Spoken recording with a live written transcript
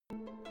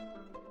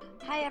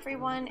Hi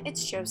everyone,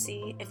 it's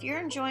Josie. If you're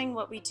enjoying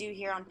what we do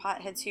here on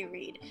Potheads Who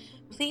Read,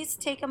 please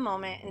take a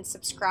moment and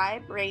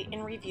subscribe, rate,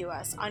 and review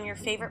us on your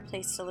favorite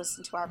place to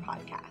listen to our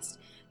podcast.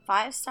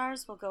 5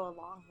 stars will go a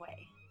long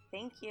way.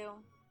 Thank you.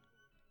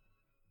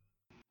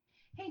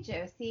 Hey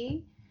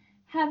Josie,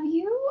 have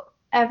you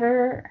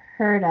ever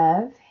heard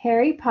of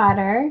Harry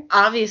Potter?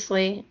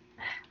 Obviously,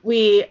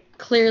 we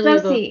clearly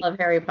both Josie, love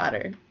Harry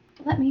Potter.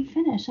 let me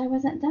finish. I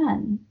wasn't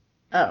done.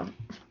 Oh,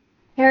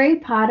 Harry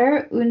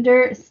Potter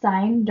under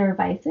Stein der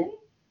Weisen?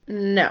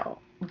 no.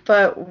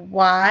 But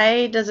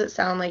why does it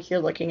sound like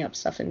you're looking up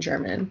stuff in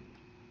German?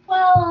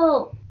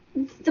 Well,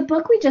 the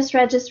book we just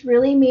read just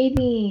really made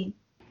me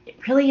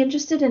really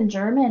interested in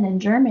German and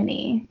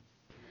Germany.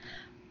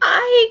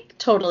 I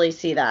totally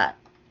see that.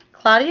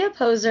 Claudia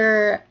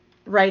Poser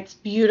writes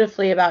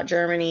beautifully about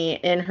Germany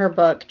in her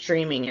book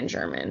Dreaming in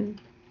German.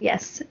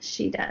 Yes,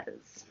 she does.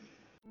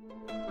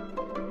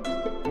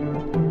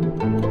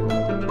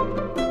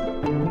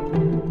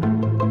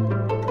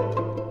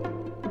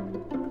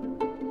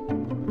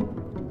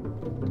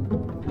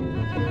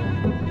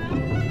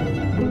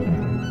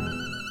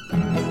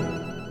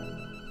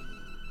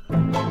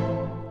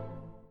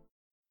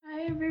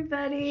 Hi,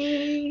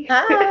 everybody.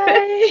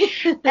 Hi.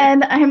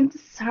 And I'm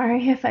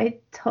sorry if I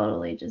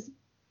totally just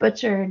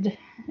butchered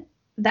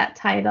that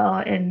title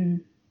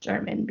in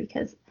German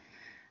because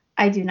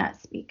I do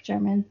not speak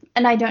German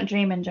and I don't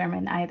dream in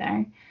German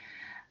either.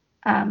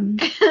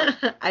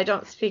 I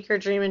don't speak or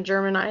dream in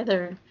German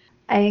either.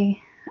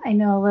 I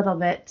know a little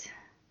bit,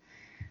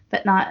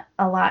 but not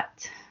a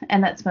lot,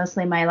 and that's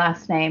mostly my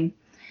last name.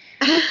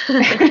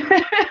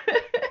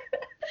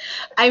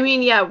 I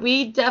mean, yeah,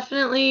 we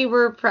definitely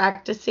were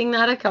practicing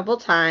that a couple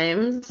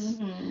times.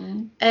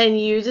 Mm-hmm. And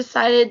you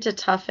decided to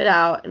tough it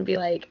out and be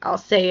like, I'll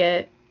say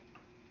it.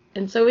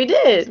 And so we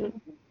did.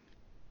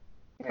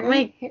 Oh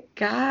my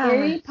gosh.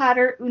 Harry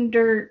Potter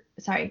under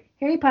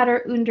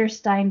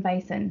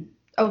Steinweissen.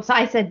 Oh, so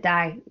I said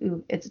die.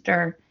 Ooh, it's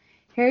der.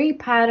 Harry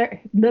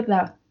Potter, blah,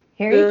 blah.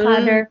 Harry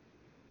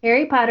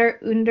Potter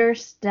under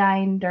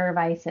Stein der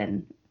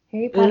Weisen.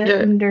 Harry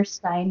Potter under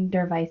Stein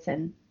der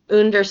Weisen.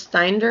 Under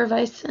Stein der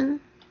Weisen?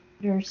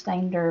 Under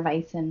Stein der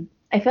Weisen.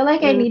 I feel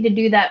like I need to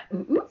do that.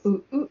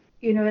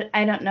 You know,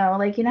 I don't know.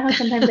 Like, you know how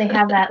sometimes they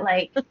have that,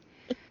 like,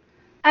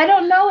 I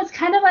don't know. It's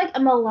kind of like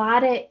a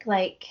melodic,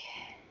 like.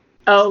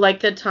 Oh, like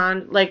the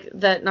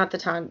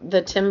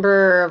the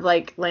timbre of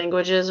like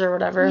languages or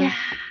whatever. Yeah.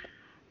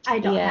 I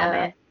don't have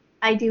it.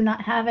 I do not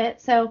have it.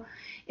 So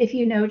if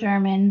you know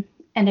German,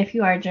 and if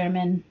you are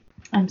German,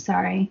 I'm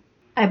sorry.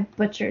 I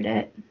butchered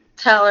it.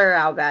 Tell her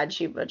how bad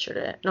she butchered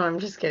it. No, I'm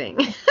just kidding.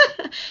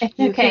 It's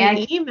you okay.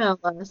 can email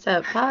us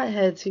at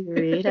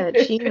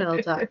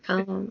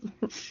potheadswhoread@gmail.com.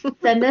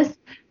 Send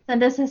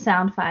us a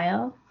sound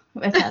file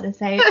with how to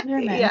say it in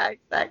German. Yeah,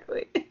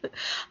 exactly.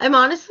 I'm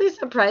honestly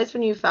surprised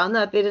when you found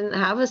that they didn't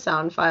have a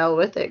sound file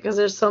with it because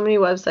there's so many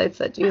websites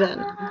that do that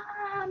now.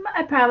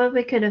 I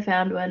probably could have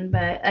found one,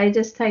 but I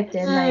just typed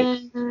in like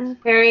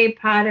Harry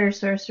Potter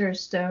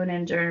Sorcerer's Stone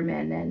in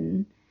German,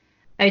 and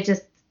I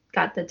just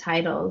got the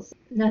titles.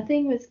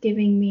 Nothing was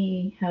giving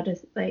me how to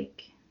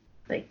like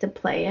to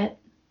play it,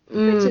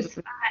 which is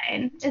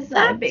fine. It's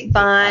not a big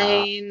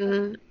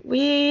deal.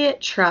 We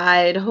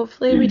tried.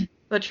 Hopefully we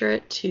didn't butcher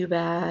it too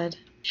bad.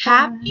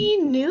 Happy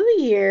New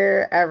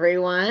Year,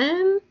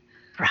 everyone.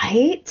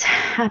 Right?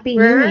 Happy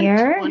New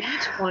Year.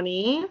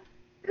 2020.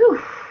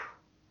 Whew.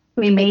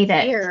 We made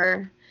it.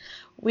 Here.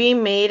 We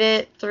made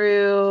it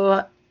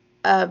through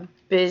a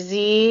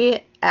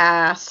busy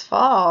ass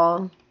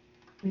fall.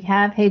 We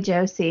have. Hey,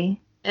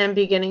 Josie. And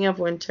beginning of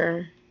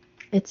winter.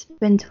 It's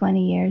been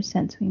 20 years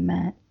since we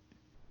met.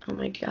 Oh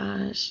my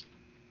gosh.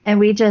 And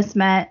we just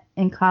met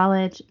in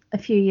college a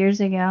few years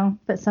ago,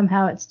 but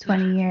somehow it's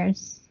 20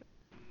 years.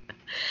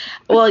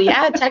 Well,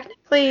 yeah,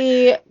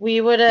 technically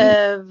we would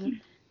have,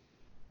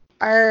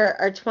 our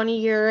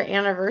 20-year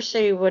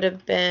anniversary would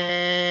have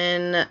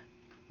been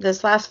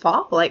this last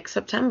fall, like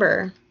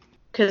September,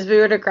 because we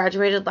would have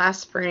graduated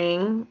last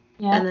spring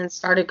and then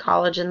started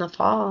college in the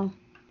fall.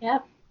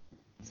 Yep.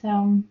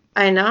 So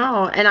I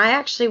know. And I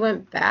actually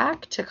went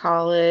back to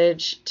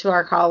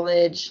our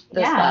college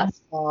this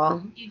last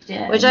fall. You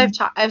did. Which I've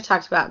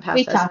talked about in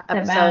past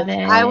episodes. About it.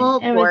 I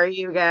won't bore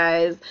you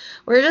guys.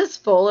 We're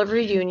just full of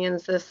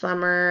reunions this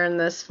summer and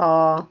this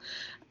fall.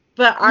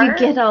 But you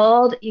get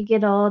old and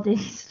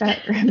you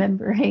start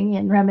remembering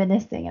and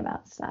reminiscing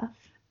about stuff.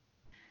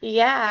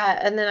 Yeah,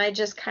 and then I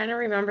just kind of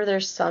remember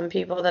there's some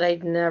people that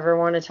I'd never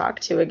want to talk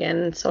to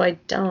again, so I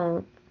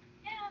don't.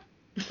 Yeah.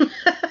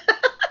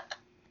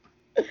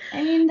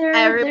 I mean,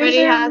 everybody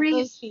has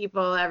those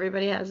people.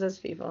 Everybody has those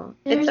people.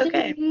 There's it's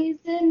okay. a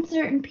reason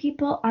certain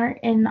people aren't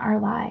in our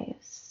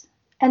lives,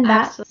 and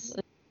that's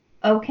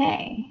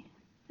okay.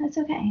 That's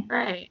okay.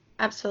 Right.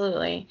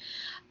 Absolutely.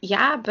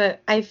 Yeah,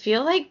 but I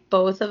feel like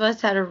both of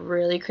us had a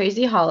really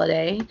crazy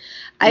holiday. Yeah.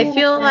 I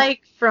feel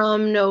like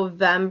from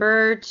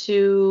November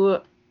to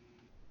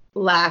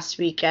last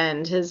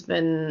weekend has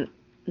been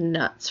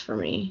nuts for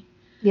me.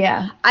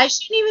 Yeah. I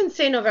shouldn't even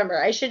say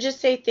November. I should just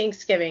say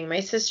Thanksgiving. My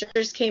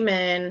sisters came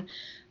in.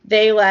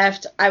 They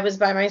left. I was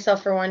by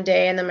myself for one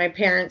day, and then my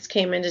parents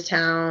came into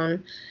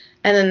town,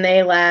 and then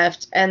they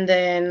left. And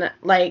then,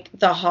 like,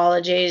 the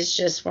holidays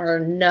just were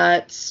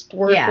nuts.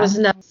 Work was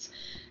nuts.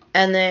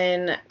 And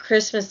then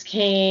Christmas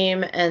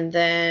came, and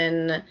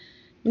then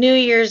New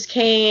Year's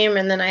came,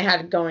 and then I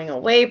had a going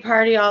away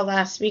party all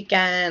last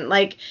weekend.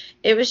 Like,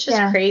 it was just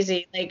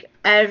crazy. Like,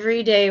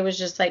 every day was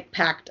just, like,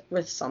 packed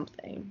with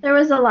something. There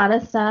was a lot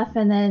of stuff,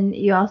 and then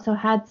you also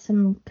had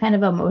some kind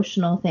of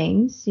emotional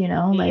things, you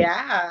know, like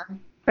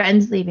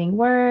friends leaving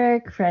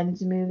work,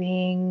 friends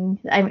moving.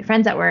 I mean,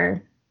 friends that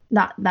were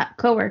not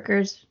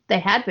coworkers. They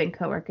had been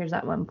coworkers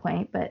at one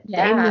point, but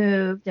they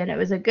moved, and it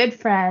was a good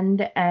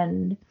friend.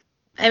 And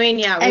I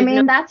mean,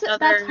 that's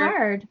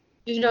hard.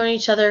 We've known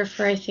each other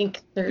for, I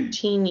think,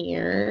 13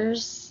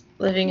 years,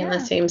 living in the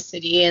same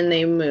city, and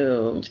they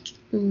moved.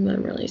 I'm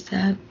really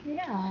sad.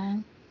 Yeah.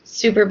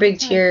 Super big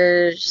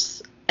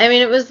tears. I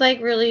mean, it was,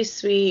 like, really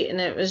sweet,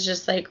 and it was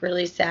just, like,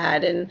 really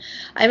sad. And,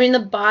 I mean, the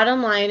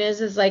bottom line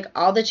is, like,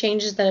 all the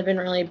changes that have been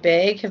really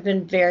big have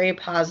been very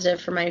positive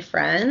for my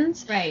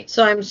friends. Right.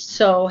 So I'm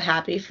so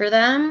happy for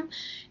them.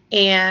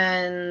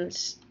 And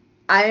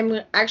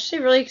I'm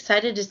actually really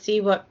excited to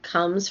see what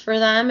comes for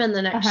them in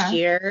the next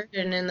year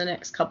and in the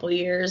next couple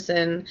years.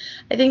 And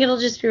I think it'll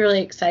just be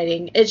really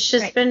exciting. It's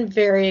just been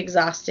very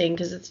exhausting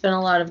because it's been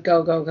a lot of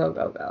go, go, go,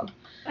 go, go.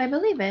 I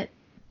believe it.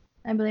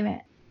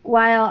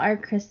 While our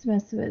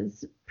Christmas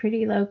was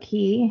pretty low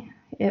key,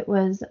 it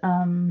was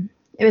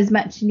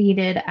much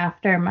needed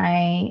after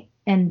my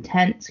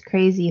intense,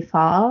 crazy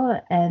fall.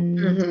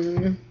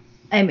 And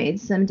I made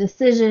some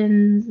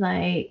decisions,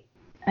 like,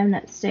 I'm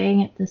not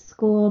staying at the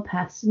school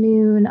past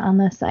noon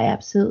unless I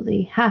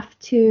absolutely have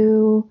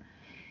to,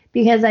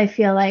 because I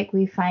feel like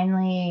we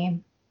finally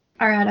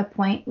are at a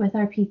point with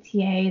our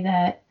PTA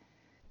that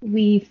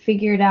we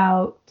figured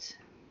out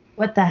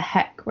what the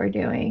heck we're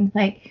doing.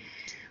 Like,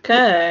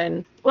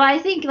 good. Well, I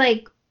think,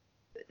 like,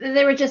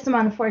 there were just some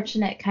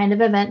unfortunate kind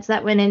of events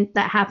that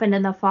happened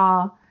in the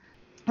fall.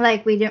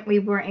 Like, we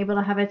weren't able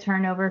to have a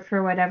turnover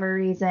for whatever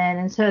reason,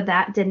 and so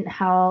that didn't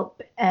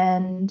help.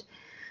 And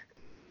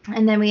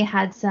then we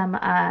had some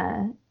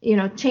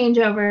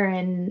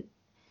changeover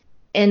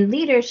in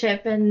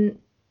leadership, and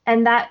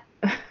that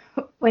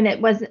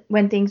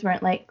when things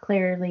weren't, like,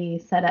 clearly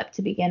set up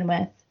to begin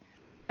with,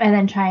 and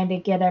then trying to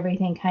get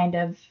everything kind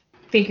of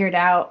figured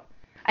out.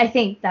 I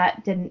think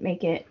that didn't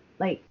make it,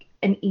 like,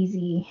 an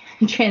easy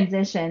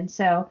transition.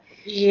 So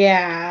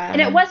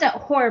and it wasn't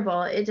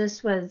horrible. It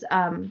just was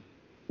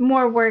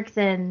more work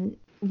than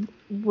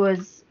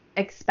was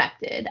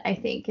expected, I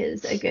think,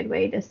 is a good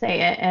way to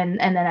say it. And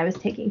then I was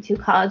taking 2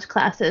 college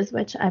classes,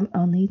 which I'm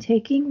only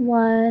taking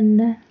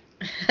 1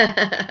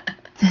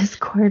 this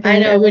quarter. I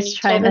know, this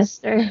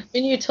trimester.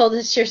 When you told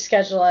us your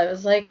schedule, I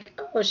was like,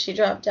 oh, she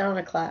dropped down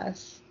a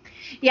class.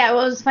 Yeah,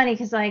 well, it was funny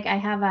because, like, I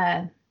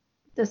have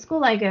the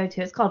school I go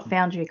to is called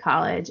Foundry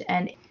College,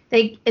 and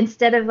they,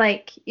 instead of,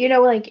 like, you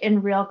know, like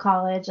in real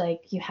college,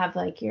 like, you have,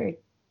 like, your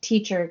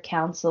teacher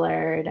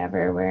counselor or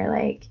whatever, where,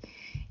 like,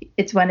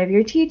 it's one of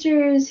your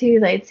teachers who,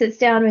 like, sits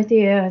down with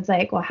you and it's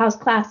like, well, how's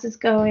classes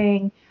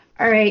going?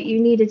 All right,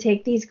 you need to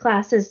take these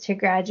classes to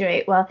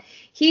graduate. Well,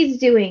 he's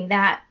doing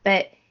that,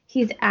 but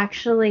he's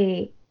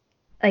actually,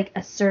 like,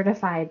 a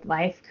certified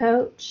life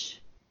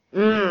coach.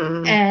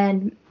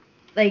 And,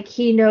 like,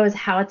 he knows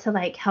how to,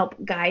 like,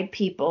 help guide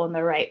people in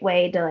the right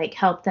way to, like,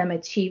 help them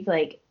achieve,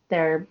 like,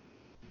 their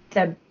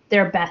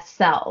best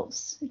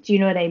selves. Do you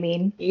know what I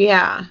mean?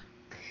 Yeah.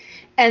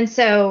 And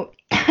so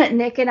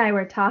Nick and I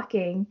were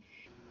talking.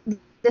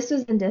 This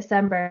was in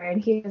December, and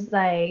he was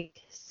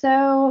like,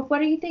 so what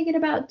are you thinking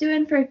about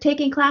doing for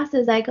taking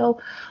classes? I go,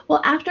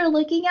 well, after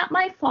looking at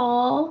my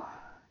fall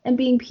and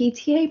being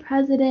PTA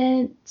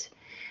president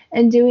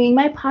and doing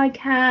my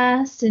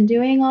podcast and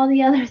doing all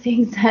the other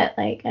things that,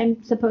 like,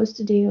 I'm supposed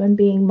to do, and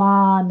being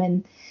mom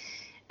and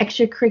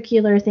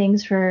extracurricular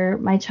things for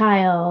my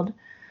child,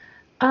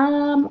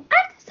 I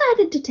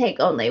decided to take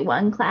only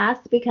 1 class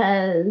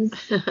because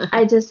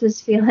I just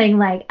was feeling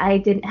like I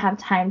didn't have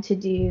time to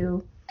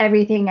do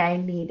everything I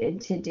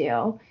needed to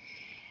do.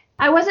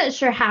 I wasn't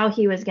sure how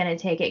he was going to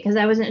take it, because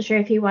I wasn't sure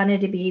if he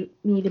wanted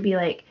me to be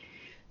like,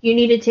 you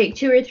need to take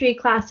 2 or 3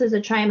 classes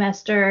a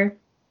trimester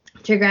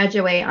to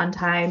graduate on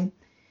time,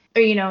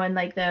 or, you know, in,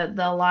 like, the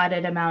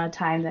allotted amount of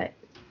time that,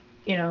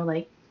 you know,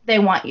 like, they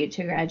want you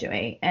to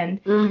graduate. And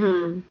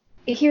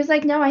he was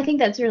like, no, I think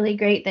that's really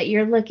great that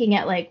you're looking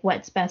at, like,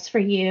 what's best for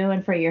you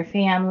and for your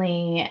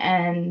family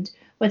and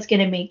what's going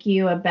to make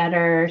you a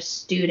better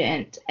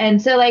student. And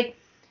so, like,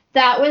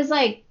 that was,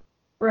 like,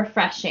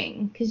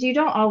 refreshing, because you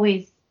don't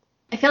always,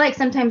 I feel like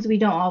sometimes we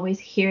don't always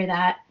hear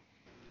that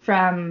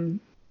from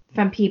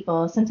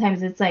people.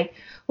 Sometimes it's like,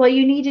 well,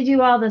 you need to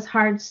do all this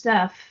hard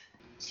stuff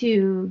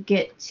to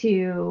get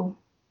to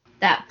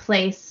that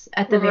place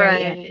at the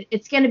very end.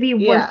 It's going to be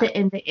worth it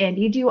in the end.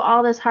 You do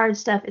all this hard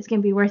stuff, it's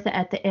going to be worth it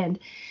at the end.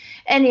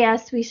 And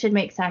yes, we should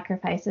make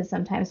sacrifices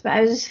sometimes, but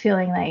I was just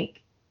feeling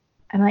like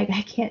I'm like,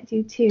 I can't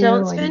do 2.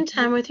 Don't spend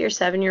time with your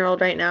 7-year-old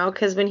right now,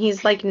 because when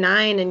he's like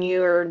 9 and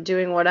you are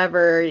doing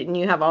whatever and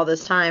you have all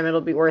this time, it'll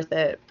be worth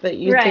it. But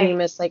can you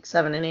miss like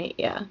 7 and 8?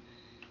 Yeah.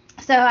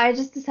 So I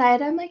just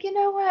decided, I'm like, you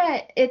know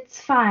what? It's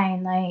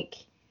fine. Like,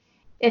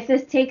 if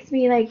this takes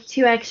me like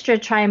 2 extra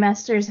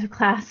trimesters of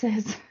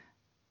classes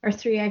or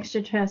 3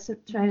 extra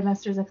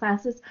trimesters of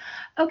classes,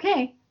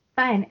 okay,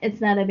 fine. It's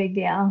not a big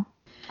deal.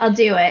 I'll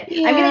do it.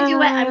 Yeah.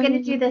 I'm going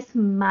to do this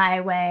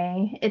my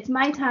way. It's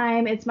my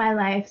time. It's my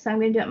life. So I'm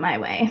going to do it my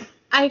way.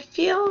 I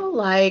feel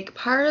like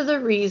part of the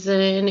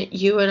reason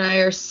you and I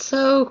are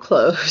so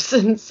close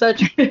and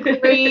such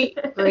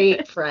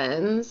great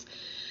friends,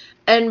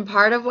 and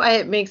part of why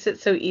it makes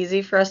it so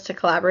easy for us to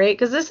collaborate,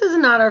 because this is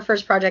not our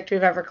first project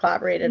we've ever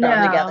collaborated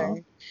on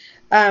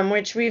together,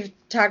 which we've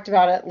talked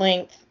about at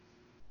length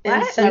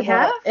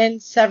in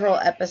several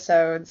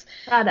episodes.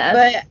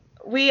 But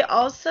we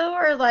also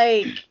are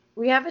like,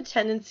 we have a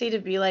tendency to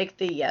be like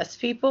the yes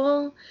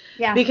people.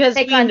 Yeah, because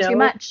take on too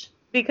much.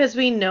 Because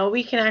we know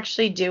we can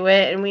actually do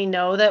it, and we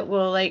know that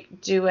we'll like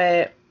do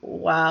it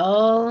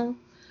well.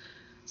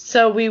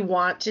 So we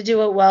want to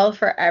do it well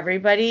for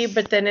everybody,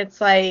 but then it's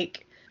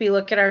like we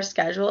look at our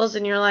schedules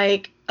and you're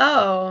like,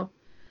 oh,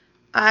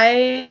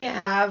 I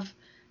have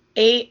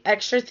 8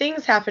 extra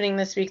things happening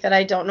this week that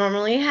I don't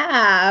normally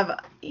have.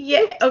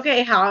 Yeah.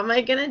 Okay, how am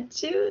I going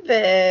to do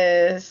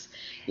this?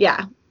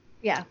 Yeah.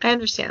 Yeah. I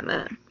understand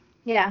that.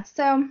 Yeah.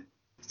 So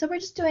we're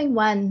just doing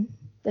 1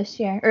 this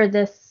year, or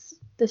this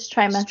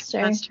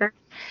trimester.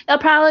 It'll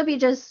probably be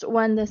just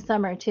 1 this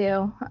summer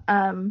too.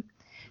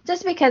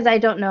 Just because I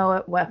don't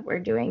know what we're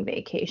doing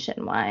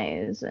vacation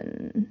wise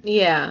and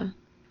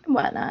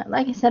whatnot.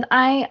 Like I said,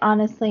 I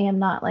honestly am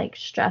not like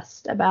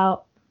stressed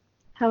about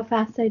how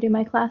fast I do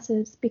my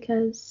classes,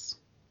 because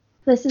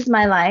this is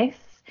my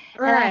life.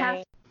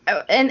 Right.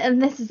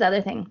 And this is the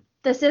other thing.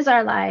 This is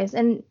our lives.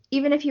 And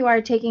even if you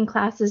are taking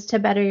classes to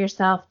better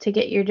yourself, to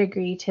get your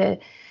degree, to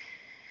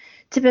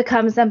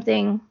become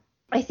something,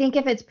 I think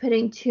if it's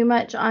putting too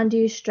much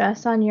undue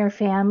stress on your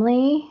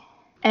family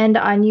and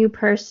on you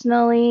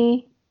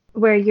personally,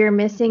 where you're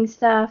missing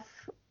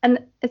stuff, and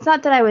it's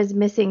not that I was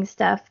missing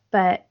stuff,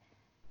 but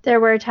there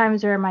were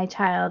times where my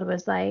child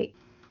was like,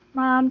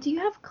 Mom, do you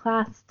have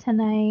class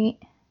tonight?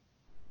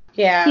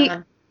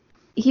 Yeah.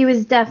 He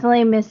was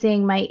definitely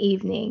missing my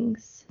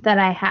evenings that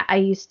I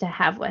used to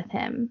have with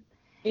him.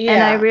 Yeah.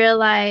 And I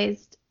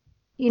realized,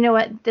 you know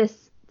what,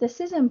 this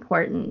is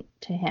important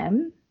to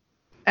him.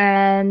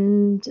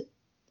 And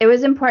it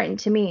was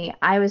important to me.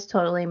 I was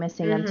totally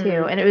missing him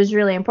too. And it was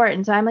really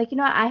important. So I'm like, you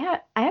know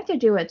what, I have to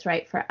do what's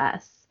right for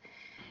us.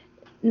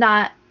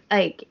 Not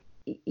like,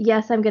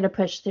 yes, I'm going to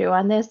push through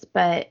on this,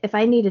 but if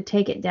I need to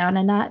take it down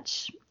a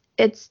notch,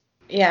 it's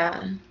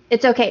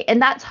okay.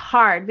 And that's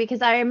hard,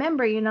 because I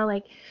remember,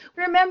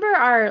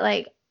 our,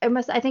 like,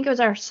 I think it was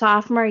our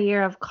sophomore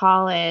year of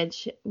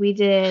college. It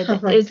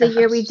was the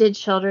year we did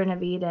Children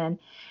of Eden.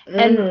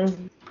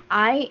 And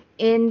I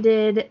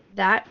ended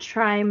that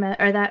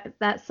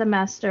that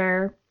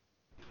semester.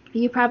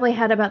 You probably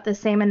had about the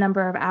same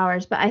number of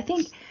hours, but I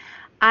think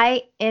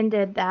I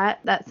ended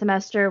that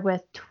semester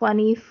with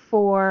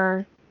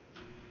 24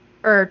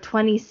 or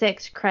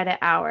 26 credit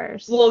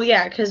hours. Well,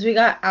 yeah, because we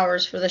got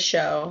hours for the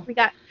show.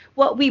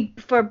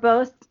 For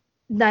both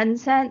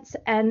nonsense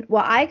and,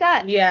 I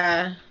got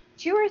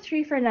 2 or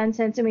 3 for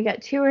nonsense, and we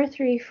got 2 or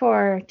 3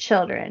 for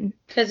children.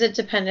 Because it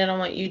depended on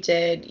what you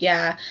did.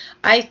 Yeah.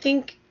 I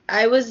think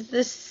I was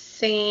the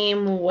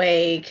same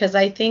way, because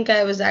I think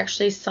I was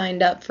actually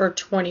signed up for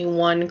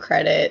 21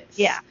 credits.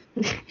 Yeah.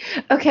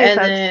 Okay, and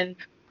folks. Then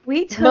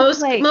we took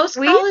most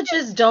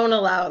colleges don't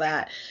allow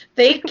that.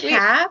 They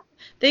cap.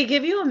 They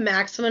give you a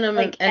maximum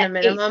and a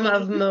minimum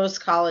 18. Of most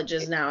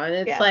colleges now, and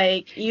it's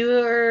like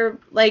you're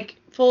like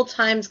full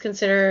time's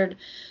considered,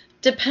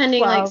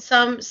 depending 12.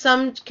 Like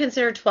some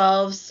consider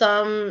 12,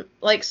 some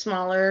like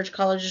smaller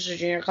colleges or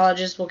junior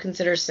colleges will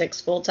consider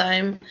 6 full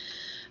time.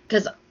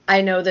 Because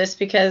I know this,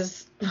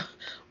 because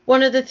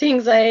one of the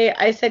things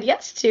I said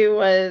yes to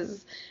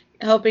was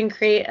helping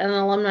create an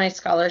alumni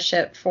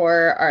scholarship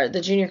for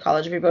the junior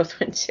college we both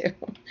went to.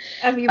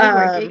 Have you been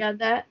working on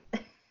that?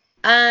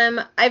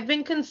 I've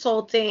been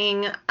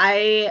consulting.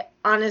 I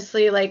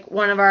honestly, like,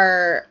 one of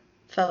our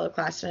fellow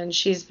classmen,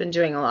 she's been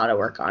doing a lot of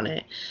work on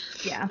it.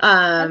 Yeah.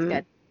 That's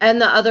good.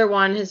 And the other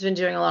one has been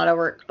doing a lot of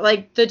work.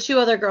 Like, the 2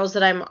 other girls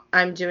that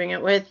I'm doing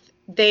it with,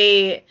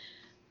 they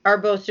are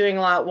both doing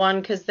a lot. One,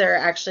 because they're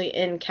actually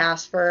in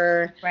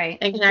Casper. Right.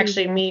 And can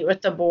actually meet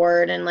with the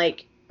board and,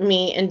 like,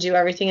 meet and do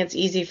everything. It's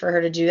easy for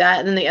her to do that.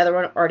 And then the other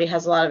one already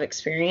has a lot of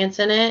experience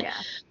in it. Yeah.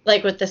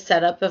 Like with the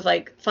setup of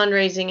like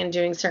fundraising and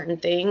doing certain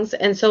things.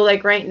 And so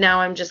like right now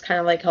I'm just kind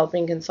of like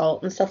helping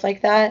consult and stuff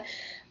like that.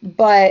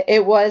 But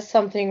it was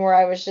something where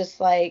I was just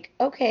like,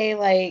 okay,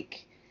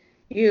 like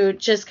you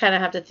just kind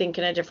of have to think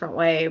in a different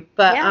way.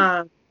 But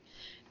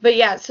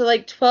yeah, so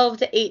like 12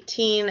 to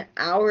 18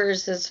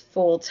 hours is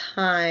full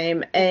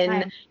time,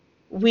 and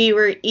we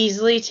were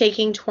easily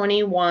taking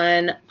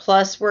 21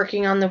 plus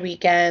working on the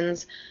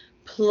weekends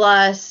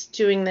plus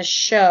doing the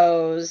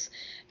shows.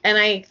 and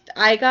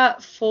I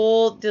got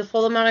the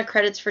full amount of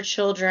credits for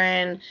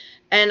children,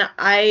 and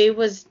I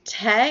was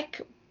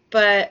tech,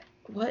 but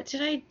what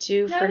did I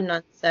do for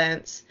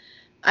nonsense?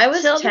 I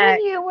was tech.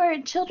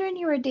 Children,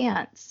 you were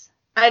dance.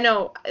 I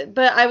know,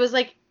 but I was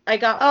like, I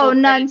got full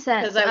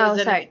nonsense. because I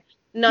was sorry.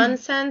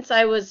 Nonsense.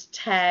 I was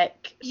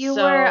tech. You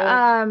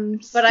were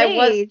but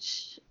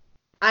stage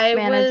I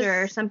manager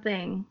or was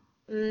something.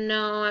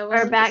 No, I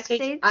wasn't Or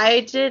backstage.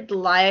 I did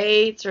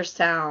lights or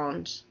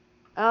sound.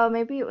 Oh,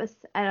 maybe it was.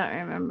 I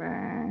don't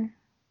remember.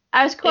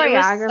 I was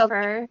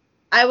choreographer.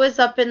 I was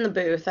up in the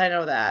booth. I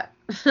know that.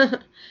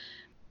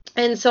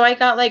 And so I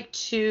got like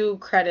 2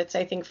 credits,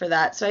 I think, for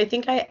that. So I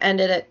think I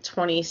ended at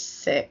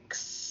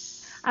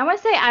 26. I want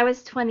to say I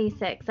was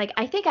 26. Like,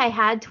 I think I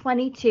had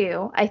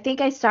 22. I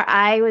think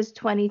I was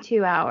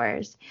 22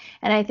 hours.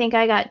 And I think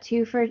I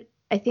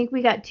think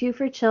we got 2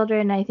 for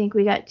children. I think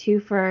we got 2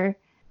 for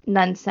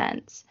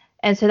nonsense.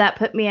 And so that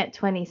put me at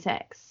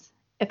 26,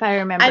 if I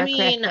remember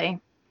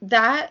correctly.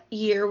 That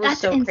year was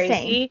so insane.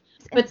 Crazy.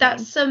 But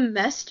that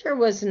semester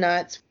was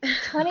nuts.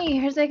 20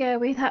 years ago,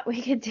 we thought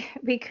we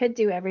could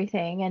do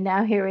everything, and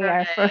now here we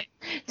are for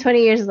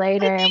 20 years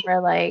later, and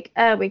we're like,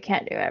 oh, we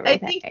can't do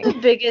everything. I think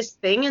the biggest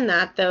thing in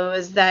that, though,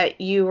 is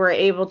that you were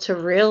able to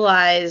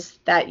realize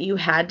that you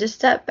had to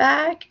step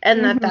back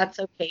and that that's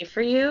okay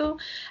for you.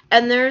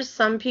 And there's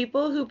some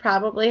people who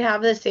probably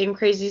have the same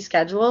crazy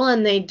schedule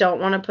and they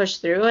don't want to push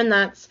through, and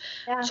that's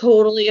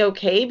totally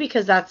okay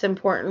because that's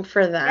important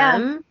for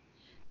them. Yeah.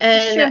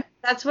 And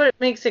that's what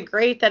makes it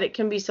great, that it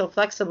can be so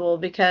flexible,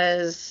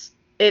 because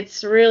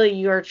it's really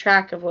your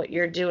track of what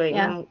you're doing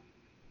and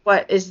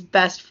what is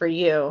best for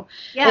you.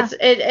 Yeah.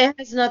 It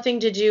has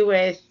nothing to do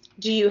with,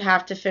 do you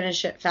have to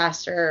finish it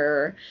faster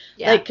or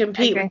like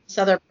compete with this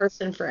other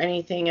person for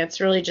anything.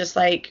 It's really just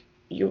like,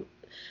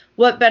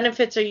 what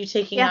benefits are you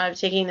taking out of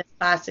taking this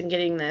class and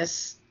getting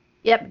this?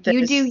 Yep.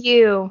 You do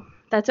you.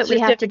 That's what we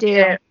have to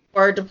do.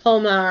 Or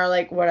diploma or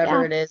like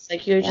whatever it is.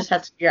 Like you just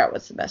have to figure out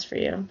what's the best for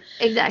you.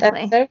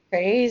 Exactly. That's so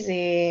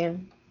crazy.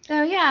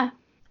 So yeah.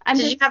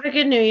 Did you have a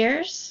good New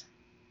Year's?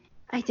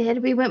 I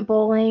did. We went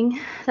bowling.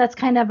 That's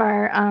kind of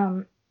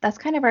our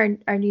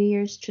New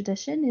Year's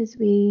tradition, is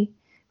we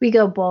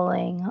go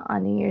bowling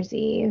on New Year's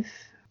Eve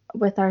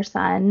with our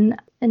son.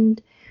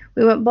 And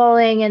we went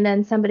bowling, and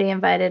then somebody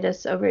invited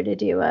us over to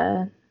do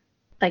a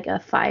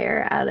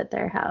fire out at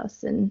their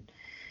house, and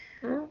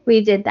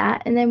we did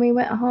that, and then we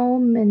went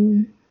home,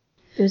 and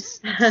it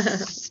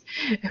was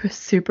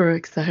super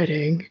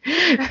exciting.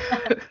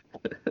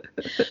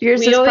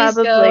 Yours is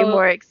probably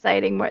more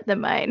exciting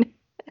than mine.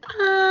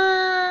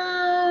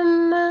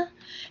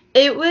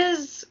 It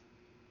was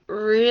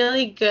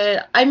really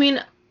good. I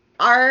mean,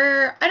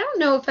 I don't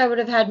know if I would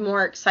have had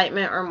more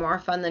excitement or more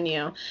fun than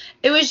you.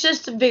 It was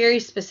just very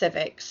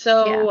specific.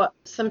 So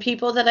some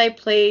people that I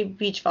play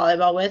beach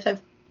volleyball with,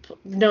 I've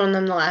known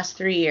them the last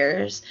 3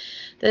 years.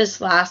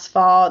 This last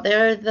fall,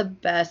 they're the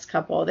best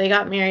couple. They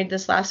got married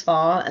this last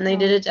fall, and they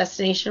did a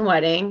destination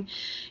wedding.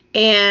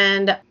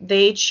 And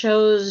they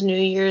chose New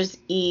Year's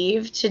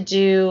Eve to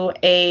do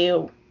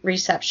a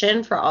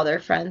reception for all their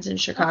friends in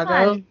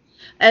Chicago.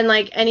 And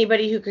like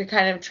anybody who could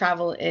kind of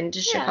travel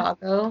into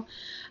Chicago.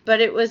 But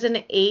it was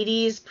an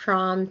 80s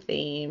prom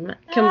theme,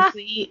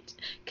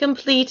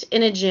 complete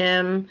in a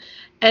gym.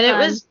 And it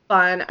was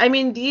fun. I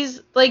mean,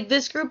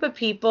 this group of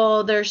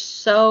people, they're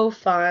so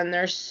fun.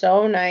 They're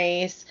so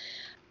nice.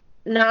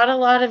 Not a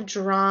lot of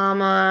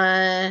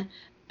drama.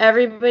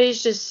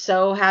 Everybody's just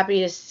so happy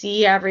to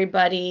see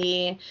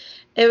everybody.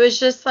 It was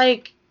just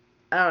like,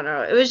 I don't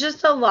know. It was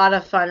just a lot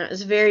of fun. It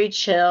was very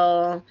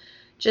chill.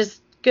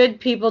 Just good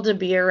people to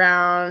be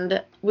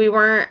around. We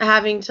weren't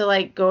having to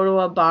like go to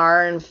a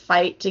bar and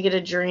fight to get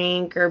a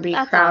drink or be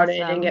crowded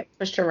and get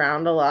pushed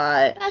around a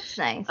lot. That's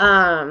nice.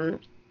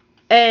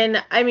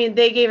 And I mean,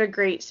 they gave a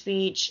great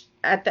speech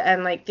at the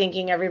end, like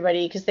thanking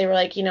everybody, because they were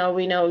like,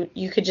 we know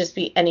you could just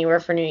be anywhere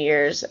for New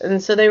Year's.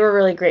 And so they were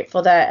really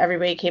grateful that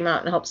everybody came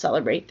out and helped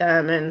celebrate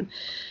them. And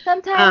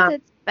sometimes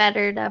it's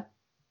better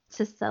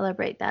to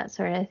celebrate that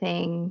sort of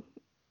thing.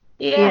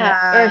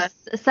 Yeah.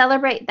 Or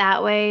celebrate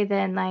that way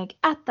than like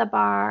at the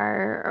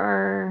bar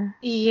or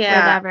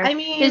whatever. I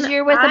mean, because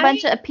you're with a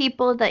bunch of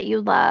people that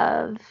you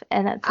love,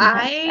 and that's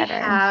sometimes better. I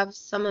have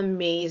some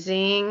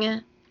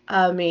amazing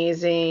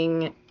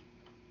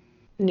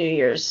New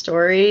Year's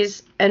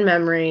stories and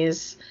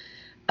memories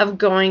of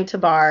going to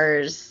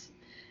bars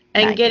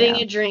and getting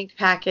a drink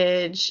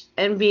package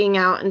and being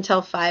out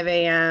until 5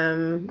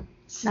 a.m.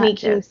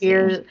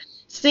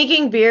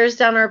 sneaking beers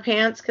down our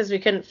pants because we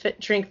couldn't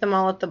drink them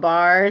all at the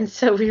bar. And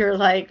so we were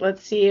like,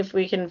 let's see if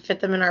we can fit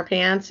them in our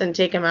pants and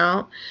take them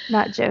out.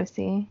 Not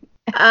Josie.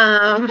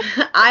 I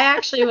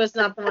actually was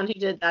not the one who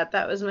did that.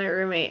 That was my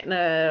roommate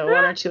and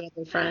one or two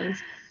other friends.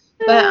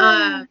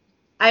 But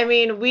I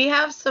mean, we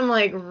have some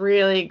like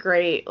really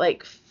great,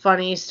 like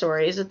funny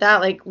stories with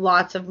that, like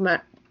lots of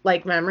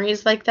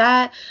memories like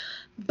that.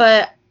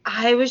 But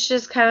I was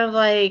just kind of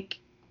like,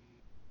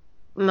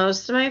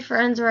 most of my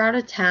friends were out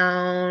of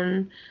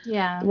town.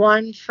 Yeah.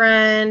 One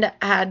friend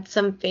had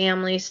some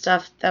family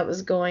stuff that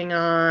was going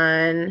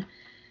on.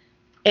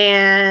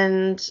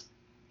 And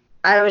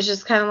I was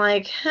just kind of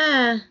like,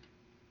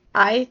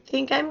 I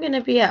think I'm going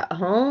to be at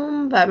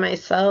home by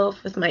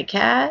myself with my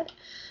cat,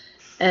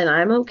 and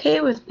I'm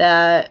okay with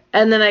that.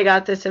 And then I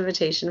got this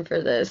invitation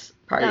for this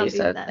party,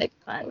 so I was like,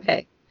 fun.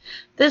 Okay,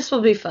 this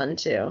will be fun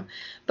too.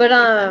 But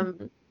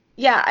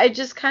yeah, I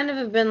just kind of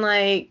have been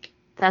like,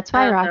 That's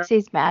why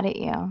Roxy's mad at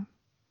you.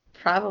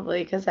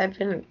 Probably because I've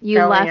been You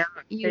going out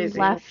You crazy.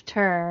 left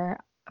her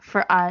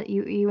for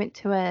you went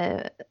to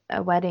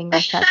a wedding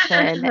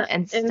reception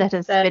instead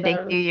of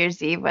spending New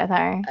Year's Eve with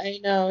her. I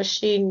know,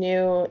 she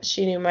knew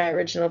my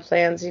original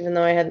plans, even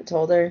though I hadn't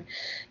told her.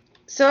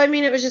 So I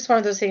mean, it was just one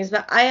of those things.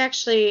 But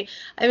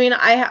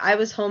I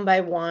was home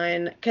by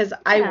 1 because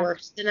I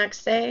worked the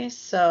next day.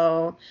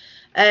 So,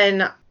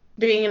 and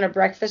being in a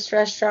breakfast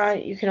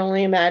restaurant, you can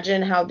only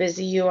imagine how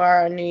busy you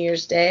are on New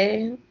Year's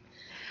Day.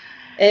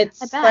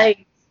 It's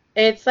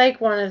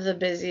like one of the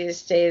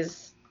busiest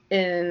days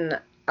in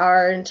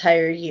our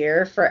entire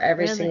year for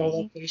every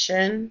single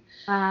location.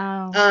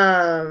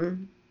 Wow.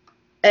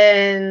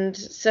 And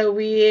so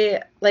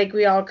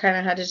we all kind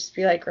of had to just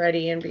be like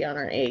ready and be on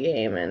our A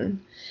game,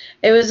 and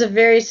it was a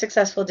very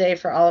successful day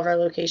for all of our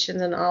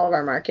locations and all of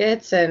our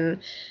markets, and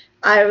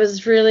I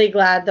was really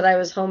glad that I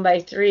was home by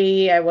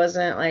 3. I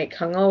wasn't like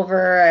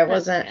hungover.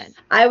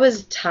 I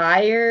was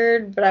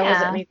tired, but I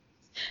wasn't.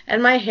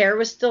 And my hair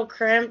was still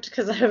crimped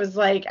because I was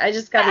like, I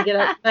just got to get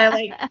up. And I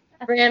like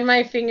ran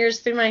my fingers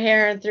through my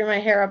hair and threw my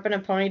hair up in a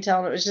ponytail,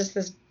 and it was just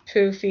this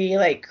poofy,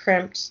 like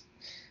crimped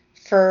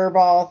fur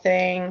ball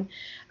thing.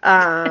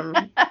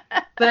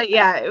 But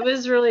yeah, it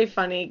was really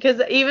funny because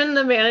even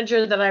the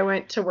manager that I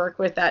went to work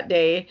with that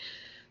day,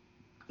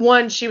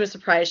 one, she was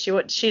surprised.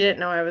 She didn't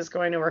know I was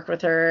going to work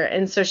with her,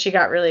 and so she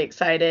got really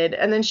excited.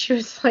 And then she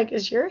was like,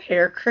 "Is your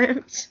hair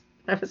crimped?"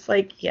 I was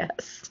like,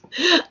 "Yes."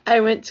 I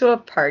went to a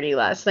party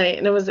last night,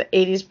 and it was an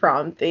 80s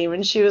prom theme,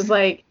 and she was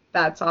like,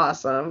 "That's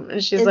awesome."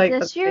 And she's like, "Is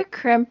this your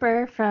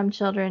crimper from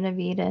Children of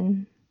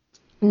Eden?"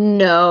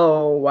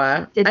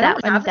 No. Did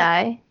that one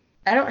die?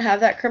 I don't have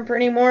that crimper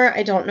anymore.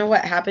 I don't know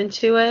what happened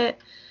to it.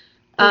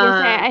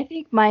 I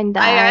think mine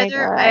died.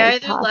 I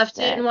either left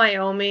it in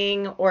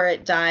Wyoming or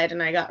it died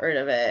and I got rid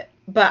of it.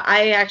 But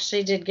I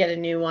actually did get a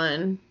new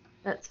one.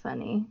 That's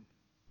funny.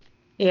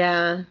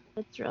 Yeah.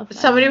 That's real funny.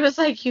 Somebody was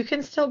like, "You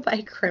can still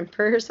buy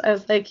crimpers." I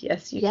was like,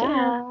 "Yes, you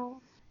can."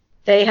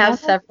 They have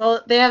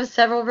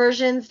several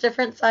versions,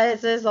 different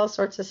sizes, all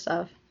sorts of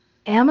stuff.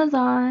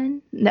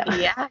 Amazon. No.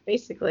 Yeah,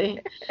 basically.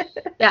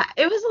 Yeah,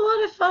 it was a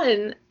lot of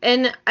fun.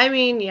 And I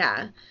mean,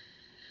 yeah.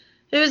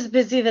 It was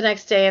busy the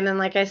next day, and then,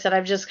 like I said,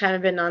 I've just kind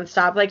of been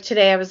nonstop. Like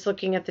today, I was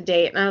looking at the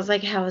date, and I was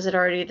like, "How is it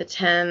already the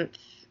 10th?"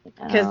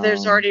 Because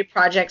there's already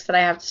projects that I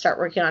have to start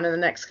working on in the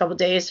next couple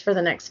days for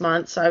the next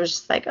month. So I was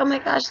just like, "Oh my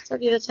gosh, it's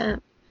already the 10th."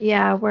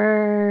 Yeah,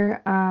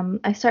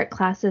 I start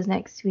classes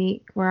next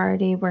week. We're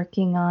already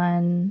working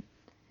on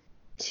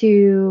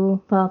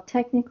 2, well,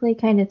 technically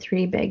kind of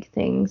 3 big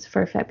things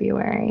for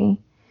February.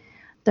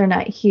 They're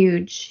not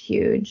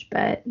huge,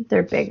 but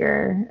they're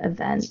bigger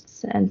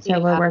events, and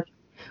so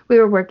we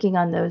were working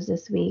on those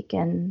this week,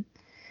 and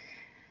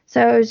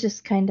so it was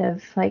just kind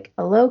of like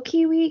a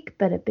low-key week,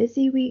 but a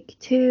busy week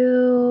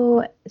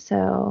too.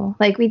 So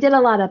like we did a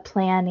lot of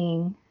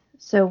planning,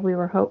 so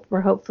we're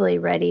hopefully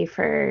ready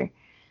for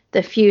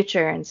the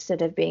future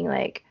instead of being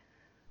like,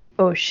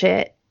 "Oh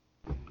shit,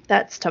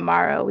 that's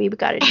tomorrow. We've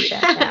got to do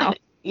that now."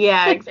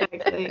 Yeah,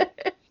 exactly.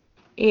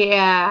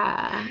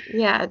 Yeah,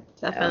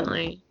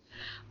 definitely.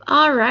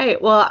 All right.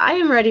 Well, I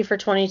am ready for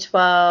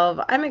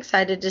 2012. I'm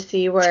excited to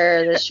see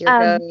where this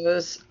year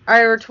goes.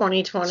 Or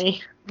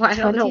 2020. I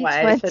don't know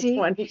why I said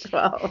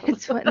 2012.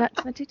 It's not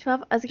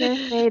 2012. I was going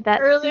to say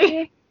that.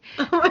 Really?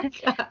 Oh my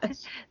gosh.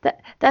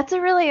 That's a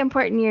really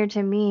important year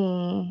to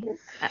me.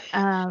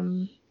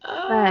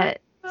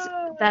 But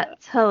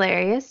that's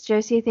hilarious.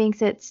 Josie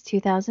thinks it's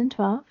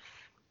 2012.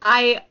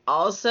 I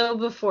also,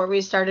 before we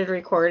started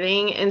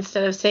recording,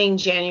 instead of saying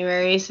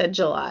January, said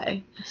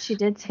July. She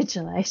did say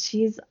July.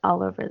 She's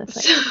all over the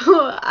place.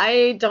 So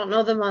I don't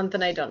know the month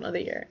and I don't know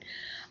the year.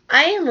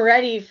 I am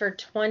ready for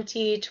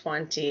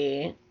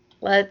 2020.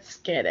 Let's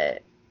get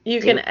it. You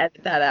can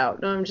edit that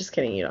out. No, I'm just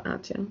kidding. You don't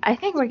have to. I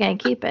think we're going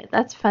to keep it.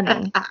 That's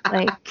funny.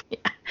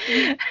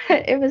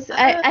 It was,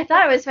 I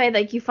thought it was funny.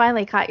 Like, you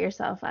finally caught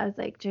yourself. I was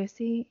like,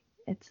 Josie,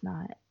 it's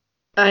not.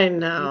 I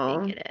know.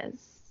 I think it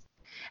is.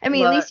 I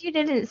mean, at least you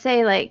didn't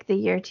say, like, the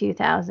year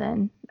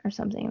 2000 or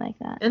something like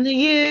that. In the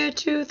year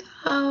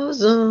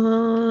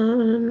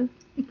 2000.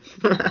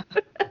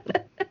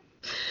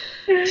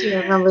 Do you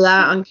remember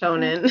that on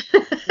Conan?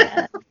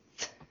 Yes.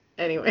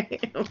 Anyway,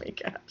 oh my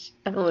gosh,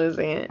 I'm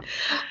losing it.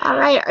 All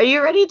right, are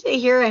you ready to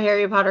hear a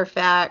Harry Potter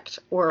fact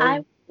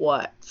or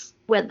what?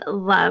 Would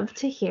love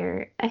to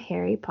hear a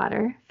Harry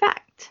Potter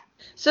fact.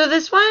 So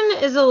this one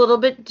is a little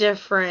bit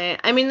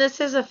different. I mean,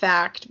 this is a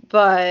fact,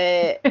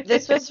 but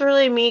this was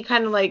really me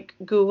kind of like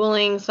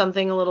Googling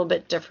something a little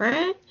bit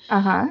different.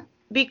 Uh-huh.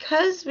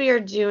 Because we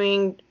are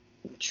doing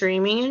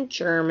dreaming in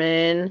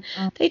German.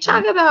 They Mm-hmm.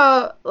 talk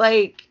about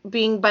like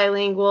being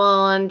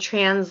bilingual and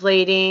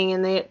translating,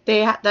 and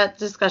that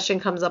discussion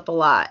comes up a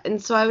lot.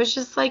 And so I was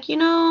just like,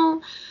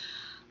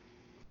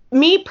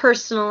 me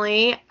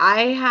personally,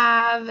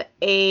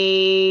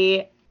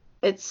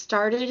 it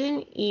started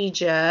in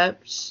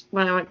Egypt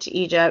when I went to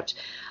Egypt.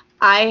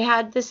 I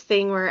had this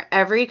thing where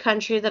every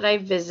country that I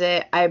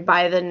visit, I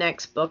buy the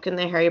next book in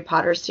the Harry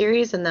Potter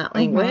series in that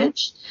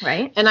language.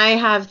 Right. And I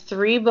have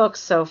 3 books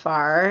so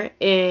far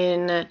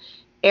in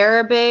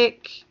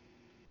Arabic,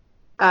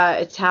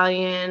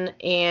 Italian,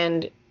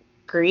 and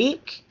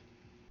Greek.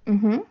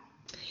 Mm-hmm.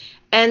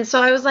 And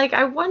so I was like,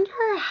 I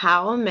wonder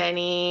how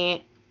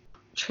many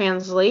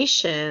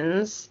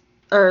translations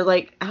or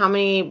like how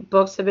many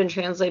books have been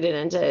translated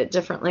into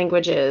different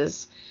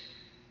languages.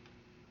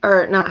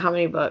 Or not how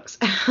many books,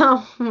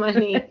 how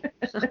many.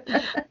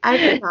 I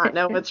do not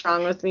know what's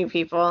wrong with me,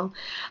 people.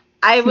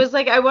 I was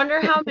like, I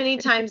wonder how many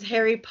times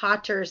Harry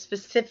Potter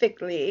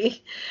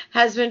specifically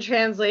has been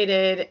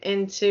translated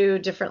into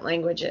different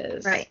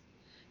languages. Right.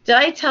 Did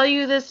I tell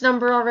you this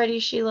number already,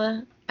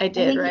 Sheila? I I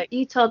did, think right?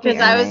 you told me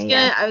Because I was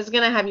earlier, I was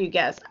gonna have you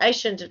guess. I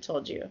shouldn't have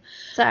told you.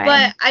 Sorry.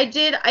 But I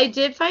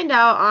did find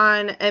out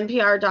on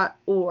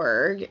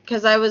npr.org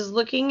because I was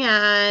looking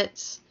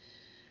at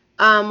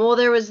well,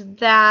 there was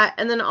that,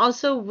 and then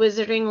also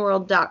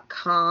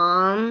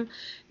wizardingworld.com,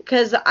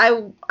 because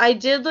I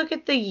did look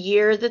at the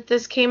year that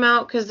this came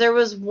out, because there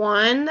was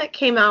one that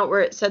came out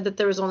where it said that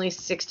there was only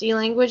 60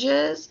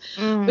 languages,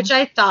 which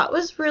I thought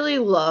was really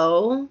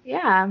low.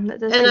 Yeah,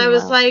 that does And seem I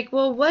was low. like,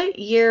 well, what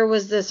year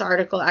was this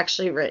article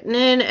actually written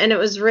in? And it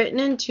was written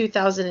in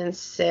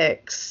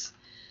 2006.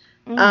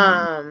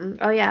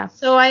 Oh yeah.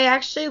 So I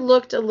actually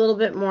looked a little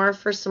bit more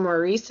for some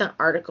more recent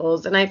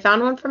articles, and I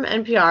found one from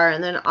NPR,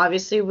 and then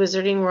obviously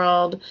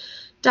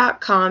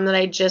wizardingworld.com that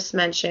I just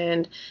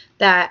mentioned,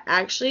 that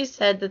actually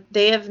said that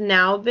they have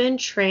now been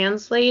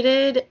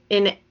translated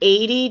in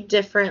 80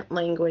 different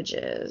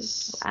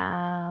languages.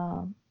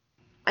 Wow.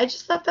 I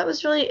just thought that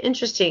was really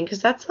interesting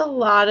because that's a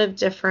lot of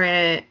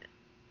different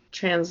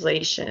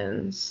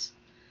translations.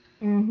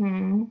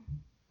 Mm-hmm.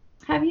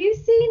 Have you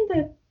seen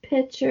the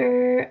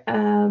picture?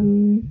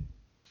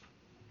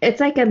 It's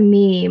like a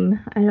meme.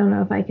 I don't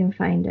know if I can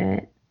find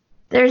it.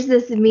 There's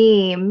this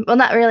meme. Well,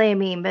 not really a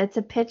meme, but it's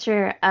a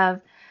picture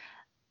of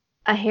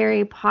a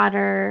Harry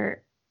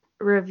Potter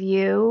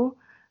review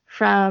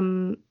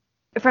from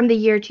the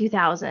year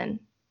 2000.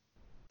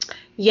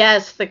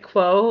 Yes, the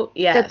quote.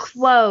 Yes. The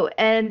quote,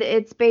 and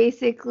it's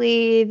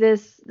basically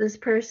this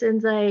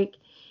person's like,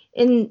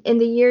 in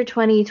the year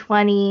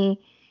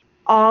 2020,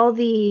 all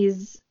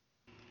these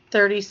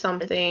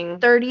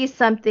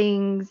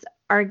 30-somethings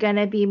are going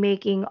to be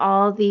making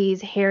all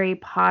these Harry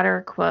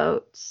Potter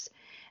quotes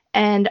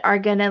and are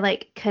going to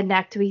like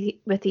connect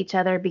with each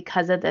other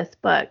because of this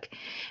book.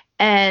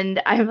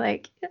 And I'm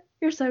like,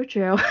 you're so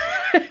true.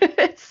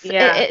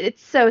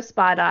 It's so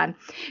spot on.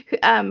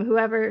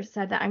 Whoever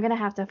said that, I'm going to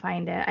have to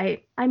find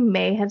it. I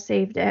may have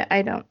saved it.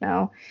 I don't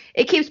know.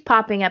 It keeps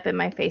popping up in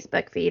my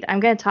Facebook feed. I'm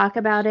going to talk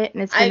about it,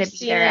 and it's going to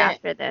be there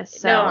after this.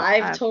 So, no,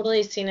 I've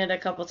totally seen it a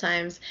couple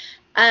times.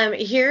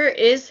 Here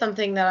is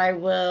something that I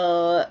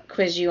will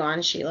quiz you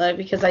on, Sheila,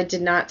 because I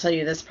did not tell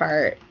you this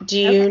part. Do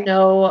you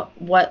know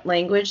what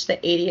language the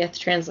 80th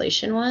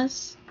translation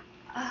was?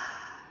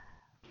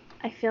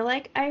 I feel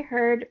like I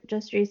heard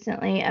just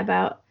recently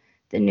about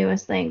the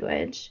newest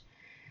language.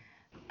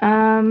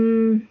 I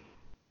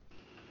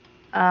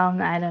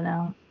don't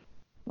know.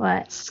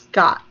 What?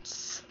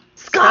 Scottish.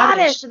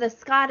 The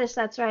Scottish.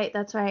 That's right.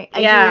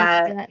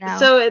 Yeah. I do that now.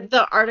 So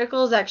the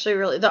article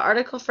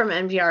from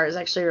NPR is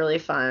actually really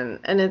fun,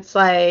 and it's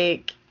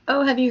like,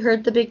 oh, have you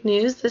heard the big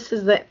news? This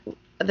is the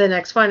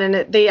next one,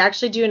 and they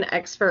actually do an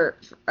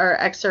excerpt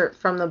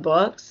from the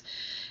books.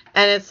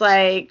 And it's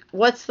like,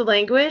 what's the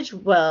language?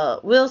 Well,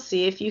 we'll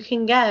see if you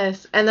can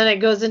guess. And then it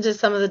goes into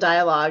some of the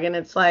dialogue, and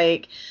it's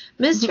like,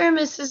 Mr. and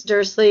Mrs.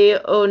 Dursley,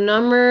 o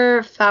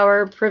nummer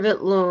fower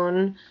privet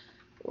loon.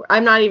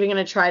 I'm not even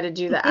going to try to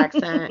do the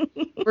accent.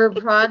 We're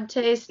proud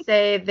to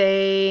say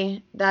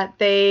that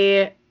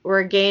they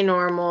were gay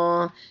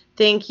normal.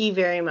 Thank you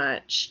very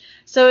much.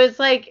 So it's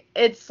like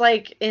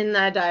in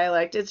that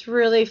dialect. It's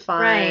really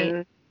fun.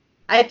 Right.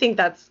 I think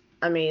that's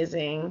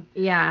amazing.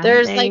 Yeah.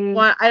 There's like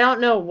one, I don't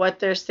know what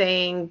they're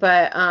saying,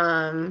 but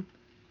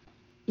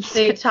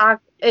they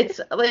talk, it's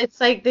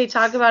like they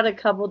talk about a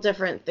couple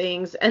different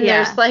things, and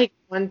there's like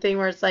one thing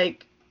where it's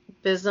like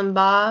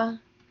Bizimba.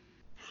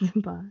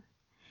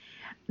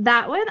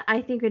 That one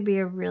I think would be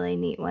a really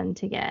neat one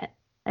to get.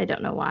 I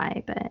don't know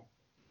why, but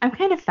I'm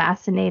kind of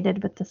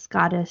fascinated with the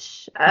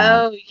Scottish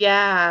language.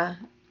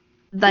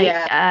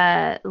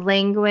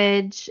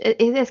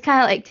 It's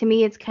kind of like, to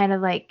me, it's kind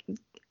of like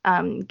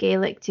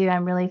Gaelic too.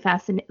 I'm really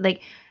fascinated,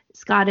 like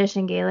Scottish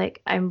and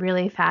Gaelic. I'm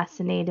really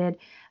fascinated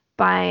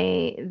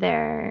by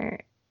their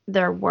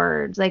their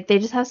words. Like they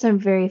just have some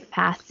very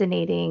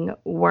fascinating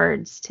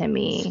words to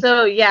me.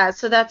 So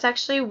that's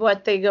actually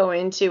what they go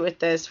into with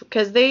this,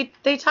 because they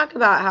talk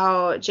about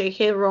how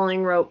J.K.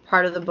 Rowling wrote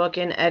part of the book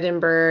in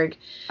Edinburgh,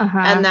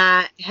 and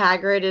that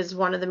Hagrid is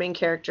one of the main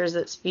characters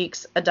that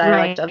speaks a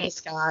dialect of the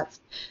Scots.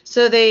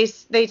 So they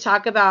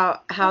talk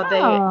about how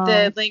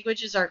the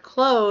languages are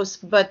close,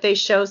 but they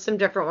show some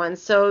different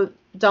ones. So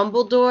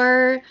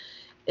Dumbledore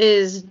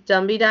is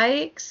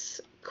Dumbydikes,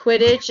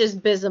 Quidditch is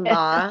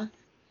Bisamba.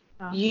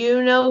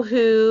 You know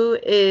who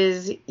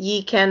is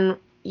Yikenwa?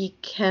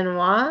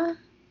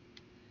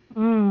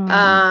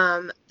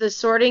 The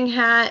Sorting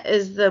Hat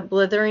is the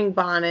Blithering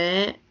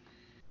Bonnet.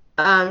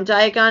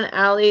 Diagon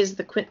Alley is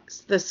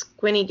the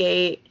Squinty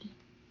Gate.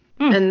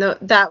 And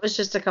that was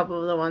just a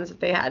couple of the ones that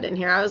they had in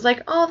here. I was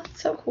like, oh,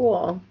 that's so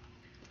cool.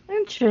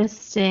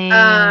 Interesting.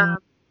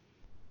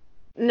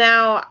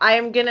 Now,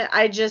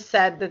 I just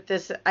said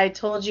that I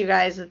told you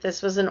guys that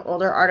this was an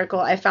older article.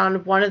 I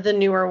found one of the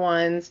newer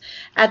ones.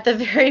 At the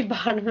very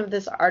bottom of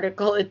this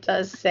article, it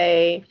does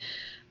say,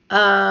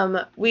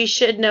 we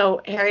should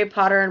know Harry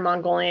Potter and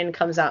Mongolian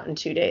comes out in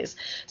 2 days.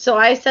 So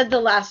I said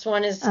the last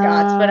one is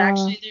Scots, but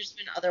actually there's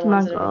been other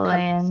ones that have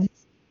come.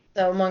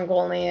 So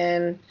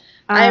Mongolian.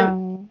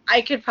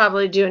 I could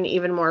probably do an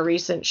even more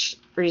recent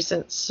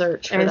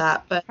search for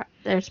that, but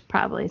there's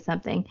probably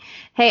something.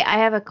 Hey, I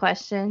have a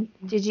question.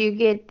 Did you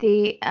get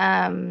the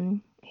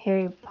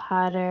Harry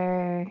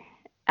Potter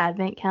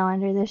Advent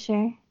calendar this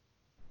year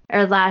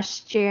or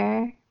last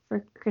year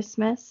for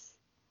Christmas?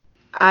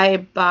 I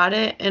bought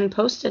it and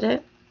posted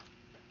it.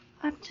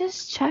 I'm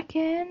just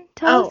checking.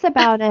 Tell us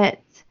about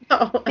it.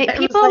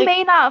 People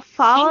may not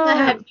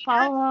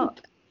follow.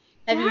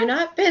 Have you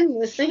not been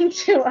listening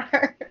to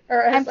our...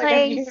 I'm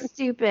playing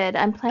stupid.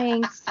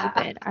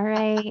 All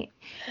right?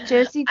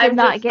 Josie did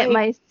not get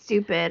my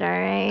stupid, all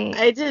right?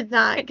 I did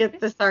not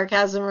get the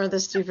sarcasm or the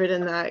stupid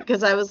in that,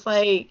 because I was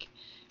like,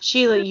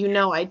 Sheila,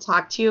 I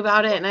talked to you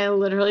about it, and I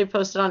literally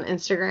posted on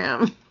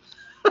Instagram.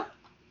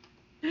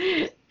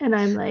 And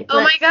I'm like...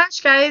 Oh my gosh,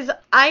 guys,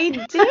 I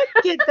did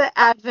get the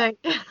Advent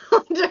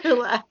calendar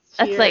last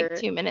year. That's like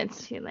 2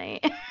 minutes too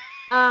late.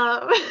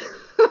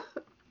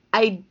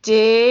 I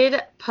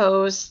did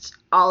post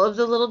all of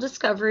the little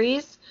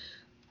discoveries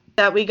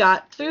that we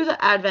got through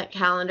the Advent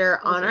calendar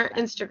on our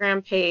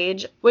Instagram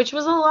page, which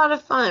was a lot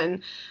of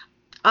fun.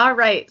 All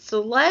right,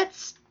 so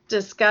let's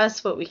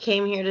discuss what we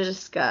came here to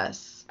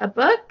discuss. A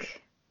book?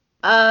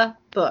 A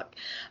book.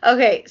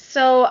 Okay,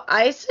 so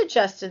I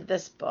suggested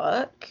this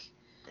book.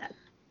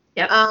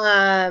 Yep.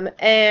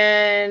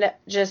 And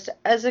just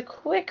as a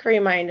quick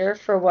reminder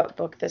for what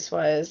book this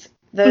was,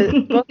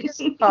 the book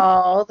is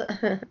called...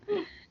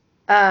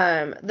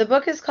 the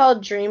book is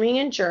called Dreaming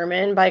in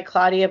German by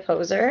Claudia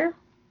Poser.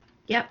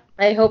 Yep.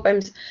 I hope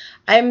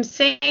I'm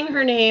saying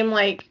her name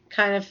like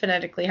kind of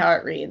phonetically how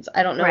it reads.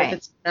 I don't know if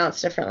it's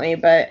pronounced differently,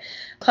 but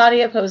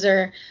Claudia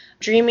Poser,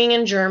 Dreaming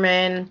in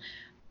German.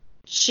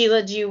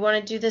 Sheila, do you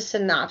want to do the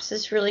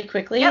synopsis really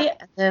quickly? Yep.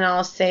 And then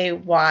I'll say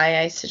why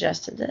I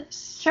suggested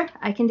this. Sure,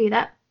 I can do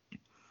that.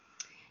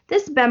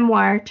 This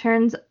memoir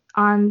turns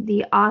on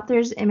the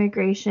author's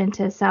immigration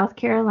to South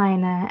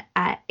Carolina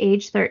at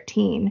age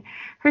 13.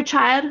 Her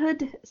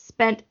childhood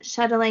spent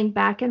shuttling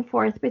back and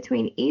forth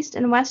between East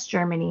and West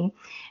Germany,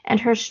 and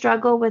her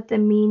struggle with the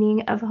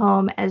meaning of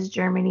home as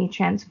Germany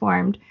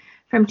transformed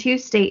from 2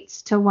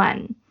 states to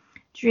 1.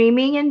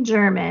 Dreaming in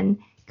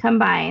German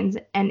combines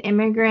an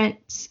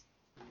immigrant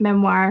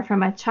memoir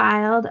from a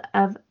child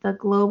of the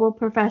global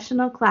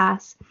professional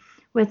class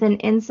with an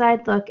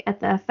inside look at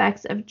the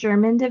effects of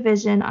German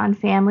division on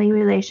family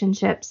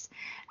relationships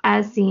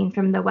as seen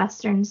from the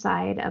western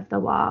side of the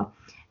wall.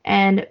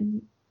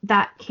 And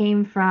that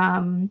came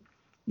from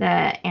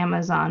the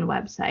Amazon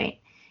website.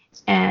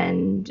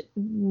 And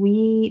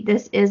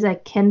this is a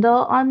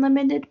Kindle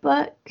Unlimited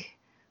book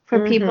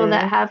for people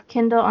that have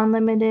Kindle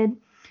Unlimited.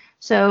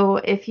 So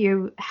if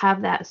you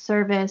have that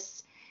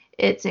service,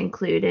 it's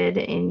included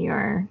in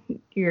your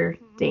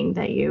thing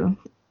that you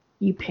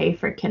pay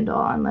for Kindle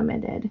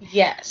Unlimited.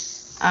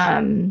 Yes.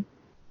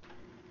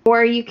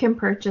 Or you can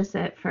purchase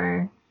it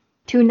for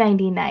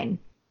 $2.99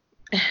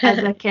 as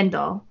a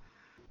Kindle.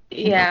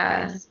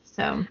 Yeah. Price.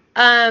 So.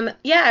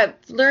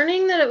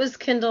 Learning that it was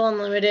Kindle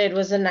Unlimited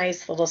was a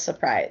nice little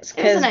surprise.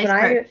 It was a nice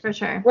part, for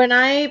sure. When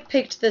I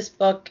picked this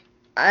book,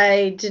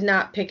 I did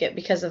not pick it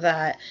because of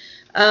that.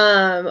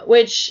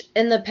 Which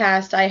in the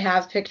past I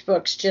have picked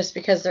books just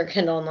because they're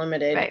Kindle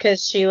Unlimited.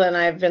 Because Sheila and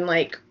I have been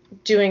like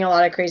doing a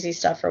lot of crazy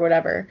stuff or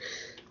whatever.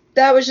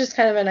 That was just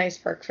kind of a nice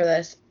perk for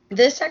this.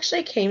 This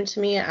actually came to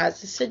me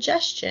as a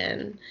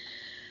suggestion.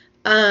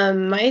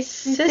 My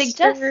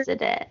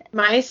suggested it.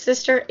 My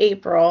sister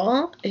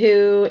April,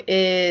 who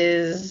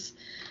is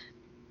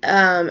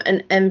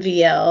an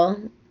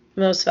MVL,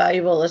 most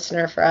valuable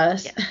listener for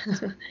us,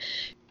 yes.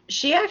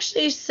 She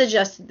actually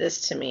suggested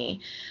this to me.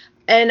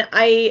 And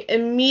I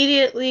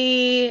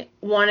immediately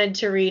wanted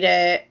to read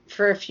it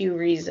for a few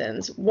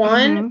reasons.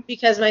 One,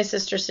 because my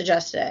sister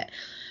suggested it.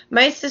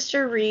 My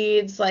sister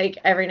reads like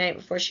every night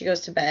before she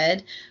goes to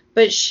bed,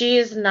 but she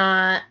is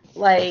not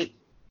like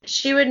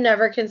she would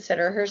never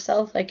consider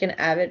herself like an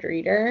avid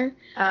reader.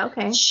 Oh,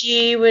 okay.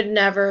 She would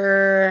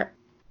never,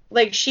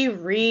 like, she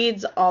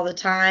reads all the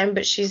time,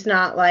 but she's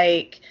not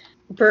like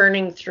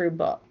burning through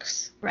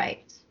books.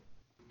 Right.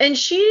 And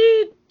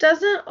she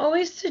doesn't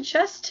always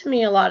suggest to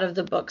me a lot of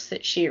the books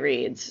that she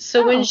reads.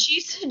 So when she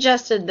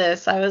suggested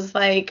this, I was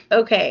like,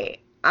 okay,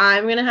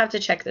 I'm going to have to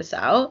check this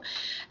out.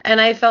 And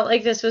I felt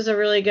like this was a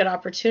really good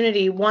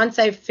opportunity once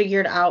I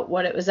figured out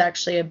what it was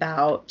actually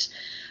about.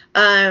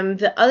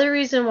 The other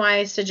reason why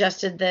I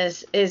suggested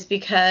this is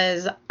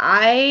because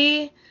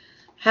I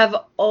have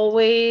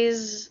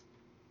always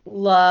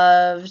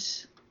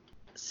loved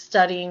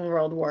studying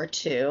World War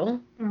II.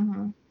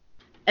 Mm-hmm.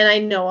 And I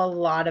know a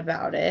lot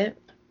about it.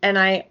 And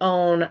I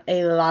own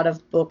a lot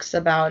of books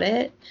about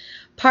it.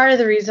 Part of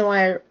the reason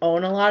why I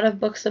own a lot of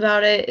books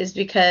about it is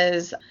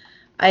because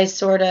I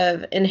sort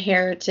of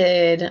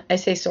inherited, I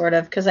say sort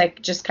of, because I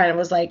just kind of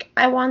was like,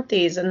 I want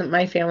these. And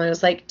my family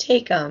was like,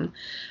 take them.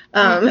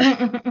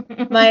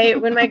 When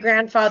my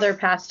grandfather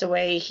passed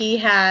away, he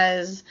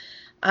has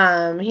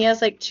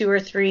like 2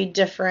 or 3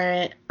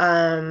 different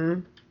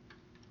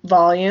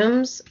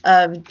volumes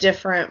of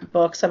different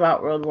books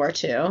about World War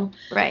II.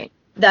 Right.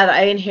 That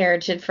I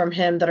inherited from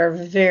him that are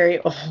very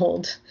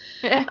old.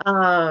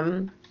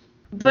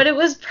 But it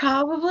was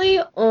probably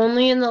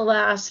only in the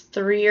last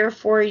 3 or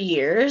 4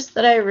 years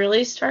that I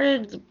really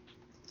started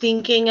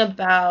thinking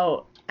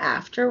about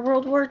after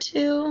World War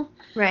II.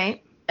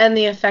 Right. And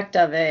the effect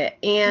of it.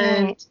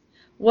 And Right.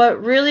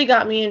 what really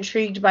got me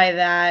intrigued by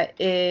that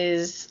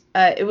is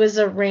it was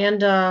a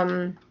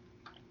random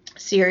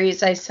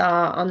series I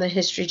saw on the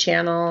History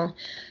Channel.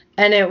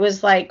 And it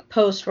was like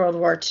post-World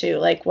War II,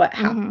 like what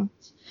happened. Mm-hmm.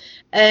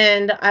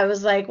 And I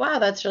was like, wow,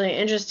 that's really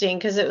interesting,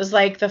 because it was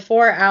like the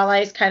 4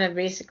 allies kind of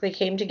basically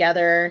came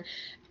together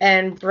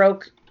and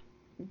broke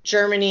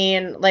Germany,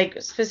 and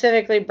like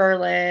specifically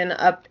Berlin,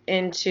 up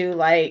into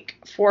like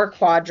 4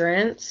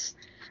 quadrants.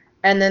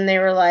 And then they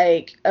were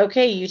like,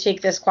 okay, you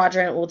take this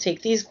quadrant, we'll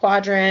take these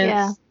quadrants.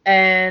 Yeah.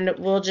 And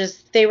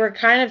they were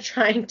kind of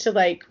trying to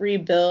like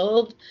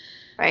rebuild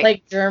Right.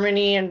 like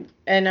Germany and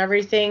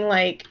everything,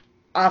 like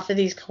off of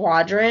these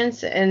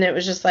quadrants. And it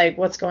was just like,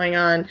 what's going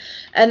on?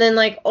 And then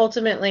like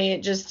ultimately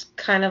it just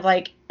kind of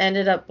like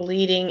ended up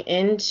bleeding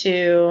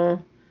into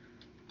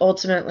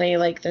ultimately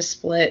like the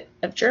split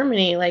of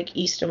Germany, like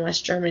East and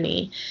West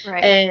Germany.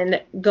 Right.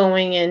 And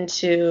going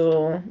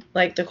into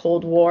like the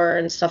Cold War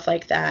and stuff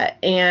like that.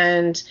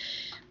 And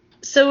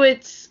so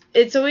it's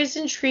always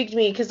intrigued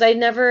me, because I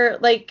never,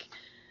 like,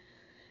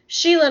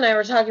 Sheila and I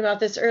were talking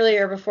about this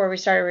earlier before we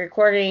started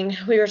recording.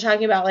 We were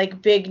talking about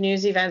like big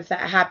news events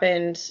that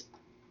happened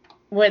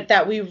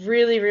that we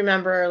really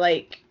remember,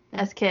 like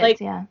As kids, like,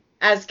 yeah.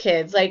 As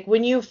kids, like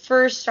when you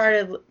first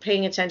started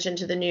paying attention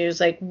to the news,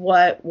 like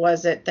what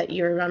was it that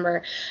you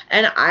remember?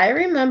 And I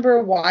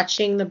remember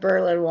watching the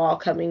Berlin Wall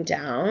coming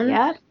down.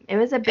 Yeah, it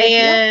was a big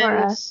deal for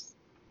us.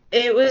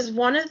 It was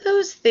one of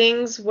those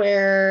things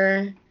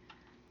where,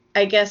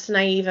 I guess,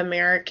 naive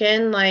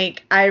American,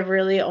 like I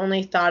really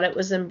only thought it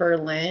was in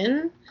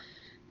Berlin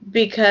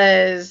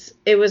because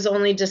it was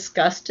only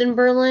discussed in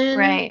Berlin.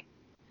 Right.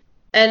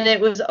 And it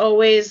was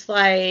always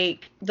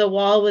like the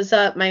wall was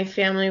up. My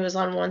family was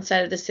on one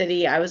side of the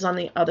city. I was on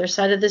the other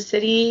side of the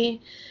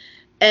city.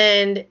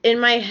 And in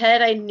my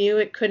head, I knew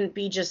it couldn't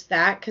be just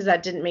that, because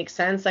that didn't make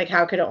sense. Like,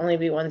 how could it only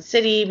be one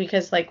city?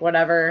 Because, like,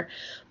 whatever.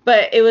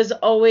 But it was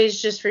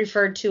always just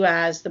referred to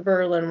as the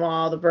Berlin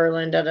Wall, the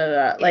Berlin,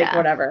 like,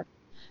 whatever.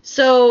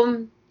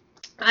 So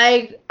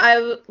I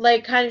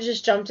like kind of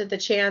just jumped at the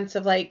chance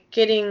of like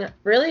getting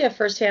really a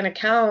firsthand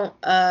account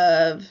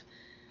of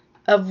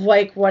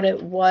like what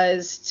it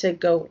was to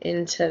go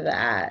into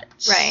that.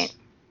 Right.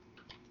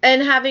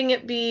 And having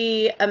it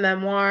be a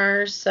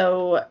memoir,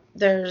 so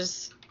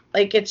there's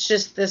like, it's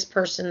just this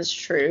person's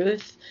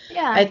truth.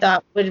 Yeah. I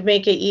thought would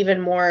make it even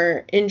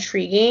more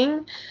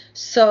intriguing.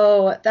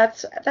 So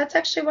that's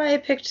actually why I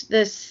picked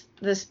this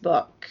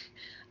book.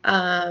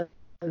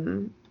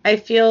 I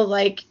feel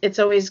like it's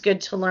always good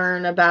to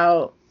learn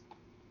about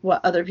what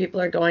other people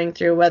are going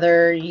through,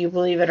 whether you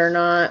believe it or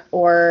not,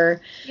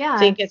 or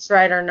think it's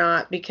right or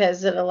not,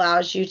 because it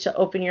allows you to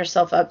open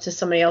yourself up to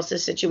somebody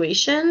else's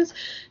situations,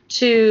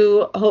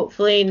 to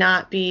hopefully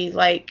not be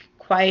like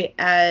quite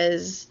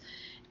as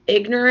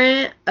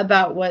ignorant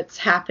about what's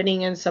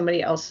happening in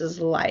somebody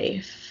else's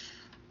life.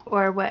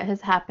 Or what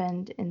has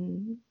happened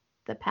in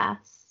the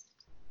past.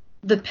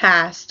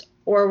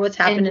 Or what's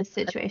happened in in this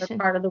situation. Another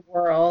part of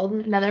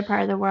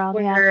the world.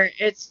 Where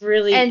it's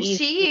really and easy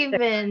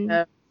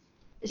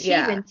she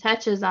even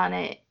touches on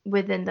it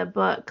within the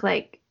book,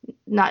 like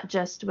not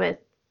just with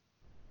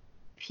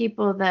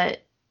people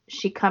that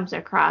she comes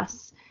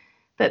across,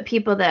 but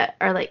people that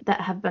are like that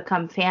have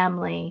become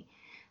family,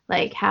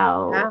 like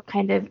how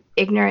kind of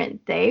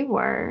ignorant they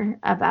were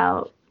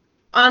about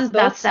on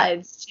both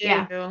sides too.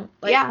 Yeah.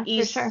 Like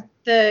for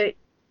sure.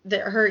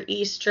 Her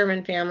East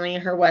German family,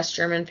 her West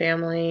German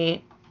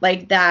family,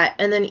 like that,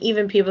 and then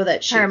even people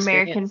that she her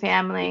American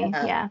family,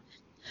 yeah.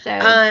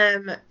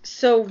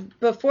 So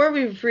before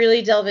we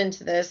really delve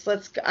into this,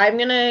 I'm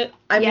gonna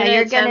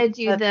attempt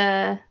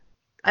the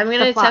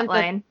plot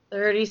line.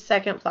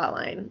 30-second plot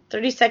line.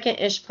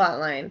 30-second-ish plot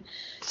line.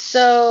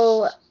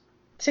 So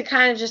to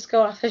kind of just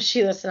go off of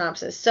Sheila's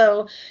synopsis.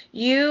 So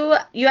you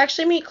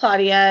actually meet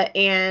Claudia,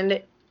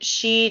 and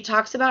she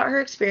talks about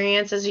her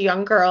experience as a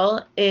young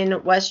girl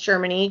in West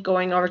Germany,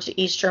 going over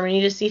to East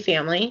Germany to see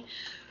family,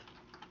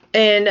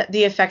 and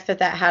the effect that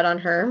had on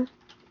her.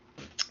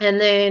 And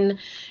then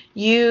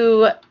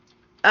you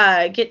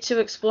get to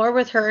explore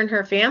with her and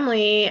her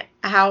family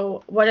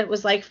what it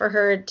was like for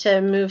her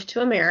to move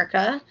to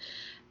America.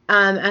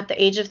 At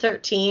the age of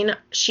 13,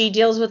 she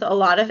deals with a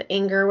lot of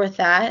anger with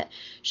that.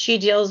 She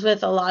deals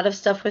with a lot of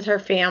stuff with her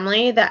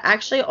family that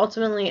actually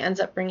ultimately ends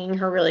up bringing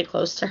her really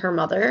close to her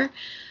mother.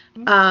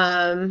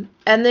 And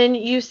then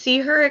you see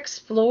her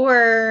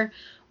explore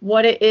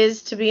what it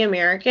is to be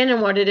American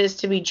and what it is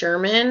to be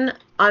German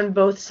on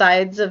both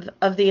sides of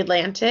the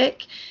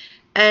Atlantic.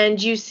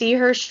 And you see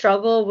her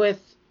struggle with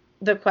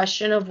the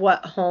question of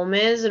what home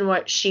is and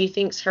what she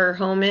thinks her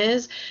home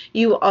is.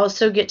 You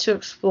also get to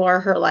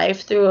explore her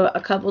life through a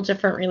couple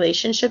different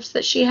relationships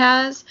that she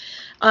has,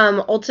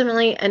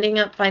 ultimately ending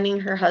up finding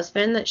her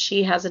husband that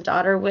she has a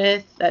daughter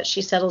with, that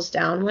she settles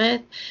down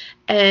with.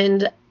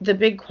 And the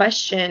big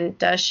question,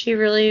 does she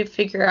really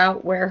figure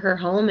out where her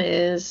home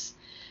is?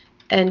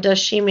 And does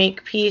she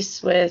make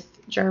peace with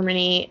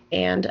Germany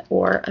and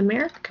or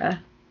America?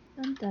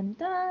 Dun, dun,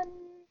 dun.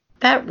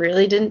 That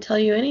really didn't tell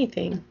you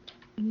anything.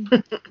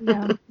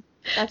 No.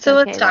 That's so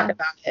okay, let's talk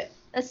about it.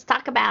 Let's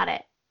talk about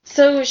it.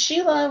 So,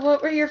 Sheila,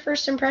 what were your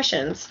first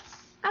impressions?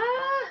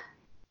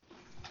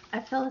 I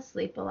fell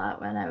asleep a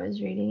lot when I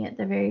was reading at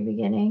the very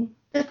beginning.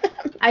 It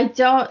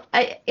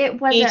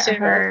wasn't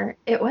her.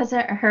 It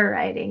wasn't her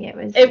writing.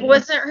 It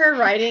wasn't her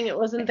writing. It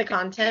wasn't the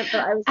content,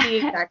 but I was the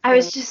exact same. I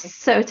was just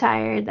so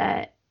tired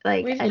that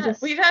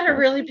we've had a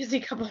really busy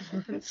couple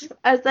months.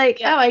 I was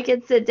like, oh, I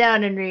could sit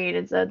down and read,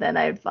 and so then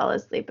I'd fall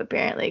asleep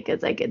apparently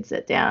because I could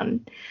sit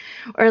down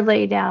or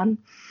lay down.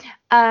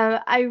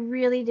 I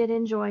really did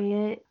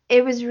enjoy it.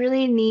 It was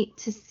really neat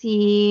to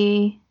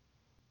see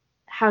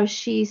how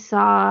she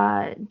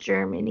saw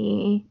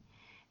Germany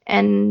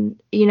and,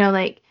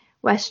 like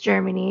West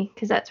Germany,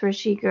 because that's where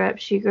she grew up.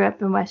 She grew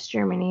up in West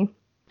Germany.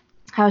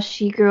 How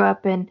she grew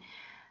up and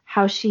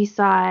how she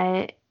saw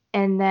it,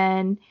 and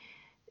then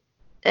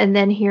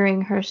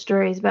hearing her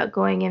stories about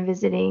going and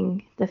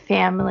visiting the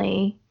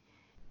family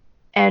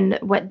and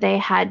what they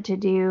had to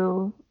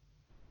do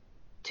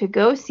to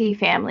go see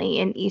family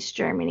in East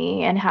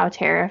Germany and how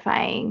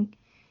terrifying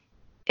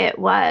it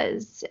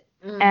was.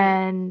 Mm-hmm.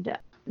 And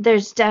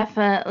there's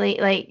definitely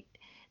like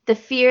the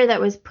fear that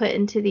was put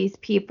into these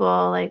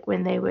people, like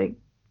when they would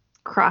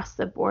cross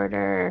the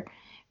border,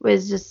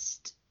 was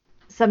just,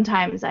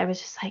 sometimes I was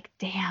just like,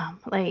 damn,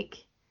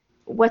 like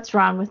what's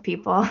wrong with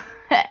people?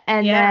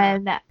 And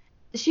then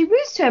she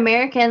moves to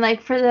America, and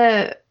like for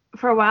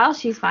a while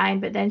she's fine,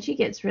 but then she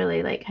gets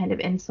really like kind of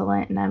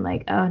insolent, and I'm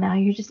like, oh, now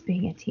you're just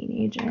being a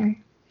teenager.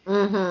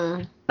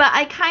 Mm-hmm. But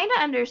I kind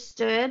of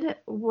understood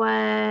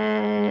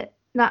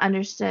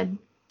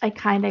I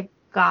kind of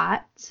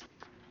got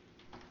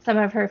some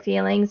of her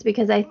feelings,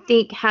 because I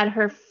think had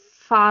her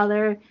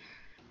father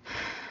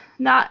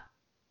not,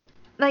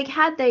 like,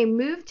 had they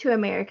moved to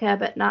America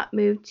but not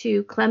moved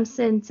to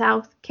Clemson,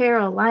 South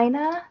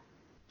Carolina,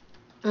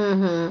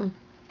 mm-hmm.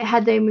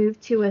 had they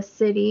moved to a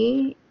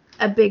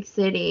big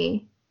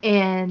city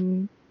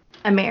in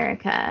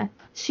America,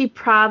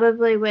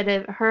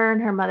 her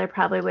and her mother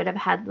probably would have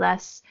had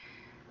less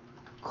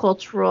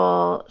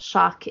cultural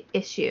shock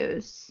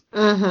issues.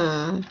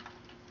 Mm-hmm.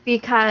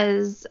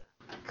 Because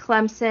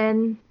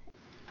Clemson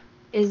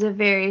is a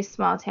very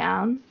small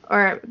town,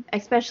 or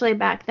especially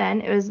back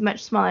then, it was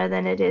much smaller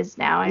than it is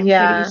now, I'm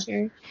pretty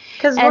sure.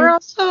 Because we're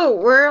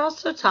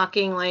also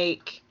talking,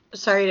 like,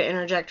 sorry to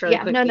interject really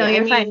quickly. No,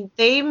 you're fine.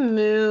 They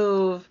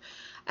move,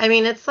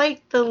 it's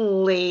like the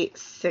late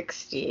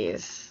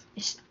 60s.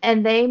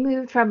 And they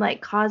moved from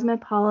like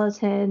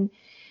cosmopolitan,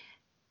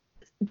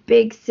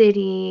 big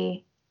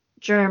city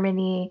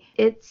Germany.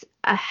 It's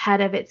ahead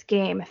of its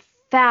game.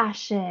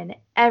 Fashion,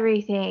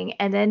 everything.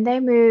 And then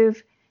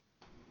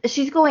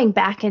she's going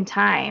back in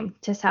time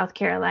to South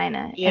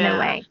Carolina in a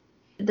way.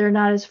 They're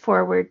not as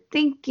forward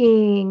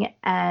thinking,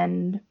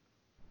 and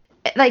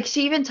like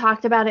she even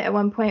talked about it at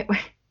one point,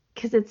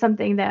 because it's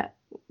something that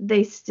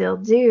they still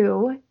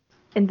do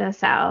in the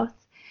South,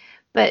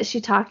 but she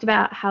talked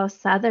about how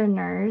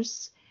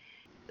Southerners,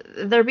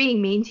 they're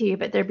being mean to you,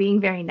 but they're being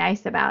very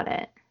nice about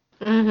it.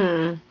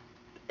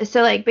 Mm-hmm.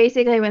 So like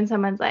basically when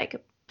someone's like,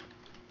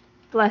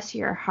 bless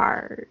your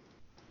heart,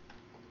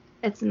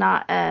 it's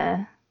not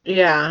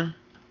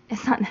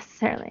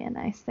necessarily a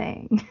nice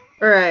thing.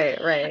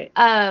 Right.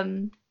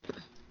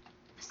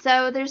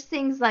 So there's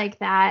things like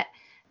that.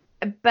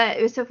 But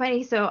it was so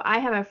funny. So I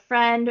have a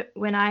friend,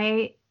 when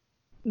I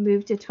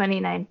moved to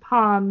 29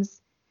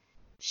 Palms,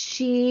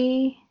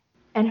 she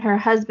and her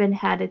husband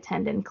had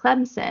attended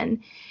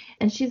Clemson.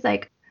 And she's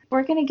like,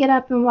 we're going to get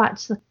up and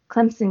watch the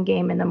Clemson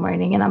game in the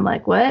morning. And I'm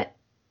like, what?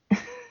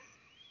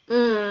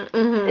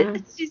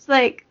 Mm-hmm. She's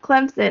like,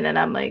 Clemson. And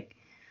I'm like,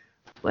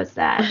 what's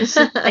that? And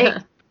she's like,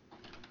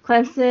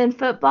 Clemson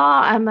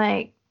football. I'm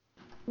like,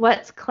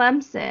 what's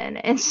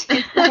Clemson? And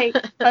she's like,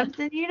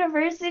 Clemson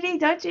University.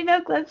 Don't you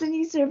know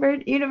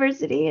Clemson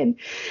University in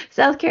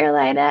South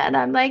Carolina? And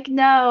I'm like,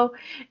 no.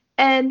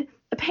 And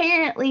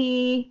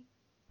apparently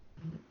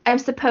I'm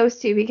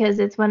supposed to, because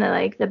it's one of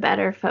like the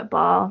better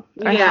football.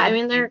 Yeah, I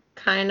mean, they're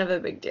kind of a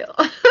big deal.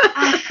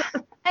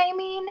 I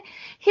mean,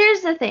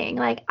 here's the thing.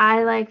 Like,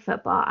 I like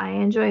football. I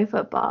enjoy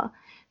football.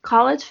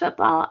 College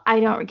football, I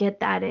don't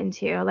get that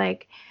into.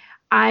 Like,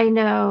 I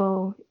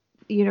know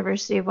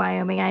University of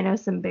Wyoming. I know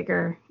some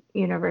bigger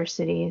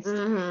universities.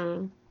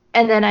 Mm-hmm.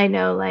 And then I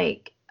know,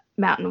 like,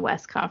 Mountain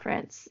West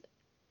Conference.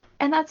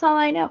 And that's all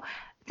I know.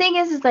 Thing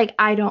is like,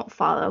 I don't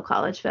follow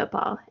college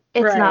football.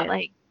 It's not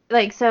like,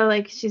 so,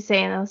 like, she's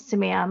saying this to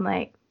me. I'm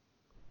like,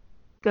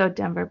 go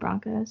Denver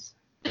Broncos.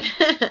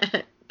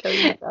 Go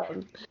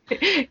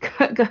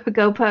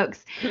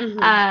Pokes.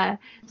 Mm-hmm.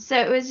 So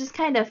it was just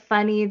kind of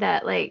funny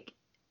that, like,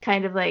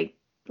 kind of like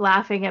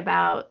laughing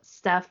about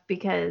stuff,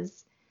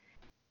 because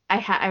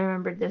I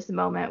remembered this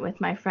moment with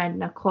my friend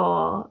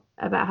Nicole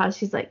about how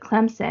she's like,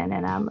 Clemson,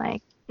 and I'm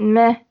like,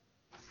 meh.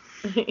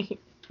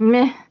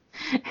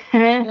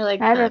 You're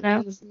like, I don't that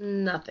know. means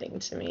nothing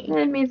to me.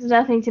 It means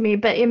nothing to me,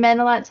 but it meant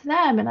a lot to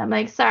them. And I'm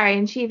like, sorry.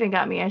 And she even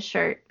got me a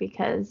shirt,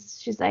 because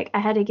she's like, I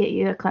had to get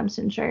you a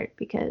Clemson shirt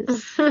because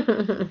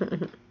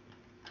it's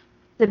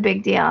a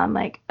big deal. I'm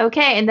like,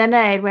 okay. And then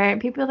I'd wear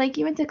it. People are like,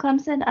 you went to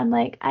Clemson? I'm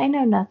like, I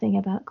know nothing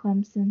about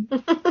Clemson.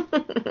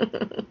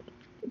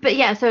 But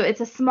yeah, so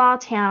it's a small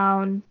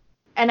town.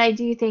 And I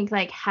do think,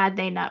 like, had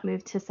they not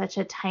moved to such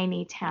a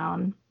tiny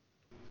town,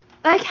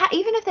 like,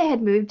 even if they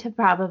had moved to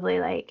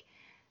probably, like,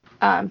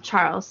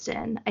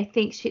 Charleston, I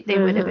think they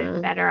would have been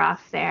better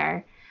off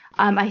there.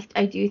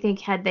 I do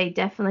think, had they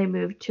definitely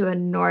moved to a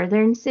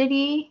northern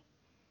city,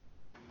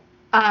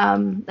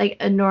 like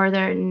a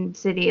northern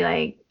city,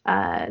 like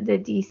the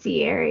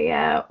DC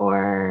area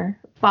or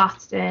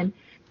Boston,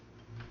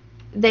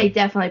 they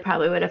definitely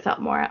probably would have felt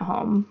more at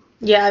home.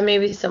 Yeah,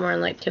 maybe somewhere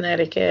in, like,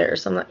 Connecticut or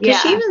something.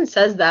 Because she even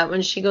says that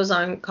when she goes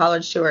on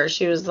college tour.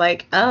 She was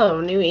like,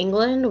 oh, New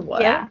England?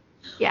 What? Yeah.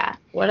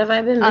 What have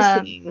I been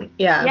missing?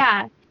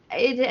 Yeah.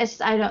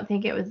 I don't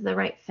think it was the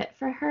right fit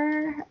for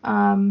her.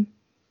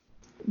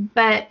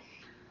 But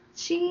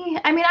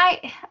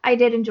I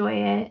did enjoy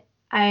it.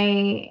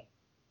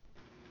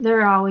 There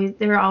were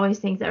always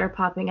things that were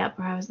popping up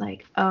where I was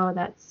like, oh,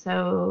 that's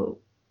so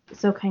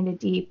kind of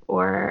deep,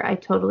 or I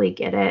totally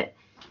get it.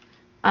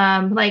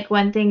 Like,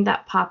 one thing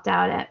that popped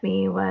out at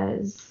me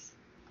was,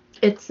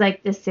 it's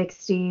like the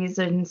 60s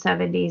and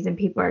 70s, and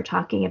people are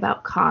talking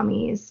about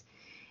commies.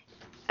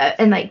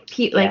 And like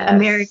like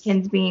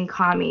Americans being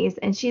commies,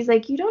 and she's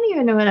like, you don't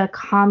even know what a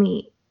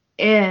commie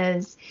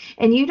is,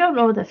 and you don't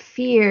know the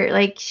fear.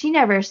 Like, she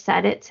never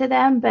said it to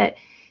them, but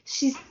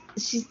she's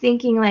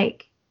thinking,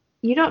 like,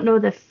 you don't know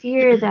the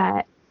fear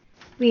that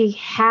we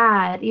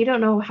had. You don't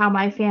know how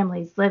my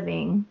family's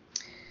living.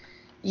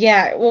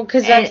 Yeah, well,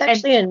 because that's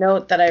actually a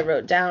note that I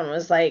wrote down,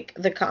 was like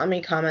the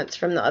commie comments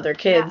from the other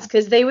kids,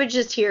 because they would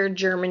just hear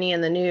Germany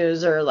in the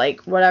news, or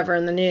like whatever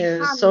in the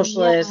news,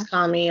 socialist,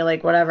 commie,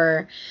 like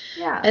whatever.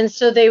 Yeah. And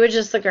so they would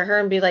just look at her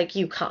and be like,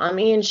 you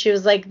commie? And she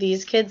was like,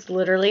 these kids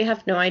literally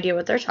have no idea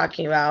what they're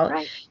talking about.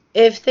 Right.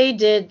 If they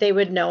did, they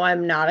would know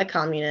I'm not a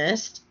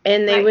communist,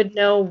 and they would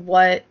know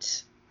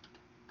what,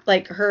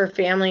 like, her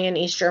family in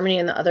East Germany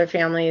and the other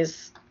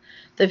families,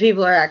 the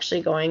people are actually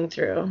going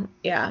through.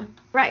 Yeah.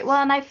 Right.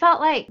 Well, and I felt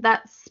like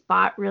that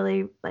spot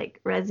really, like,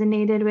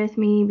 resonated with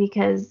me,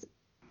 because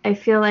I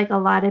feel like a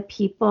lot of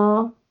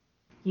people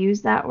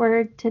use that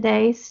word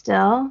today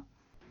still,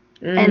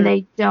 and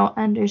they don't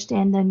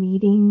understand the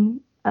meaning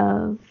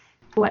of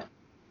what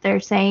they're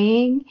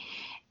saying.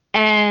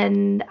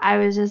 And I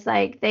was just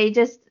like, they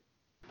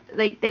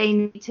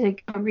need to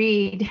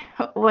read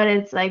what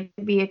it's like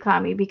to be a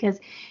commie, because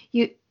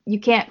you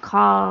can't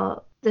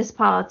call this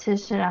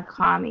politician a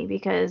commie,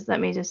 because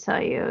let me just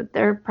tell you,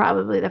 they're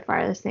probably the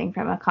farthest thing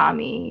from a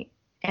commie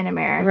in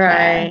America.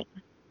 Right.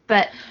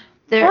 But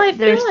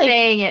they're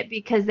saying it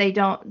because they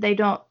don't,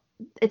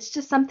 it's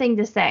just something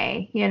to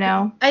say, you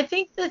know? I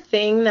think the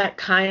thing that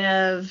kind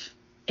of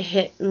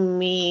hit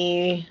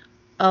me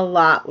a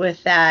lot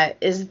with that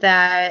is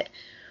that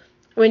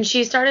when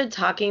she started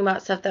talking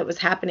about stuff that was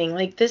happening,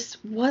 like, this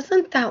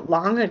wasn't that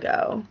long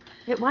ago.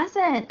 It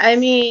wasn't. I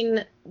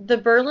mean, the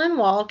Berlin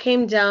Wall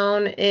came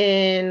down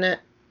in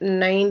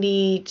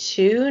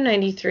 92,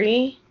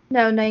 93?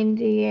 No,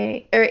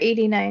 98 or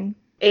 89.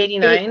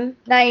 89?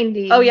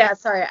 90. Oh, yeah,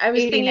 sorry. I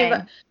was 89. thinking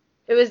about,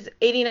 it was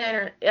 89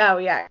 or, oh,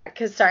 yeah,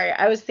 because, sorry,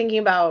 I was thinking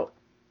about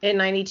in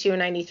 92 and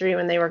 93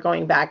 when they were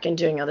going back and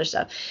doing other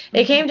stuff. Mm-hmm.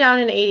 It came down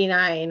in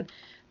 89.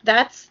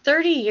 That's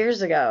 30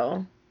 years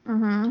ago.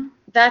 Mm-hmm.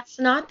 That's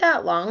not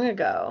that long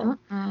ago.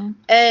 Mm-mm.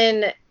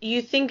 And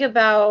you think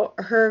about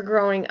her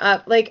growing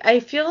up. Like,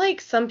 I feel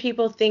like some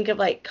people think of,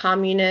 like,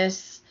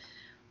 communists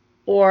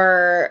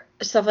or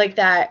stuff like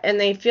that, and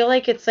they feel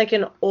like it's like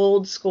an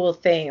old school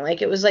thing,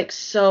 like it was like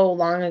so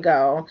long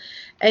ago,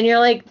 and you're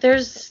like,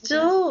 there's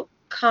still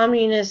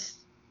communist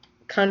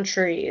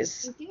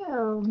countries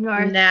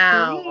North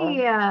now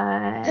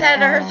Korea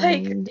that are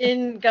like and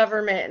in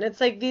government, and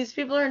it's like, these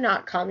people are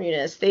not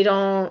communists. They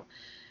don't,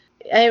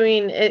 I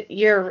mean,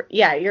 you're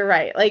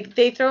right. Like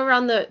they throw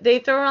around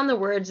the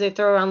words, they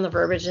throw around the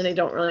verbiage, and they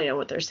don't really know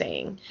what they're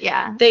saying.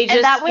 yeah. They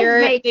And that just was hear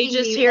it. making They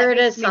just me- hear that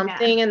it makes as me mad.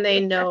 something, and they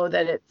know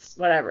that it's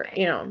whatever, Right.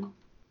 you know.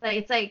 Like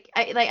it's like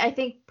I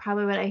think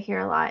probably what I hear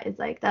a lot is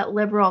like that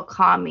liberal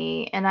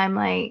commie, and I'm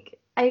like,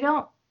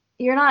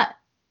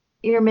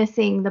 you're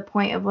missing the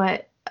point of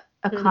what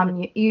a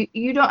Mhm.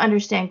 you don't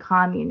understand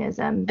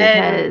communism,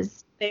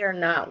 because They are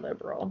not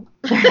liberal.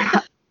 they're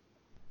not.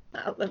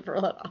 Not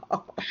liberal at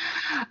all.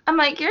 I'm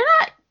like,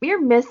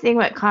 you're missing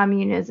what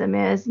communism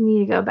is. You need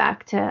to go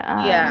back to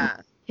Yeah.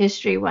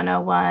 History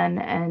 101.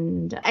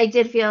 And I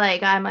did feel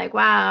like, I'm like,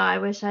 wow, I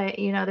wish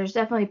there's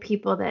definitely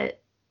people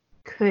that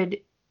could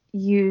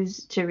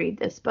use to read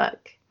this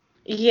book.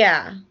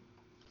 Yeah.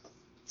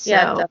 So,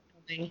 Yeah,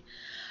 definitely.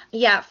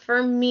 Yeah,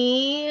 for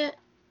me,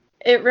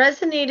 it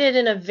resonated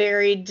in a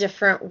very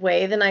different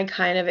way than I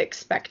kind of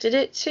expected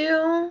it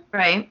to.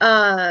 right.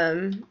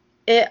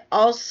 It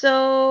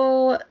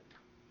also,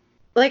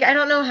 like, I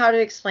don't know how to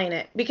explain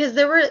it, because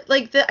there were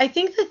like I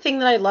think the thing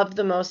that I loved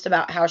the most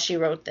about how she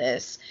wrote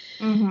this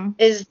Mm-hmm.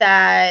 is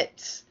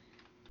that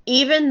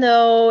even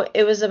though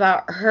it was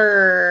about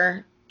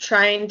her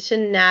trying to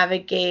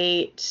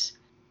navigate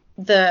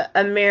the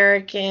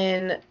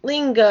American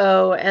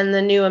lingo and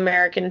the new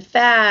American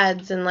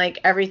fads and like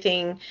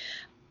everything,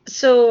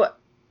 so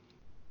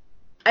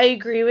I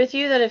agree with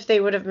you that if they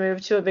would have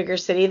moved to a bigger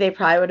city, they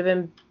probably would have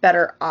been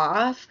better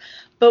off.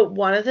 But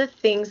one of the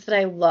things that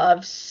I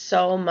loved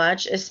so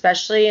much,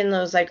 especially in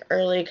those like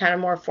early kind of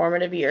more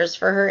formative years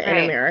for her in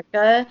Right.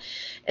 America,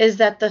 is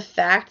that the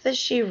fact that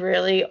she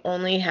really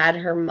only had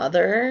her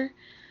mother,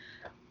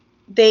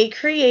 they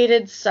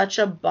created such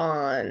a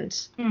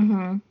bond.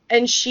 Mm-hmm.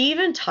 And she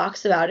even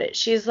talks about it.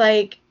 She's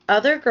like,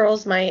 other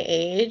girls my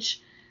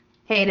age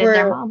Hated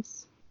their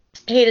moms.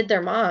 hated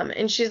their mom.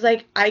 And she's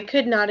like, I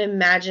could not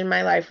imagine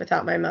my life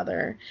without my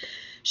mother.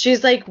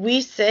 She's like, we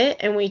sit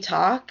and we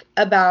talk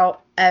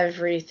about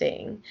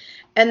everything.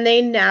 And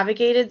they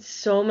navigated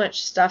so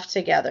much stuff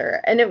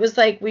together. And it was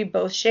like we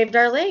both shaved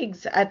our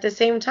legs at the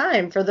same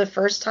time for the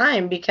first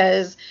time,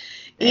 because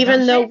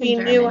even though we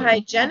knew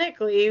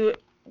hygienically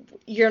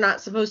you're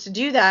not supposed to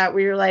do that,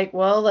 we were like,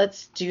 well,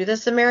 let's do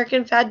this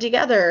American fad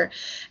together.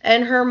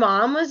 And her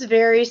mom was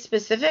very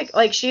specific.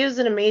 Like, she was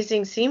an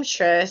amazing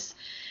seamstress,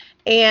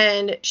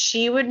 and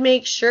she would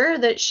make sure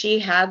that she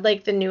had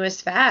like the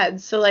newest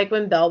fads. So like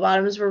when bell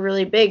bottoms were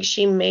really big,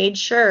 she made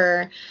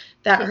sure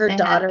that her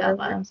daughter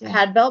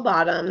had bell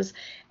bottoms.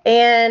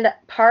 And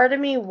part of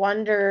me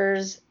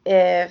wonders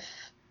if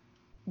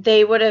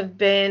they would have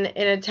been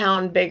in a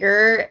town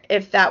bigger,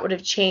 if that would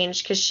have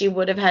changed, because she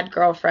would have had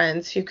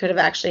girlfriends who could have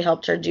actually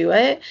helped her do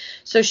it.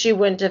 So she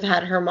wouldn't have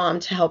had her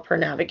mom to help her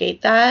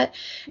navigate that.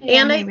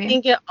 Yeah, and maybe. I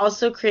think it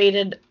also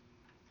created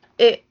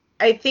it.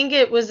 I think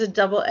it was a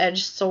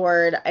double-edged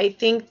sword. I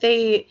think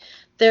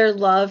their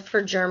love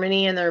for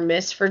Germany and their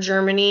miss for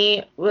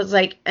Germany was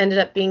like ended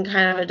up being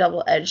kind of a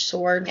double-edged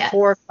sword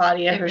for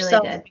Claudia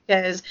herself, really,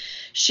 because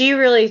she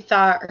really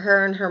thought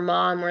her and her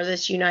mom were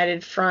this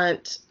united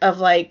front of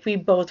like, we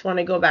both want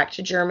to go back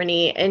to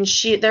Germany. And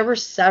there were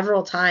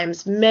several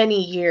times,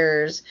 many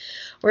years,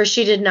 where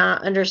she did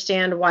not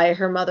understand why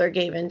her mother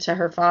gave in to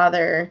her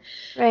father.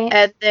 Right.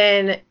 And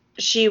then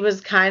she was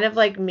kind of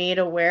like made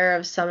aware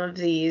of some of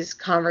these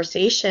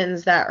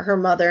conversations that her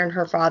mother and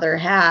her father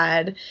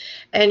had.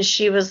 And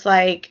she was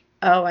like,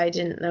 oh, I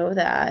didn't know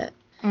that.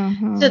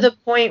 Mm-hmm. To the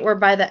point where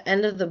by the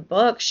end of the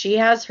book, she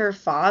has her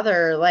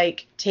father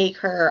like take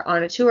her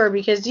on a tour,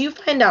 because you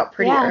find out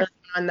pretty early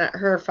on that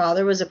her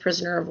father was a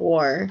prisoner of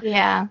war.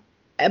 Yeah.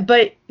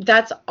 But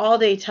that's all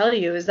they tell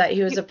you, is that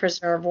he was a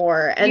prisoner of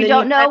war. And you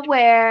then don't know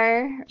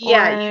where.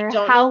 Yeah, you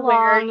don't how know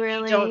where, long,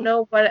 really. You don't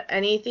know what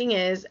anything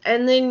is.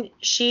 And then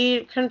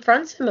she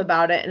confronts him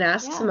about it and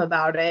asks him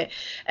about it.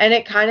 And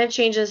it kind of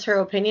changes her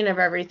opinion of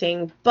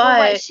everything.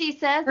 But what she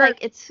says,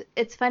 like,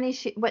 it's funny,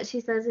 what she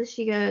says is,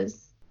 she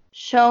goes,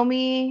 show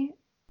me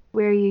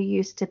where you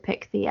used to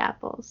pick the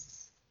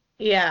apples.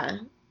 Yeah.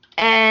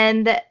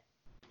 And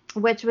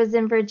which was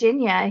in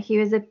Virginia. He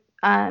was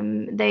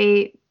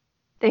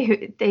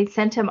they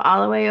sent him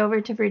all the way over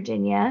to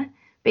Virginia,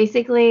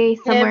 basically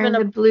somewhere in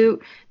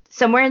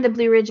the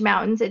Blue Ridge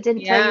Mountains. It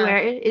didn't tell you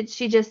where.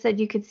 She just said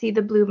you could see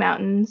the Blue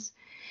Mountains.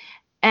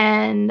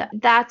 And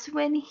that's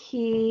when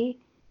he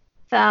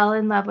fell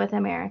in love with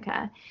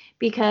America,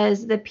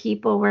 because the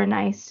people were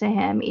nice to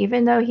him.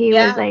 Even though he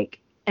was like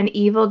an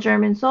evil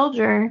German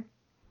soldier,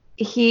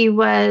 he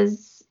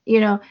was,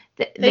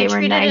 they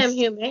were nice. Him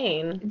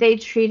humane. They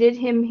treated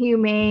him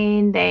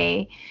humane.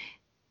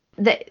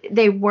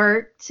 they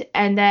worked,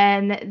 and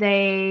then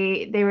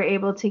they were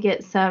able to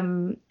get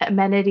some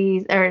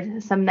amenities or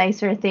some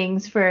nicer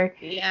things for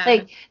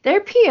like their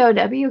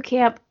POW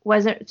camp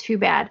wasn't too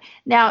bad.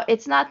 Now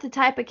it's not the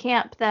type of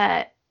camp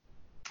that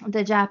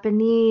the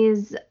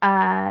Japanese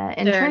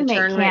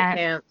internment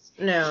camps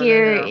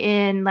here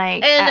in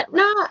like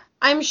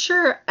I'm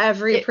sure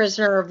every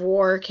prisoner of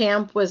war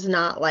camp was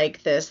not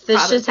like this.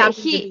 This just happened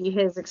to be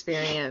his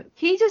experience.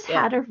 He just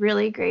had a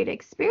really great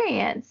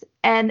experience,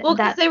 and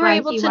because they were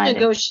able to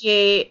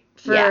negotiate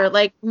for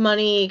like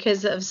money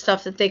because of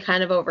stuff that they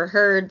kind of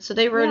overheard. So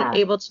they were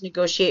able to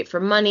negotiate for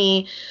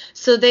money.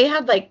 So they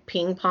had like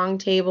ping pong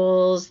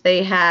tables.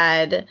 They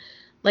had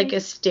like a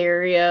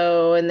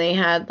stereo, and they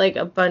had like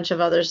a bunch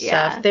of other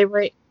stuff.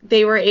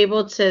 They were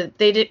able to.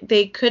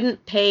 They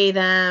couldn't pay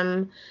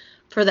them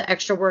for the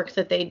extra work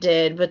that they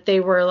did, but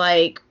they were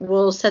like,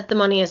 we'll set the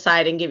money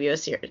aside and give you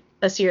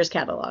a Sears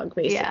catalog,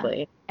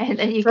 basically. Yeah. And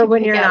then you can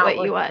pick out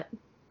what you want.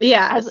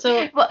 Yeah.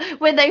 So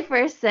when they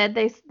first said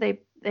they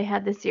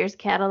had the Sears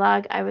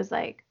catalog, I was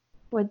like,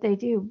 what'd they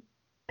do?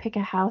 Pick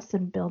a house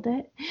and build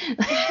it?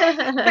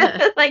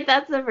 Like,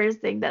 that's the first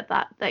thing that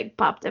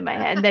popped in my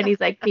head. And then he's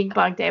like, ping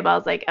pong table. I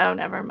was like, oh,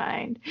 never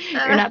mind.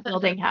 You're not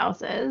building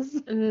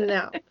houses.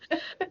 No.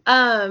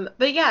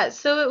 But yeah,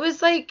 so it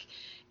was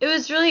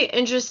really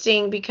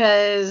interesting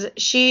because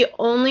she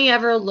only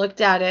ever looked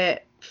at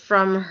it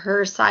from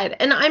her side.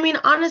 And I mean,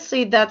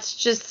 honestly, that's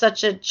just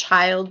such a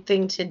child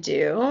thing to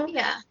do.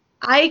 Yeah.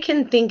 I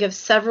can think of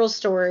several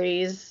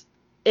stories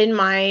in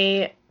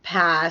my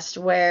past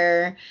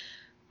where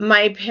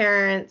my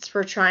parents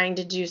were trying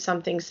to do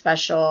something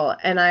special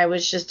and I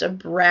was just a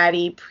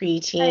bratty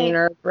preteen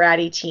or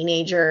bratty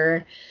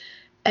teenager.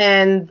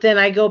 And then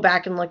I go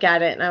back and look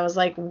at it and I was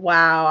like,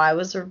 wow, I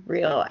was a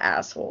real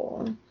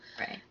asshole.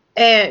 Right.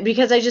 And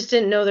because I just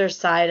didn't know their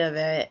side of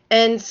it.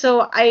 And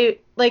so I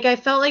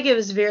felt like it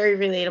was very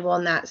relatable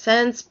in that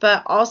sense,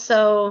 but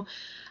also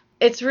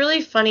it's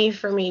really funny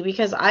for me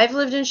because I've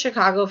lived in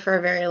Chicago for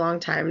a very long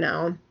time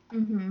now.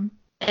 Mm-hmm.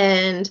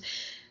 And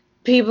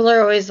people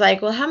are always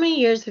like, well, how many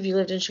years have you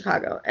lived in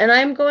Chicago? And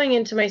I'm going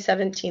into my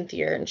 17th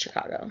year in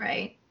Chicago.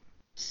 Right.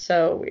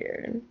 So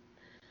weird.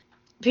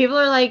 People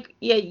are like,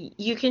 yeah,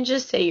 you can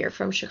just say you're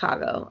from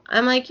Chicago.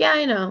 I'm like, yeah,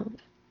 I know.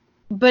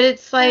 But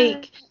it's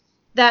like...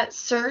 that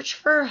search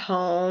for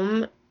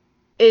home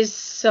is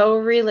so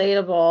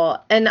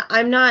relatable. And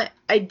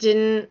I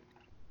didn't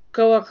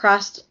go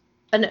across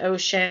an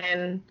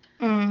ocean.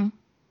 Mm.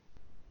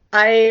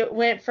 I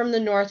went from the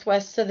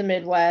Northwest to the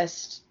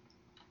Midwest.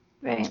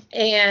 Right.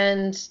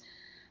 And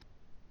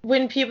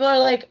when people are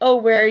like, oh,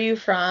 where are you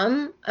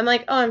from? I'm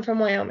like, oh, I'm from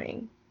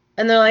Wyoming.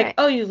 And they're like,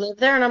 oh, you live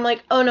there? And I'm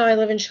like, oh, no, I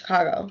live in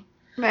Chicago.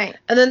 Right.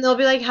 And then they'll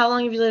be like, how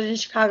long have you lived in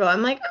Chicago?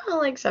 I'm like, oh,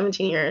 like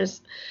 17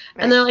 years.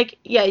 Right. And they're like,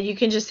 yeah, you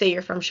can just say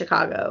you're from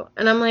Chicago.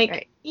 And I'm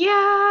like,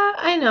 yeah,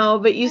 I know,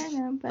 but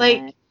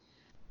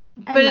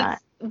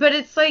but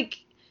it's like,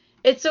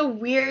 it's a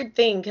weird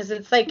thing because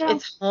it's like,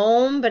 it's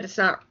home, but it's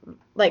not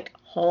like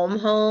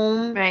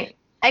home. Right.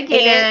 I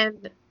get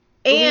it.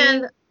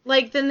 And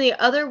like, then the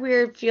other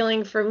weird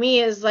feeling for me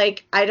is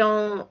like,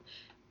 and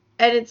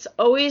it's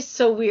always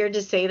so weird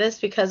to say this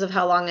because of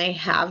how long I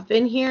have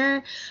been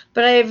here,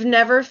 but I've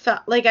never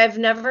felt like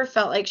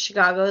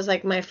Chicago is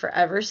like my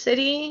forever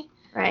city.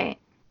 Right.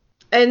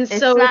 And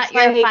so it's not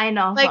your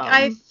final like home.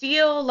 I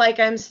feel like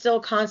I'm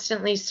still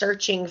constantly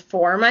searching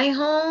for my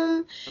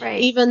home, right,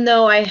 even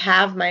though I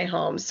have my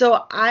home.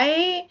 So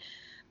I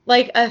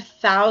like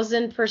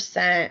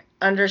 1,000%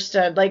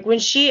 understood. Like when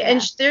she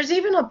and there's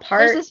even a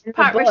part. There's this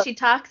part where she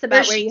talks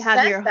about where you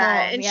have your home,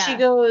 and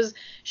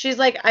she's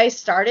like, I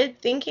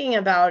started thinking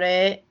about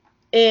it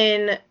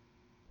in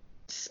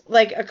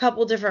like a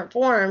couple different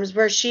forms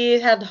where she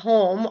had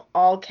home,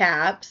 all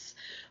caps,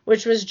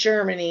 which was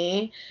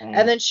Germany,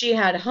 and then she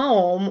had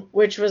home,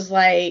 which was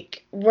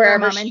like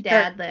wherever her mom and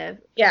dad live.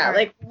 Yeah,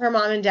 like where her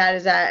mom and dad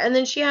is at, and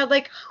then she had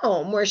like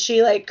home where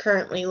she like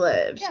currently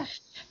lives. Yeah.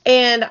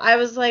 And I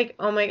was like,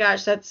 oh my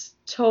gosh, that's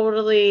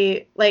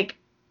totally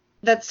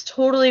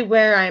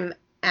where I'm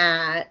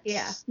at.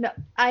 Yeah. No,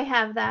 I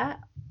have that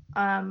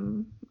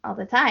all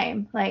the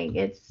time. Like,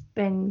 it's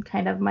been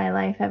kind of my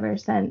life ever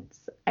since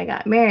I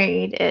got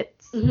married.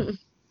 It's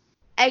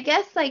I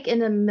guess like in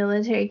the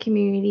military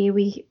community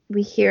we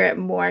hear it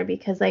more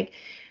because like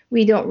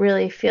we don't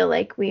really feel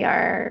like we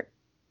are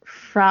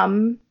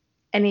from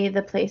any of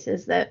the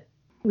places that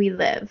we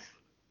live.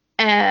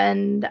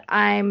 And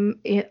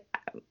I'm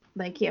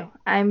like you,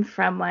 I'm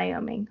from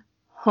Wyoming.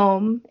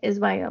 Home is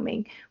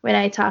Wyoming. When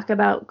I talk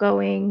about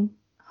going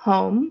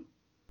home,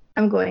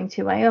 I'm going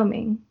to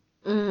Wyoming.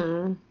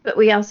 Mm-hmm. But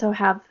we also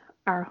have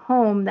our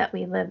home that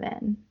we live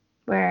in,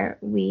 where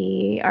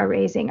we are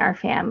raising our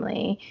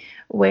family,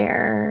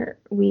 where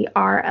we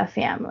are a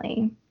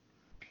family.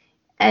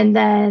 And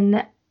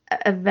then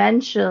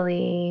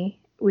eventually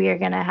we are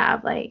going to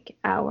have like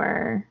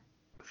our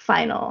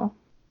final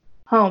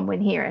home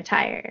when he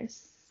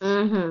retires.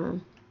 Mm-hmm.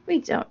 We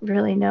don't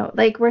really know.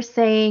 Like, we're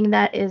saying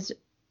that is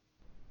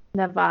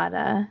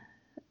Nevada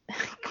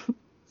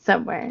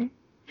somewhere.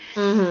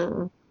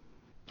 Mm-hmm.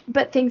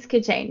 but things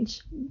could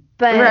change.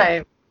 But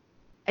Right.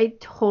 I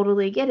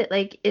totally get it.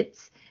 Like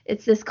it's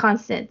this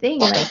constant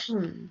thing.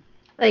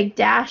 Like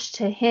Dash,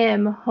 to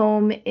him,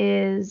 home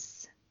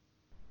is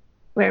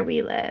where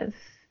we live.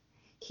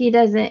 He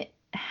doesn't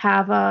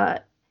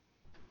have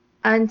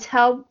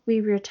until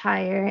we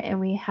retire and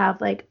we have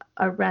like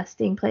a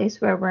resting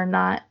place where we're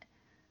not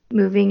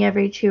moving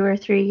every 2 or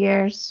 3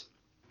 years.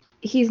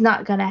 He's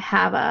not gonna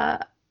have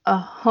a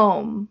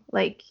home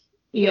like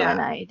you Yeah.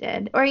 and I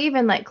did, or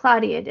even like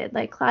Claudia did.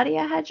 Like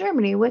Claudia had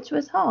Germany, which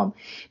was home,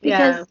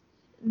 because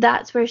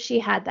that's where she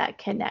had that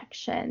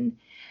connection.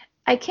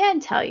 I can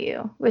tell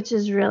you, which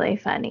is really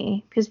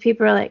funny, because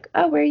people are like,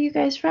 "Oh, where are you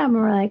guys from?"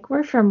 And we're like,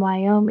 "We're from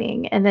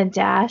Wyoming." And then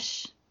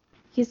Dash,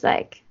 he's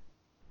like,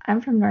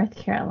 "I'm from North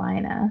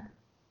Carolina,"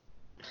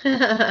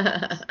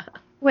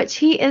 which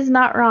he is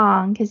not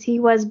wrong because he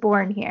was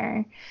born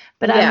here.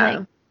 But I'm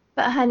like,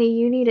 "But honey,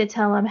 you need to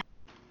tell him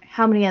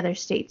how many other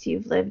states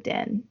you've lived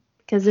in,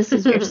 because this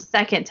is your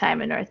second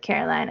time in North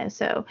Carolina.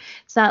 So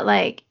it's not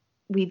like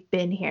we've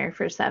been here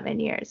for 7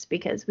 years,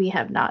 because we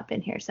have not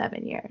been here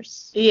 7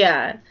 years."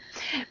 Yeah.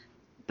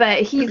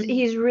 But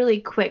he's really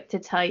quick to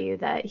tell you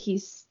that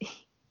he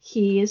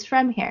is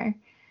from here.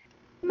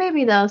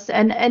 Maybe they'll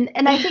and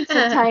I think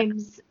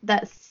sometimes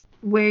that's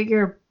where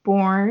you're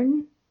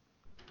born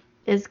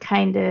is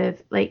kind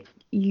of like,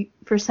 you,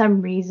 for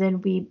some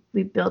reason we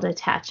build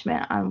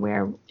attachment on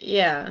where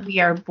we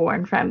are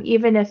born from,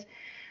 even if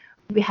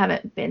we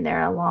haven't been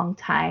there a long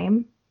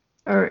time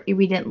or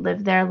we didn't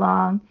live there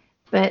long.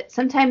 But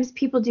sometimes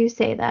people do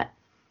say that,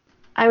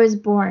 "I was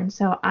born,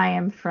 so I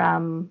am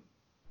from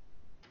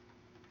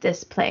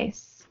this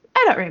place.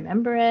 I don't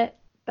remember it,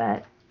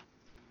 but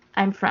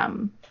I'm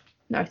from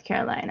North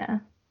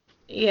Carolina."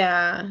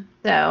 Yeah.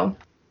 So.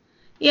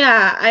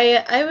 Yeah,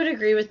 I would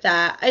agree with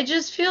that. I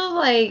just feel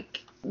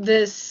like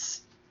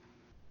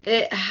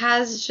it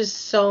has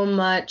just so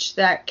much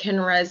that can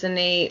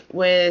resonate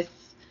with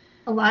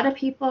a lot of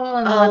people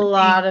and a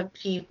lot of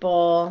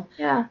people.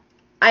 Yeah.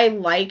 I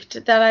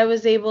liked that I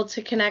was able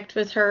to connect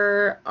with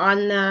her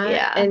on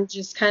that and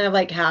just kind of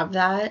like have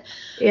that.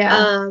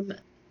 Yeah.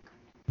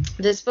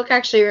 This book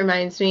actually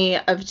reminds me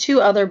of 2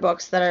 other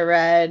books that I've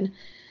read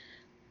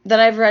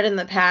in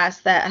the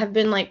past that have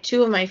been like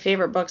 2 of my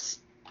favorite books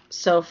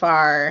so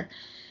far.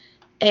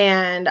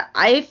 And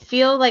I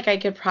feel like I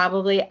could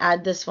probably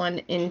add this one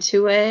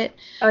into it.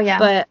 Oh, yeah.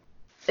 But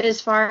as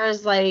far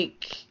as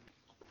like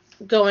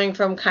going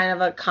from kind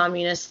of a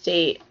communist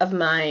state of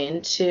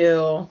mind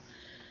to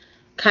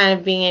kind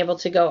of being able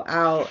to go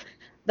out,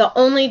 the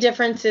only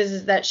difference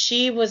is that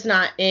she was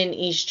not in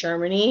East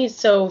Germany.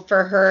 So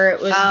for her,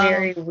 it was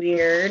very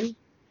weird.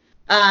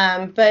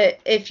 But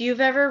if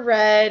you've ever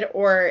read,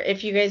 or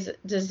if you guys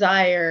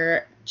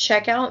desire,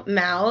 check out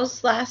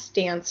Mao's Last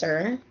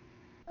Dancer.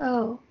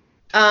 Oh.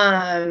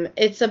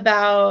 It's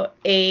about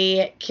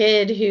a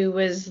kid who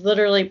was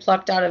literally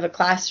plucked out of a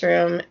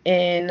classroom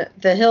in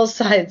the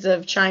hillsides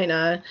of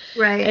China.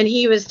 Right. And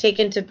he was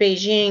taken to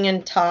Beijing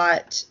and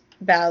taught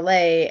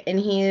ballet, and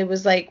he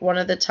was like one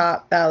of the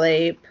top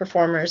ballet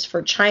performers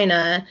for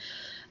China,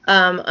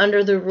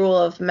 under the rule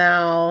of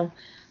Mao.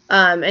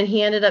 And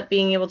he ended up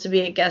being able to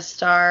be a guest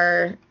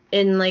star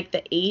in like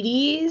the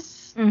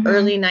 80s,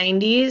 early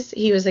 90s.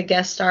 He was a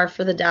guest star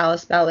for the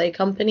Dallas Ballet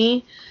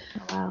Company.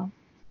 Oh, wow.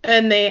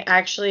 And they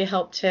actually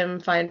helped him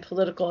find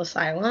political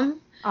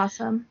asylum.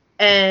 Awesome.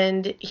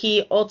 And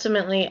he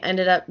ultimately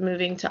ended up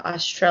moving to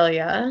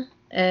Australia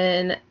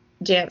and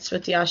danced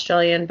with the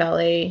Australian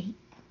Ballet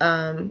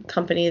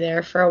Company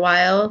there for a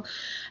while.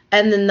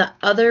 And then the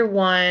other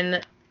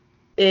one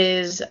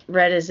is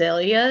Red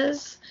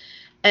Azaleas.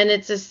 And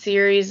it's a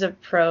series of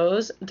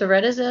prose. The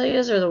Red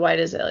Azaleas or the White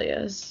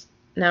Azaleas?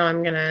 Now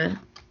I'm going to...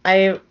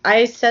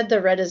 I said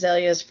the Red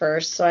Azaleas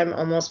first, so I'm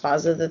almost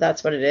positive that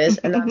that's what it is,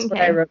 and that's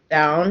what I wrote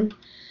down.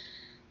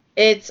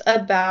 It's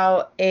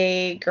about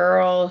a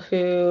girl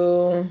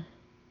who...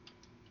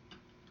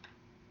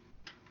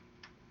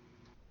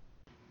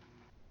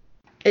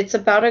 It's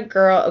about a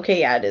girl...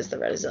 Okay, yeah, it is the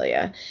Red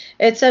Azalea.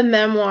 It's a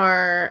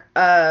memoir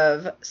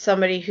of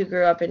somebody who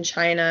grew up in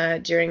China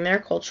during their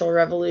Cultural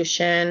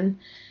Revolution,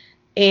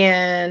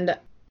 and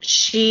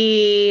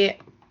she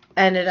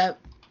ended up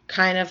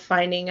kind of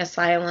finding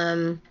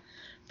asylum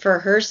for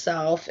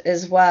herself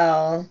as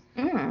well,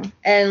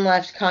 and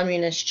left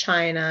communist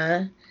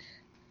China.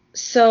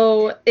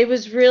 So it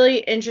was really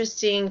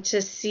interesting to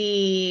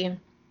see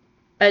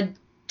a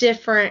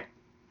different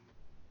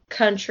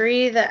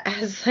country that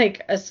has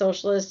like a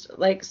socialist,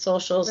 like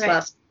social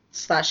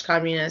slash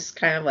communist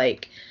kind of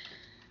like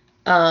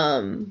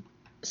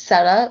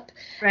setup.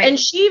 Right. And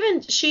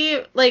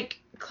she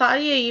like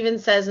Claudia even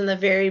says in the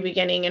very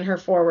beginning in her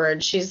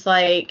foreword, she's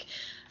like,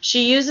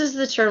 she uses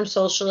the term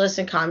socialist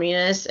and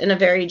communist in a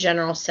very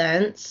general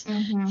sense.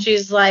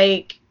 She's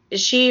like,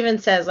 she even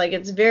says, like,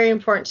 it's very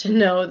important to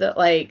know that,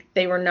 like,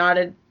 they were not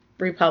a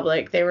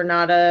republic. They were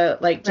not a,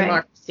 like,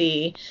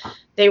 democracy.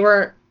 They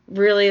were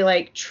really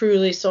like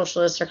truly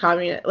socialist or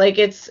communist. Like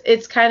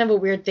it's kind of a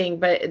weird thing,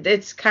 but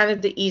it's kind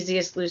of the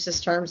easiest,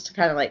 loosest terms to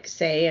kind of like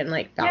say and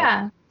like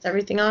balance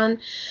everything on.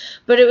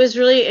 But it was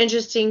really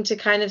interesting to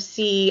kind of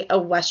see a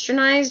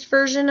westernized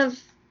version of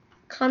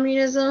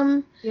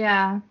communism.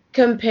 Yeah.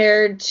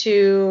 Compared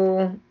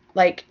to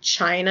like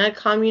China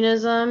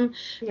communism,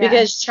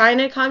 because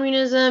China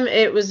communism,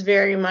 it was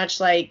very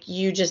much like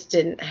you just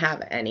didn't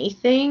have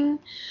anything,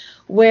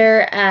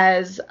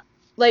 whereas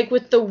like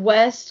with the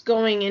West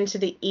going into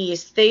the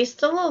East, they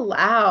still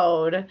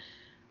allowed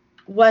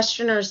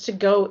Westerners to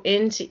go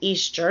into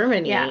East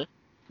Germany. Yeah,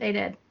 they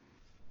did.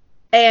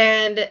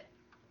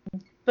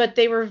 But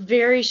they were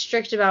very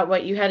strict about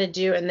what you had to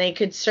do, and they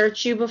could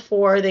search you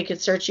before, they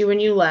could search you when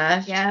you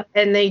left. Yeah.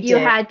 And they did. You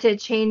had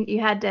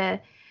to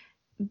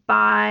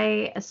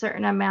buy a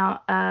certain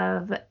amount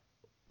of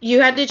you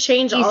had to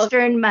change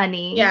Eastern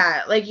money.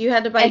 Yeah, like you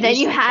had to buy, and then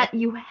you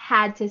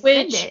had to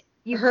spend it.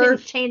 You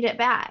couldn't change it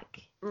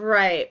back.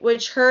 Right,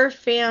 which her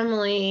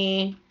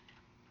family,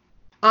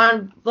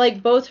 on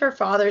like both her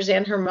father's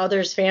and her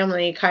mother's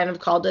family, kind of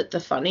called it the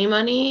funny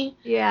money.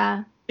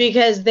 Yeah.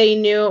 Because they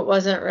knew it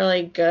wasn't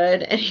really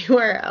good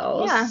anywhere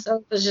else. Yeah. So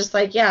it was just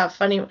like, yeah,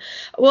 funny.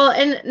 Well,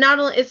 and not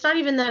only, it's not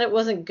even that it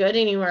wasn't good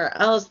anywhere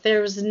else.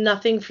 There was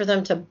nothing for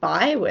them to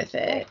buy with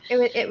it.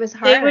 It was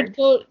hard.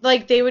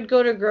 They would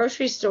go to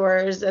grocery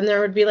stores and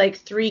there would be like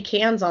 3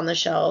 cans on the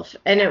shelf.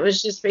 And it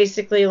was just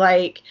basically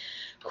like,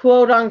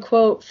 quote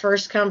unquote,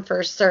 first come,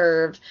 first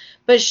serve.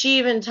 But she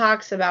even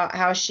talks about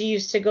how she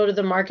used to go to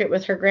the market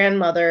with her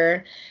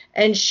grandmother,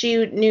 and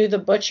she knew the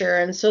butcher,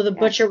 and so the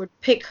butcher would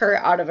pick her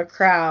out of a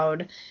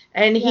crowd,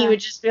 and he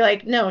would just be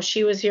like, no,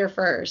 she was here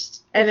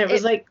first. And it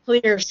was like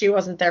clear she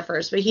wasn't there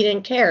first, but he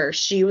didn't care.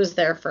 She was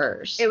there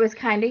first. It was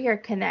kind of your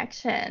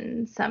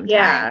connection sometimes.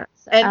 Yeah.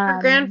 And her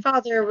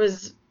grandfather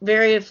was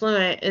very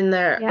affluent in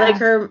there. Yeah. Like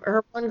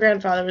her one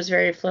grandfather was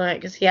very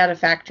affluent because he had a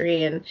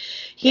factory, and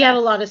he had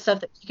a lot of stuff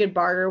that he could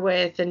barter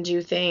with and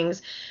do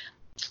things.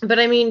 But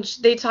I mean,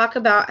 they talk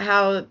about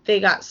how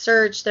they got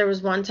searched. There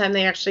was one time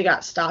they actually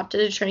got stopped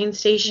at a train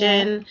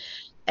station,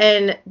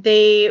 and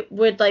they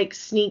would like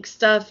sneak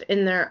stuff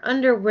in their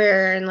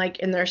underwear and like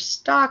in their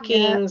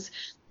stockings,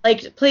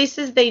 like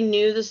places they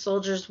knew the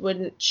soldiers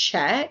wouldn't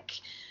check,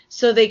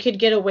 so they could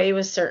get away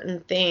with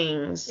certain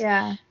things.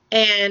 Yeah.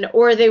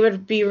 Or they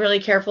would be really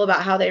careful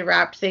about how they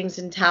wrapped things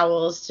in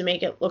towels to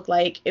make it look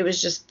like it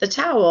was just the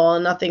towel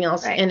and nothing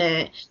else in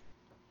it.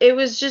 It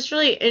was just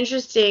really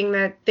interesting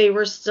that they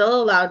were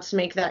still allowed to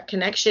make that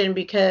connection,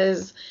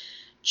 because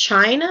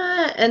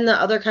China and the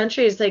other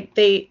countries, like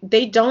they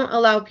don't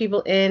allow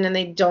people in and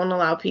they don't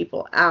allow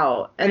people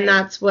out. And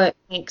that's what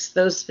makes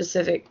those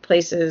specific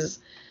places,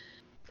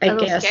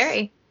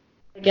 scary.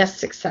 I guess,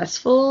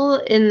 successful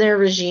in their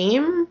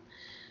regime.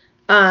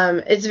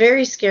 It's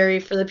very scary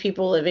for the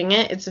people living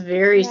it. It's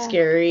very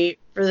scary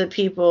for the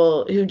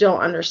people who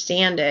don't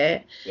understand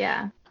it.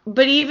 Yeah.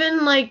 But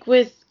even like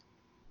with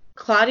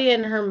Claudia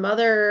and her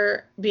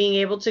mother being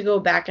able to go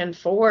back and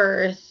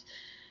forth,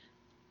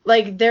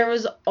 like there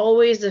was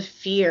always a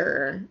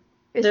fear.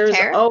 There was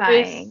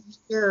always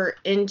fear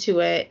into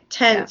it,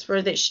 tense,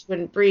 where that she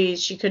couldn't breathe,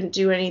 she couldn't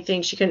do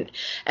anything,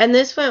 and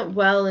this went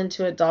well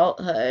into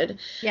adulthood.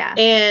 Yeah.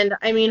 And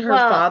I mean, her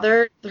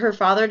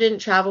father didn't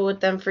travel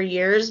with them for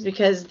years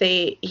because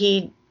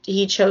he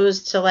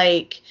chose to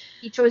like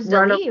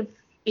leave.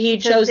 He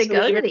chose to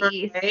go to the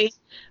East.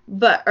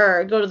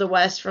 Or go to the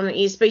West from the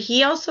East, but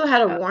he also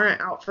had a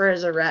warrant out for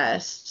his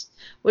arrest,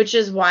 which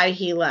is why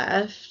he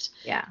left.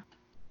 Yeah.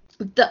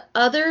 The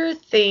other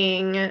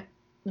thing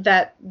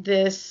that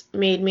this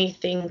made me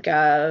think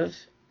of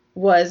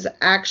was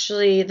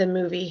actually the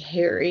movie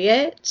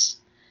Harriet.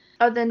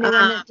 Oh, the new one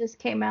that just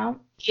came out?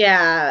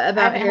 Yeah,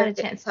 about I haven't had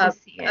a chance to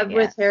see it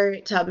with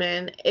Harriet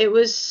Tubman. It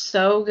was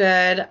so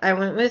good. I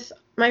went with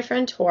my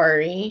friend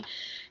Tori,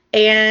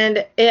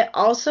 and it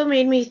also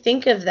made me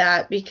think of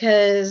that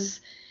because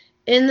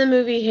in the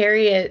movie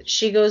Harriet,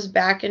 she goes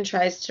back and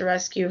tries to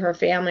rescue her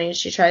family, and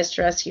she tries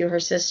to rescue her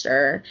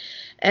sister.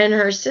 And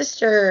her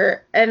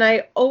sister, and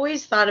I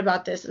always thought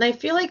about this, and I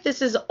feel like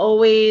this is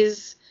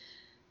always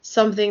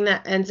something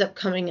that ends up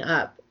coming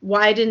up.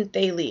 Why didn't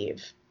they leave?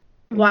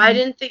 Mm-hmm. Why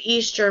didn't the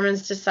East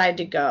Germans decide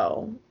to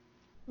go?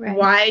 Right.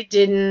 Why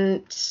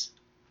didn't,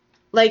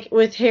 like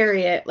with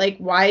Harriet, like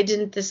why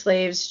didn't the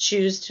slaves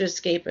choose to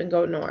escape and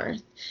go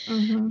north?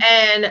 Mm-hmm.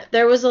 And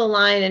there was a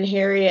line in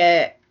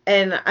Harriet,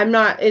 and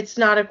it's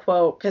not a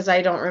quote because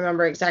I don't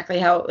remember exactly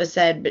how it was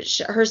said, but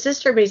her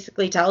sister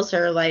basically tells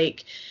her,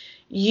 like,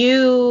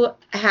 you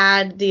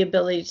had the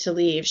ability to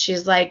leave.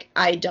 She's like,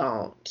 I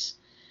don't.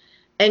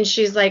 And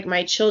she's like,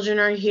 my children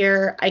are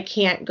here. I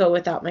can't go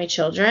without my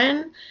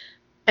children.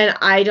 And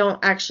I don't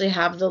actually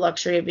have the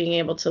luxury of being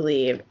able to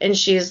leave. And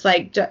she's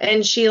like,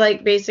 and she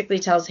like basically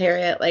tells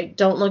Harriet, like,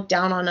 don't look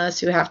down on us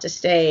who have to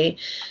stay.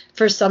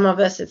 For some of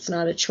us, it's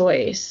not a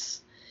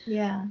choice.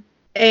 Yeah.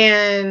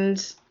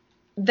 And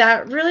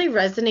that really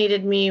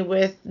resonated me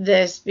with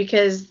this,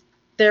 because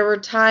there were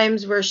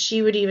times where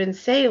she would even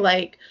say,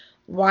 like,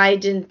 why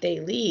didn't they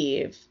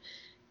leave?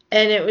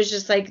 and it was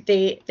just like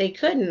they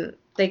couldn't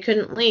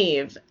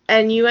leave.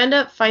 And you end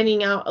up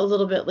finding out a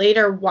little bit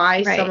later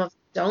why Right. some of them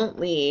don't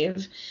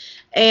leave.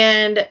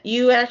 And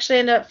you actually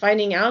end up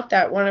finding out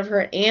that one of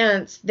her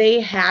aunts,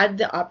 they had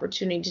the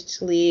opportunity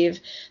to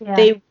leave. Yeah.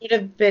 They would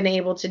have been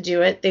able to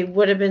do it. They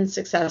would have been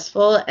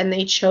successful, and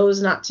they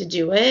chose not to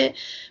do it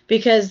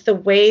because the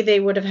way they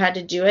would have had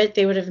to do it,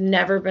 they would have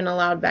never been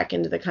allowed back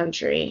into the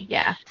country.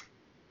 Yeah.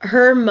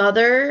 Her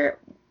mother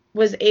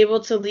was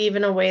able to leave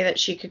in a way that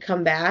she could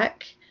come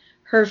back.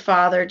 Her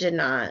father did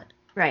not.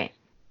 Right.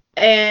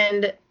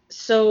 And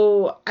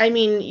so, I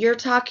mean, you're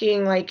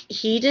talking like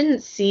he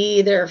didn't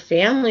see their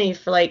family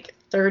for like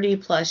 30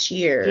 plus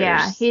years.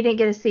 Yeah, he didn't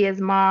get to see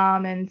his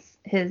mom and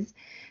his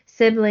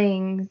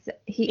siblings.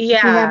 He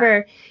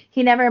Yeah.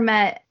 he never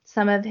met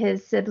some of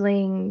his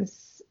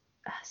siblings'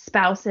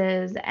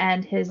 spouses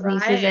and his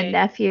nieces and Right.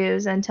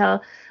 nephews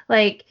until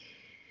like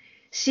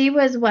she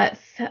was what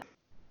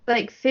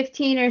like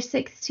 15 or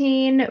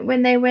 16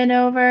 when they went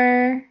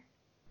over.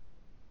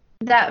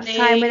 That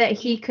time when that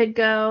he could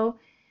go.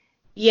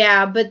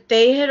 Yeah, but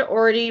they had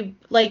already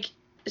like,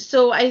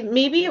 so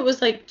maybe it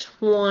was like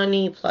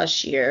 20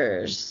 plus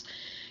years,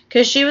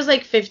 because she was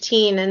like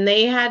 15 and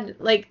they had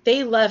like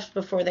they left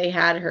before they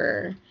had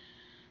her.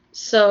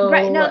 So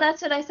Right, no,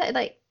 that's what I said.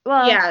 Like,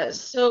 well, yeah,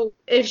 so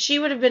if she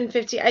would have been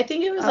 15, I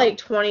think it was like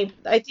 20.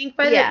 I think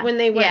when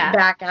they went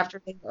back after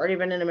they'd already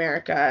been in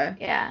America,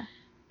 yeah,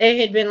 it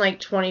had been like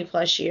 20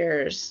 plus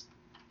years.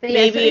 but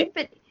Maybe,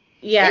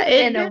 yeah,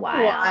 it had been a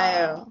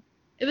while.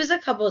 It was a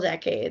couple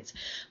decades.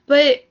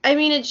 But I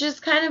mean, it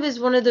just kind of is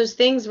one of those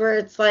things where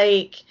it's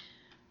like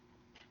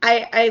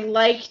I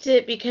liked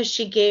it because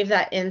she gave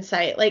that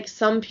insight. Like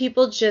some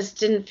people just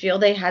didn't feel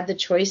they had the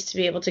choice to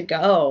be able to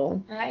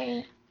go.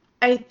 Right.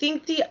 I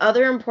think the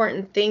other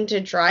important thing to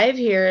drive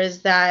here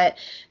is that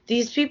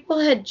these people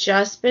had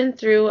just been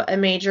through a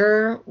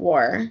major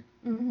war.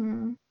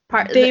 Mm-hmm.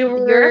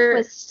 Europe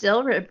was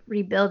still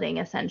rebuilding,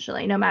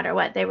 essentially, no matter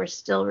what. They were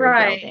still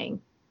rebuilding.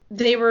 Right.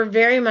 They were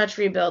very much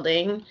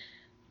rebuilding.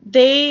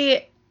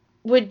 They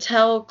would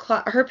tell,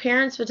 her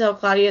parents would tell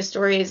Claudia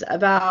stories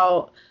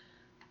about,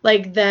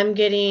 like, them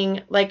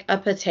getting, like, a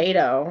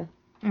potato.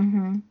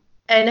 Mm-hmm.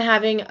 And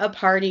having a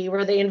party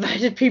where they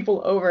invited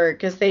people over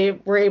because they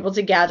were able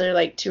to gather,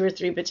 like, 2 or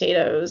 3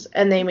 potatoes.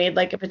 And they made,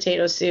 like, a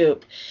potato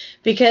soup.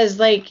 Because,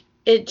 like,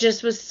 it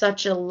just was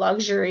such a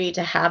luxury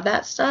to have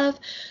that stuff.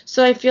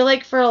 So I feel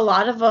like for a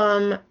lot of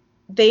them,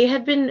 they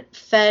had been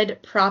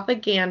fed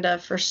propaganda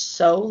for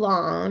so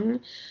long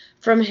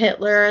from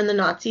Hitler and the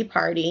Nazi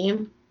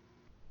Party.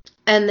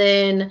 And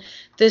then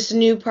this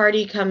new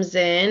party comes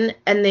in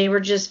and they were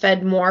just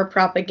fed more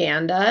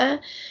propaganda.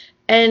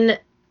 And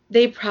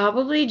they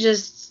probably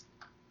just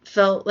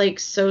felt like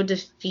so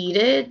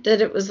defeated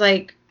that it was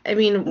like, I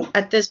mean,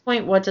 at this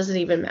point, what does it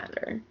even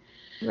matter?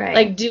 Right.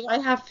 Like, do I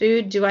have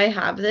food? Do I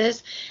have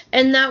this?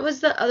 And that was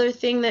the other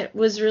thing that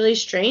was really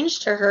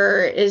strange to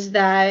her is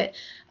that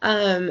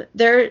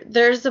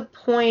there's a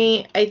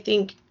point, I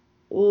think,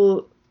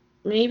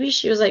 maybe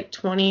she was like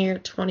 20 or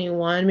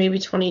 21, maybe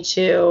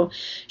 22.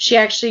 She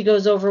actually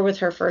goes over with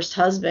her first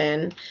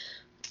husband.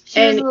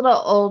 She was a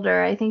little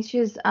older. I think she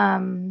was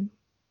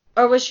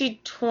or was she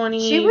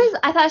 20?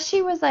 I thought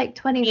she was like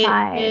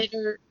 25.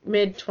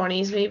 Mid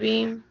 20s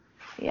maybe.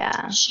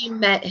 Yeah. She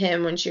met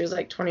him when she was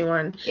like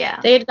 21. Yeah.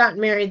 They had gotten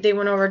married. They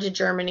went over to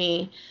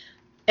Germany.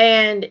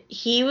 And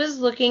he was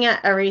looking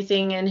at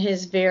everything in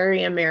his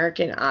very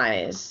American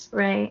eyes.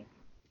 Right.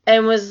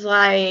 And was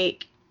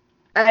like,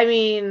 I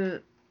mean,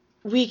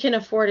 we can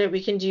afford it.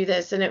 We can do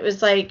this. And it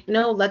was like,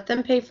 no, let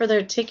them pay for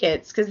their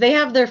tickets because they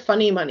have their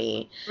funny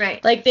money.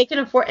 Right. Like, they can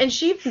afford. And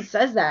she even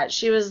says that.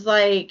 She was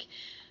like,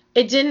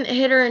 it didn't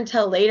hit her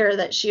until later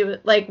that she was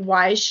like,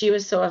 why she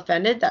was so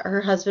offended that her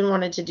husband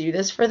wanted to do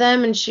this for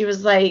them. And she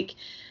was like,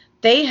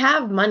 they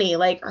have money.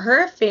 Like,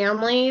 her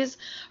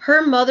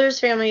mother's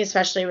family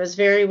especially was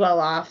very well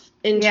off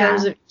in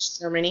terms of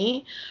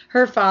Germany.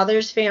 Her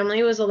father's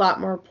family was a lot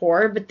more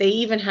poor, but they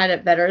even had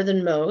it better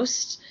than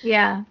most.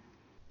 Yeah.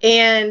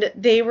 And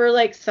they were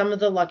like some of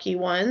the lucky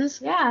ones.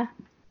 Yeah.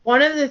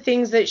 One of the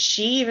things that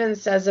she even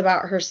says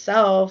about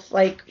herself,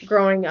 like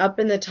growing up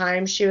in the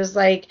time, she was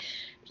like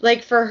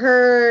for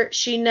her,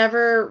 she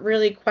never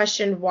really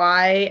questioned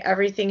why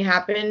everything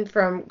happened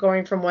from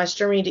going from West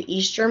Germany to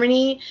East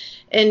Germany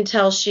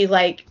until she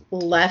like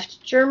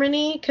left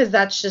Germany, because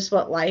that's just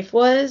what life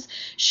was.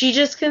 She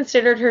just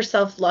considered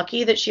herself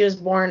lucky that she was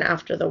born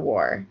after the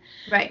war.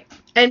 Right.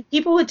 And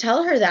people would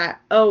tell her that,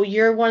 oh,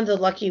 you're one of the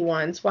lucky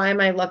ones. Why am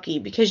I lucky?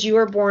 Because you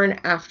were born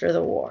after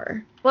the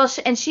war. Well,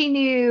 she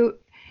knew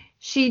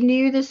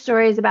the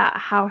stories about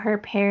how her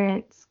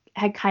parents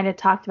had kind of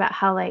talked about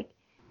how like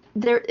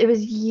it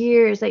was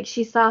years, like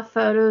she saw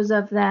photos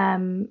of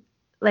them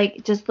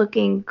like just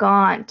looking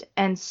gaunt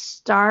and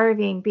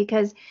starving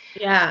because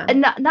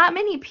not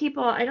many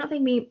people, I don't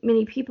think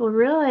many people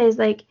realize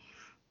like,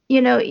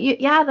 you know,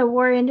 the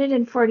war ended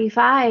in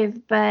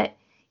 45, but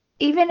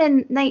even in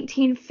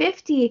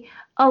 1950,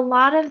 a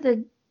lot of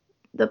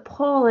the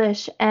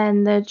Polish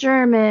and the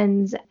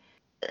Germans,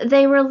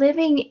 they were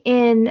living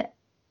in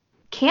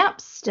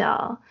camps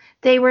still.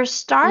 They were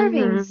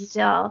starving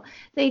still.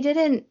 They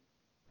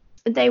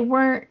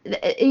weren't,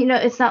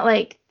 it's not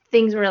like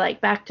things were like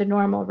back to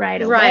normal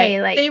right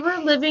away. Like, they were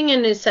living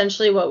in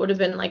essentially what would have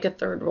been like a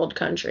third world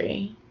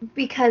country.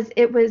 Because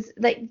it was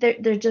like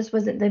there just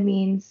wasn't the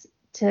means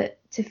to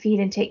feed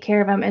and take care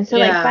of them. And so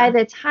like by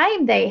the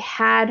time they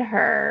had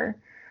her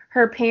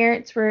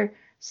parents were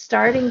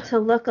starting to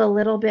look a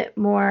little bit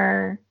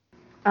more,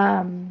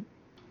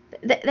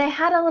 they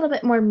had a little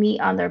bit more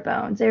meat on their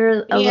bones. They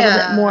were a little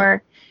bit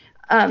more.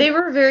 They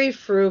were very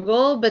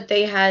frugal, but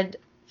they had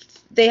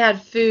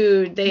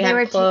food, they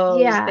had clothes,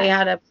 they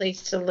had a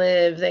place to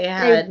live,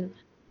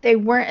 they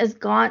weren't as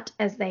gaunt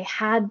as they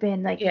had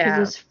been. Like, for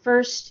those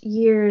first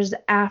years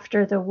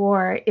after the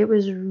war, it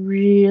was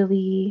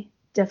really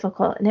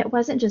difficult. And it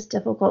wasn't just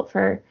difficult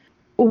for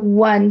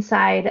one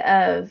side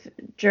of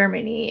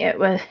Germany. It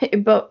was,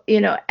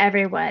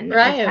 everyone was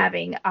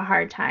having a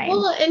hard time.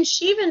 Well, and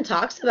she even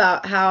talks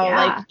about how,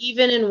 like,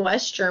 even in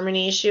West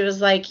Germany, she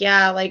was like,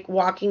 like,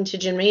 walking to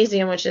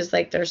gymnasium, which is,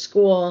 like, their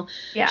school.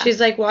 Yeah. She's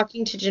like,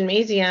 walking to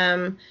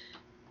gymnasium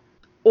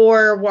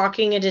or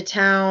walking into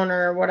town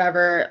or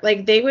whatever,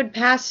 like, they would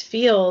pass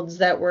fields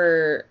that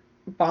were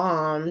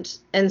bombed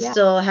and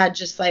still had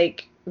just,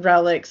 like,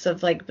 relics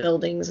of, like,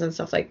 buildings and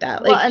stuff like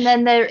that. Like, well, and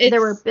then there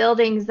were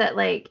buildings that,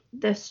 like,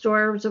 the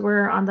stores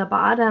were on the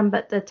bottom,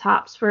 but the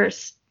tops were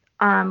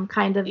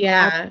kind of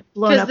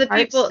blown apart.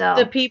 Because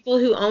the people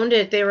who owned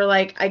it, they were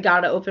like, I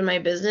gotta open my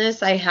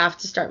business, I have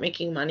to start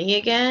making money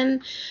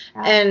again.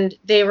 And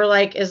they were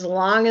like, as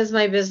long as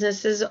my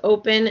business is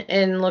open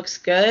and looks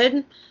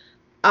good,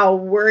 I'll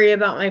worry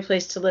about my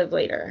place to live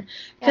later.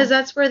 Because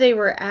that's where they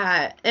were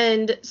at.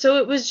 And so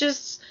it was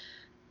just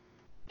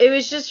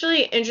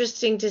really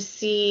interesting to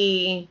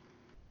see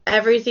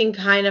everything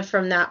kind of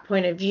from that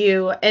point of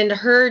view, and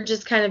her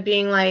just kind of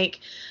being like,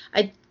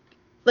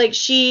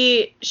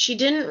 she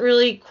didn't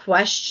really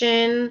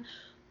question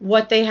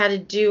what they had to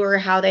do or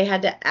how they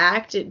had to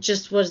act. It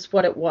just was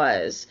what it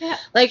was. Yeah.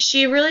 Like,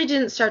 she really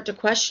didn't start to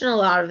question a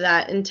lot of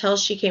that until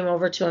she came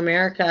over to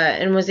America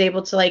and was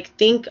able to, like,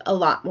 think a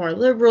lot more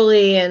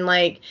liberally and,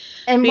 like,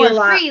 and more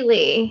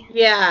freely.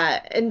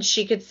 Yeah. And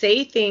she could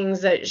say things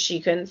that she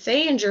couldn't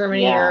say in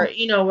Germany or,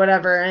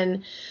 whatever.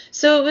 And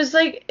so it was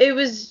like, it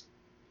was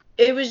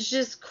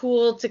just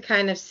cool to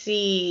kind of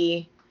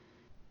see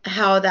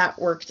how that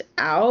worked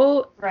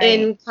out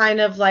in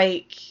kind of,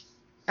 like,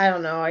 I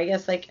don't know, I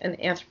guess, like,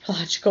 an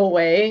anthropological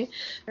way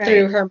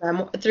through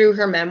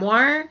her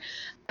memoir.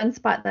 One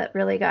spot that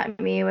really got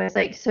me was,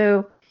 like,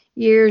 so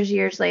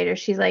years later,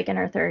 she's, like, in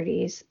her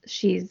 30s.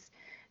 She's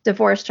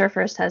divorced her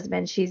first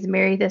husband. She's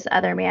married this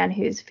other man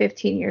who's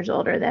 15 years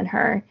older than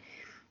her,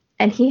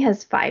 and he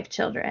has 5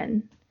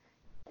 children.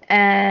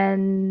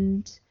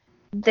 And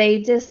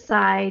they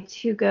decide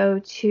to go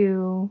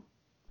to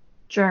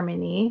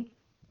Germany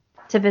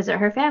to visit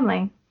her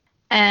family.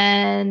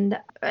 And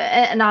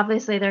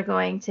obviously they're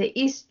going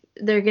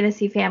to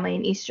see family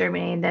in East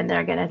Germany, and then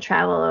they're going to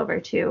travel over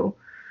to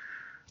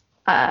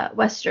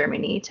West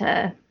Germany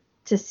to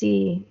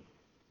see,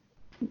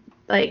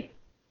 like,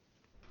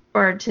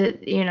 or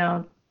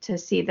to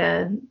see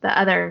the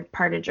other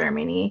part of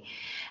Germany.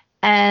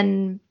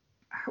 And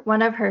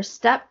one of her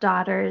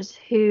stepdaughters,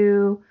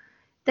 who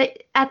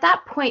at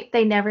that point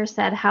they never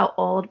said how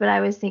old, but I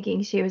was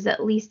thinking she was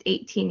at least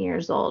 18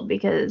 years old,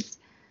 because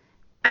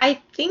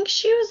I think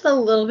she was a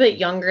little bit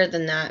younger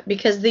than that,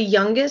 because the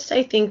youngest,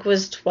 I think,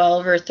 was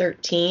 12 or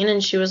 13,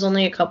 and she was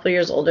only a couple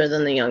years older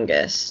than the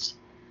youngest.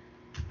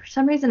 For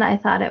some reason, I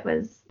thought it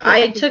was...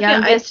 I took it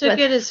as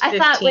 15. I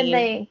thought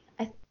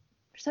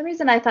for some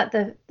reason, I thought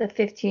the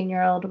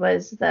 15-year-old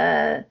was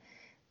the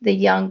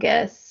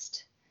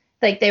youngest.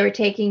 Like, they were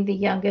taking the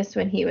youngest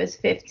when he was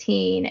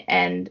 15,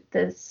 and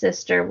the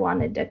sister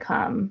wanted to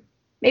come.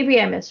 Maybe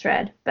I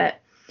misread, but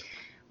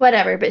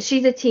whatever. But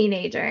she's a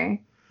teenager.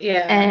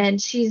 Yeah.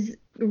 And she's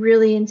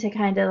really into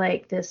kind of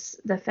like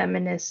the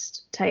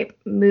feminist type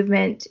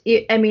movement.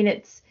 I mean,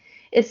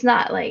 it's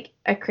not like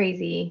a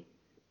crazy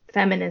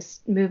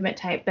feminist movement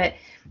type, but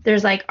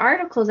there's like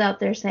articles out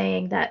there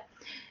saying that,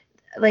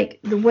 like,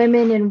 the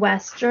women in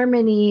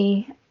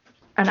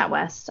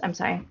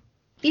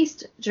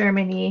East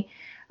Germany,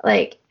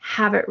 like,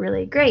 have it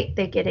really great.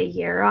 They get a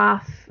year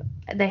off.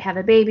 They have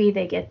a baby,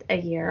 they get a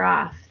year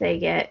off. They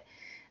get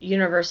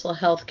universal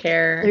health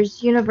care.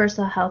 There's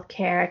universal health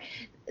care.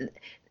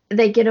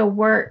 They get to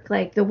work,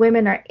 like, the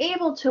women are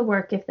able to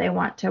work if they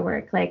want to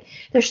work. Like,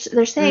 they're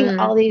saying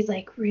all these,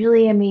 like,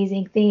 really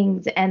amazing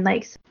things, and,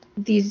 like,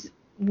 these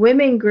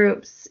women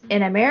groups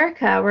in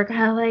America were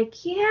kind of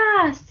like,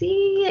 yeah,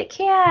 see, it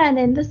can,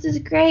 and this is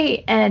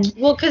great. And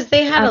well, because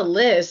they had a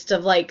list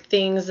of, like,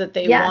 things that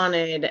they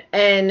wanted,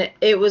 and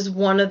it was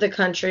one of the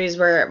countries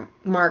where it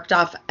marked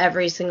off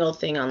every single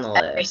thing on the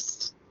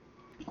list.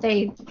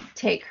 They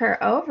take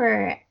her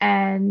over,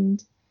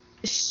 and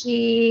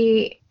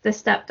the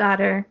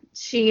stepdaughter,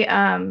 she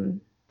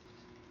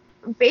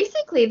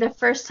basically the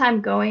first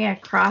time going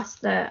across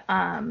the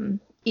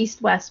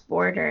east-west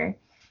border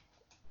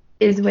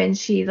is when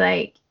she,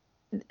 like,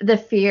 the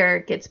fear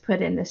gets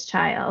put in this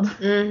child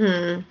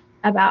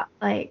about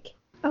like,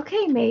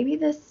 okay, maybe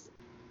this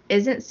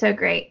isn't so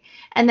great.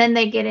 And then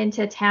they get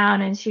into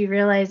town and she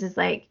realizes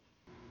like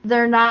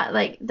they're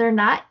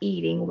not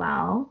eating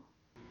well.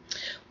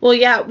 Well,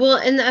 yeah. Well,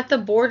 and at the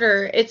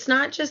border, it's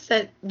not just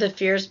that the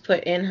fear's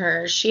put in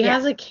her. She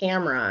has a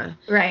camera.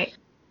 Right.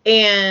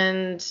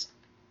 And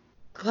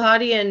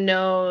Claudia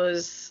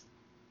knows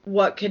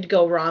what could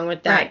go wrong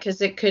with that because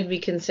it could be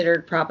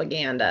considered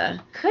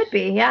propaganda. Could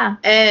be, yeah.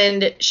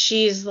 And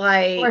she's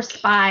like...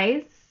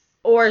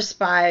 Or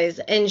spies.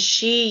 And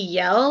she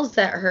yells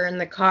at her in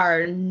the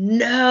car,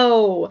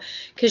 no!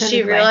 Because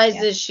she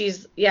realizes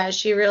she's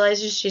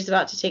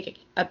about to take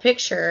a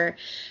picture.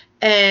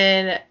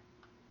 And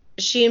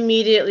she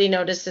immediately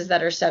notices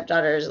that her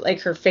stepdaughter's, like,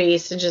 her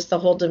face and just the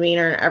whole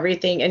demeanor and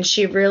everything. And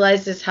she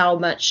realizes how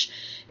much...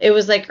 It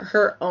was like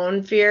her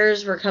own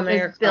fears were coming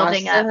across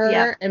to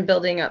her and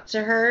building up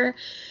to her.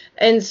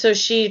 And so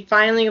she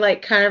finally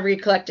like kind of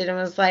recollected and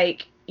was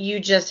like,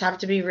 you just have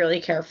to be really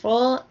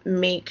careful.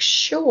 Make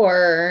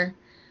sure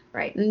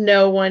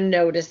no one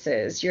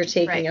notices you're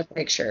taking a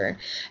picture.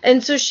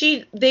 And so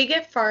they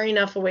get far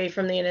enough away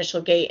from the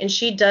initial gate and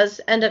she does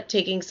end up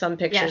taking some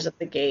pictures of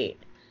the gate.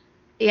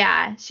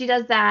 Yeah, she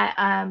does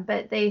that.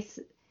 But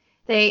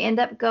they end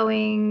up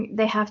going,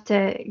 they have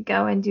to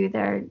go and do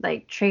their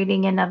like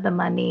trading in of the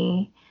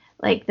money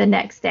like the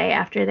next day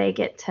after they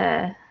get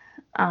to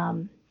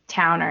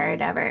town or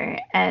whatever.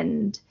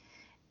 And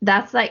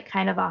that's like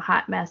kind of a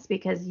hot mess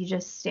because you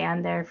just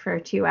stand there for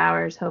 2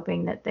 hours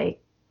hoping that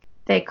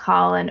they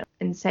call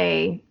and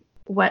say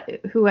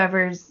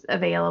whoever's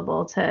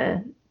available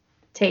to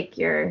take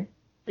your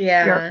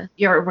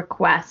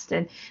request.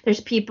 And there's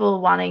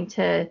people wanting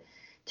to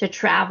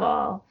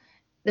travel.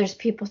 There's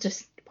people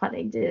just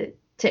wanting to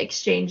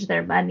exchange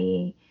their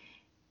money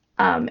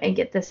and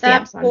get the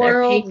stamps on their papers. That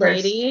poor old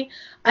lady.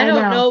 I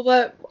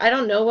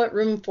don't know what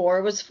room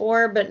 4 was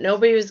for, but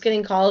nobody was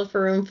getting called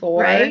for room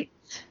 4. Right.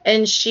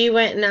 And she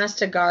went and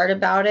asked a guard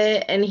about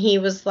it, and he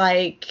was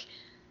like,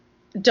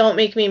 don't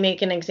make me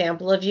make an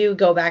example of you,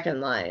 go back in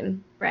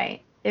line.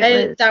 Right.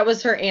 That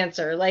was her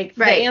answer. Like,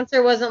 the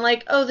answer wasn't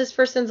like, oh, this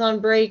person's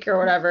on break or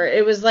whatever.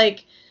 It was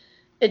like,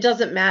 it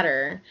doesn't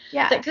matter.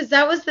 Yeah. Because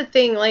that was the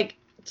thing, like,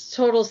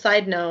 total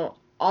side note,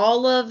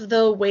 all of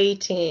the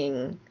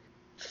waiting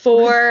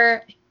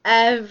for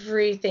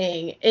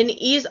everything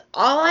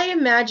all I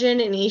imagine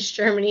in East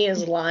Germany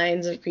is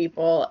lines of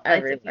people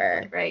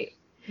everywhere. Right.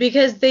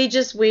 Because they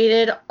just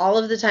waited all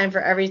of the time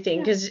for everything.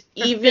 Because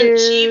she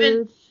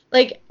even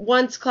like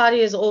once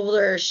Claudia's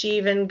older, she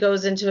even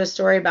goes into a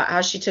story about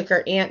how she took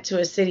her aunt to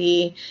a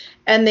city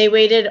and they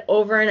waited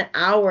over an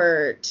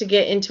hour to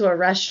get into a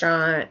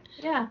restaurant.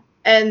 Yeah.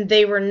 And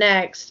they were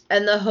next,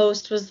 and the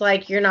host was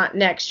like, you're not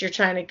next, you're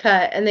trying to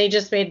cut, and they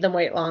just made them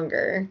wait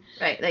longer.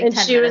 Right, like and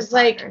 10 she minutes was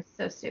like, longer.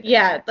 So stupid.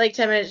 Yeah, like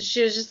 10 minutes.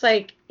 She was just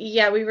like,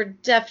 yeah, we were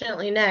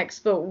definitely next,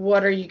 but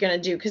what are you going to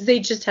do? Because they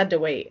just had to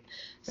wait.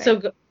 Right.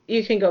 So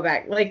you can go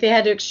back. Like, they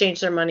had to exchange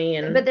their money.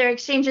 But they're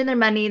exchanging their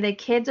money. The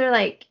kids are,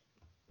 like,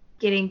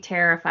 getting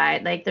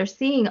terrified. Like, they're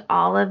seeing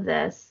all of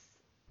this.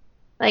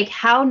 Like,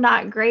 how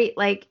not great.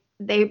 Like,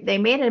 they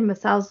made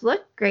themselves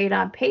look great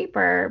on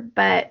paper,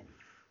 but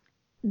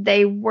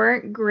they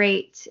weren't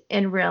great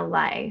in real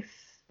life.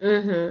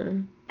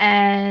 Mm-hmm.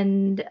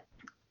 And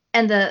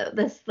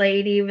this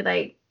lady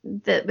like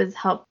that was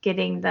help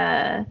getting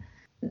the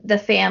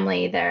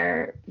family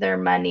their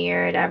money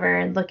or whatever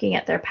and looking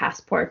at their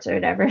passports or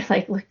whatever,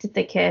 like looked at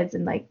the kids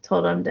and like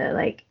told them to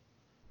like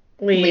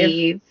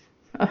leave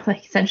or,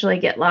 like essentially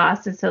get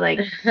lost. And so like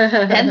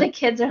then the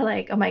kids are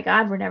like, oh my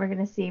God, we're never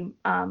gonna see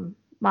mom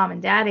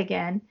and dad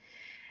again.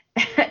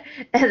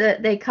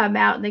 And they come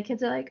out and the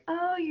kids are like,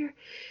 oh,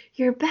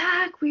 you're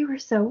back, we were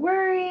so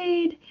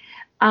worried.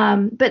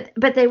 But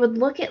they would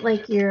look at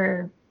like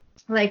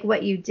like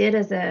what you did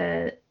as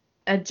a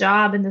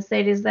job, and the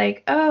state is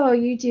like, oh,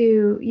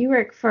 you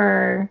work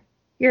for,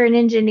 you're an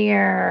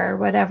engineer or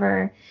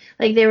whatever.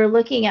 Like they were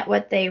looking at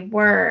what they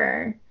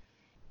were,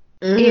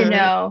 you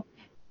know.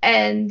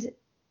 And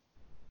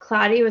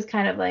Claudia was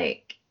kind of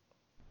like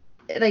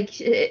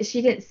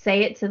she didn't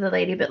say it to the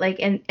lady, but like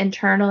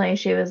internally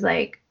she was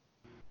like,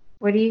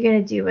 what are you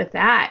gonna do with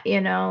that, you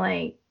know,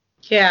 like.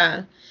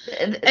 Yeah.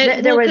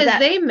 There was that,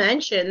 they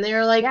mentioned, they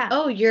were like,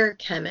 oh, you're a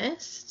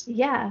chemist?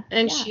 Yeah.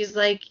 And she's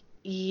like,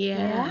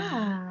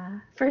 yeah.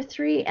 For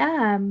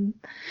 3M.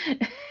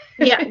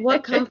 Yeah,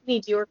 what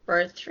company do you work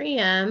for?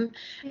 3M.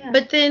 Yeah.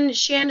 But then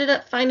she ended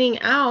up finding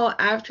out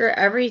after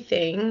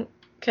everything,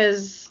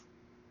 because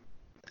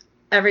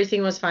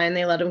everything was fine.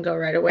 They let him go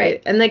right away.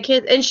 Right. And the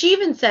kids, and she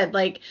even said,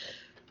 like,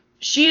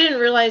 she didn't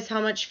realize how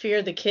much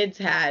fear the kids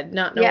had,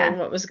 not knowing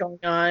what was going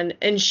on.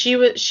 And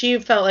she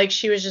felt like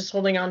she was just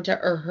holding on to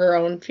her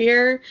own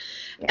fear.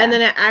 Yeah. And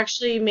then it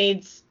actually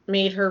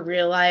made her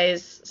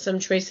realize some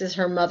choices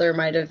her mother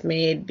might have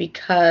made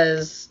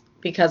because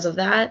of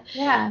that.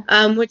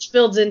 Yeah. Which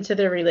builds into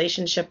their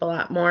relationship a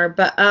lot more.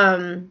 But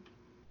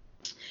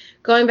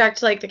going back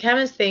to, like, the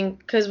chemist thing,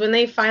 because when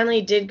they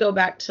finally did go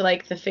back to,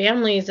 like, the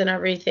families and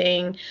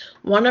everything,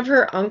 one of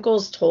her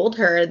uncles told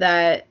her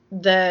that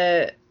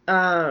the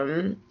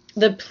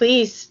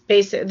police,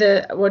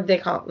 basically, what they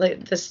call it,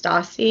 like, the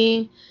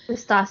Stasi? The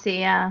Stasi,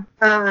 yeah.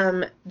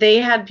 They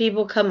had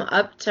people come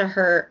up to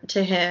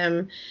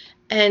him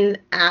and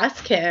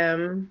ask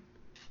him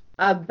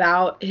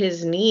about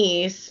his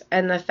niece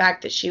and the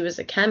fact that she was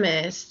a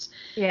chemist.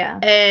 Yeah.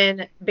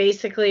 And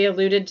basically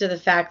alluded to the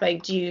fact,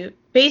 like, do you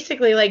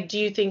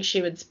think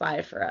she would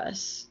spy for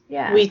us?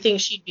 Yeah. We think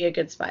she'd be a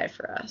good spy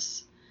for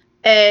us.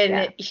 And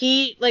Yeah.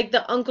 he, like,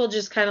 the uncle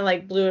just kind of,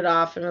 like, blew it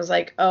off and was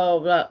like,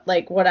 oh,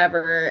 like,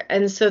 whatever.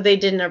 And so they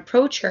didn't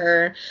approach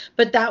her.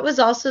 But that was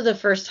also the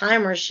first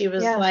time where she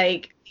was Yeah.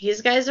 like,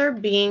 these guys are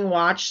being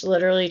watched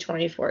literally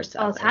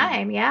 24/7. All the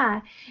time,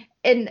 yeah.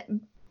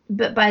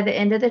 But by the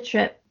end of the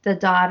trip, the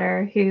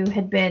daughter, who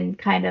had been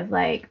kind of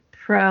like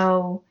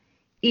pro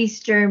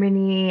East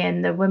Germany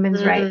and the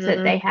women's rights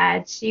that they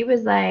had, she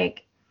was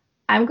like,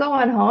 I'm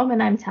going home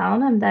and I'm telling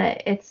them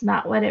that it's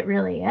not what it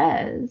really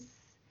is.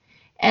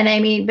 And I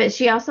mean, but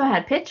she also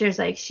had pictures,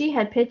 like she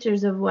had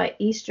pictures of what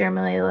East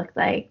Germany looked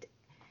like,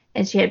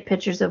 and she had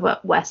pictures of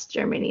what West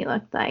Germany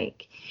looked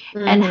like,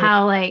 and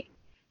how, like,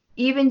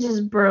 even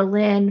just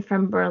Berlin,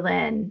 from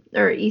Berlin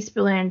or East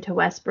Berlin to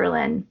West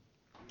Berlin,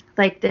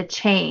 like the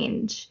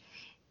change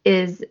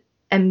is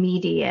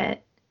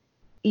immediate.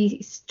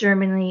 East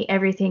Germany,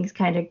 everything's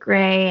kind of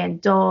gray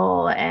and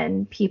dull,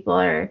 and people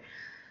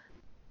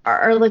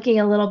are looking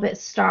a little bit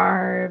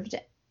starved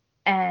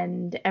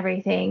and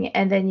everything.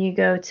 And then you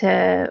go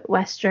to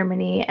West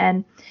Germany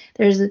and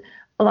there's a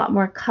lot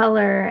more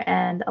color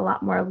and a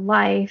lot more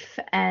life,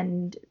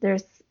 and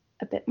there's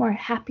a bit more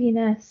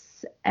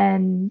happiness,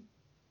 and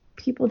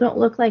people don't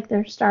look like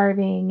they're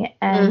starving.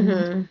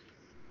 And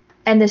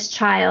this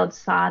child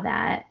saw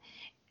that,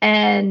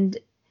 and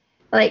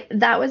like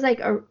that was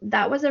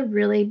a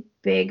really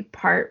big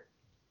part.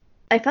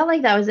 I felt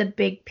like that was a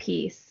big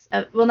piece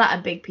of, well, not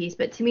a big piece,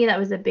 but to me that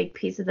was a big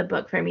piece of the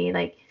book for me,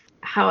 like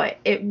how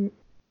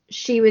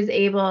she was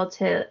able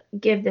to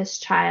give this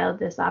child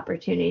this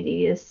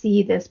opportunity to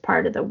see this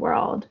part of the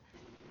world.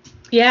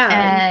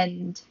 Yeah.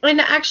 And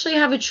actually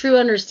have a true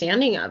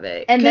understanding of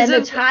it. And then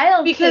the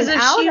child came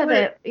out of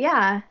it.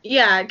 Yeah.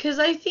 Yeah, because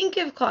I think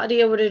if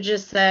Claudia would have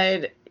just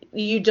said,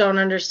 you don't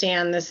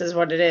understand, this is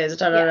what it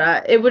is,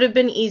 it would have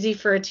been easy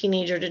for a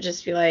teenager to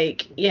just be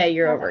like, yeah,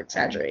 you're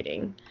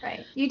over-exaggerating.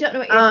 Right. You don't know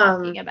what you're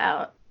talking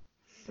about.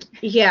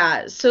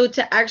 Yeah, so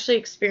to actually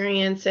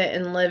experience it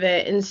and live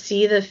it and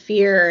see the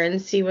fear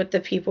and see what the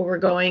people were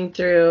going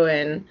through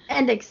and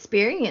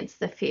experience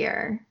the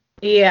fear.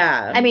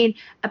 Yeah. I mean,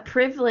 a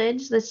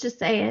privilege, let's just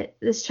say it,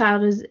 this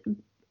child is,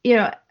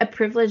 a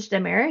privileged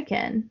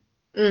American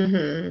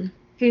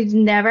who's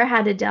never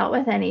had to deal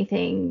with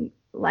anything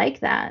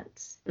like that.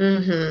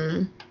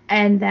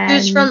 And then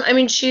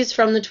she's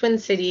from the Twin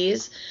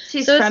Cities.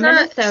 She's from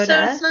Minnesota.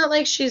 So it's not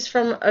like she's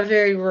from a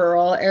very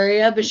rural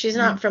area, but she's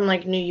not from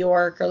like New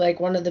York or like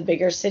one of the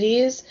bigger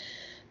cities.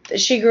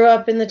 She grew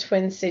up in the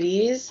Twin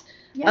Cities,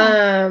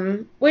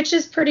 which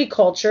is pretty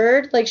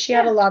cultured. Like she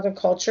had a lot of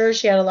culture.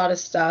 She had a lot of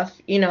stuff,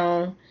 in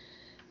her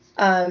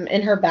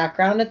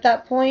background at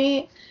that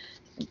point.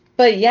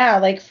 But yeah,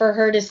 like for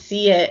her to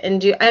see it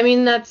and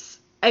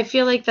I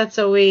feel like that's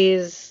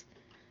always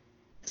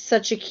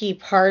such a key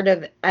part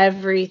of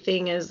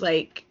everything, is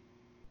like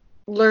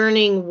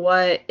learning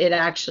what it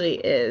actually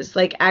is,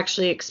 like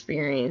actually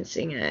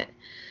experiencing it.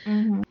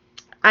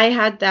 I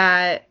had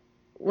that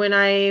when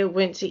I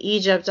went to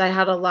Egypt. I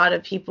had a lot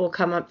of people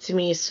come up to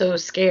me so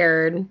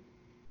scared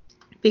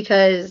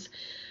because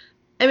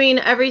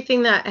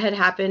everything that had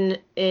happened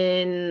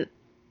in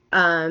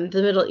the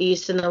Middle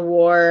East and the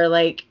war,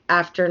 like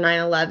after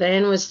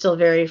 9/11, was still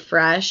very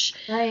fresh.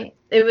 Right.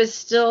 It was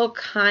still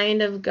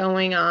kind of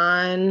going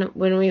on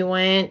when we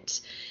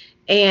went,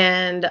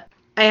 and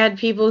I had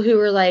people who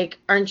were like,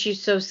 aren't you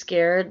so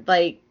scared?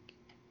 Like,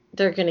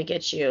 they're going to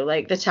get you.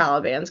 Like, the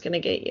Taliban's going to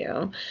get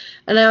you.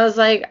 And I was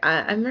like,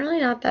 I'm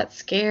really not that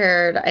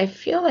scared. I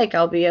feel like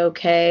I'll be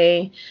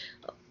okay.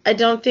 I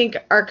don't think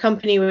our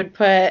company would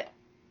put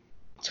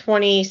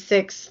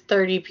 26,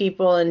 30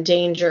 people in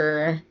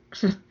danger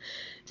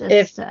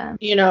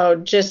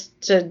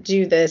just to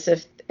do this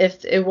if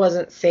it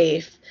wasn't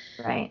safe.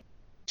 Right.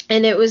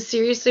 And it was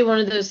seriously one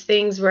of those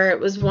things where it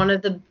was one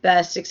of the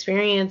best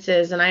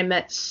experiences, and I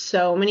met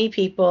so many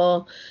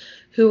people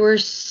who were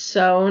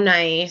so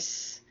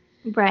nice.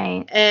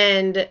 Right.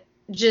 And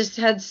just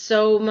had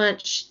so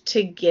much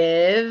to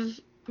give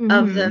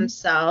of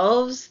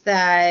themselves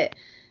that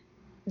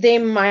they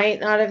might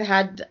not have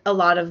had a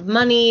lot of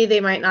money, they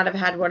might not have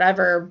had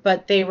whatever,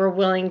 but they were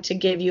willing to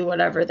give you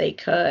whatever they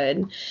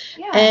could.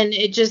 Yeah. And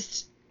it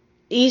just,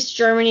 East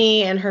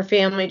Germany and her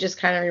family just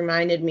kind of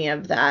reminded me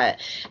of that.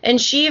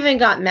 And she even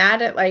got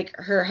mad at like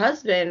her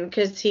husband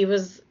because he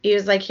was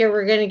like, here,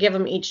 we're going to give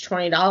them each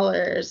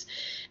 $20.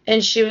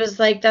 And she was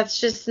like, that's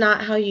just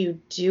not how you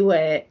do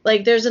it.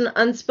 Like, there's an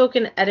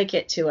unspoken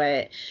etiquette to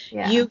it.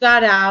 Yeah. You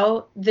got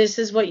out. This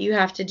is what you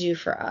have to do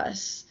for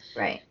us.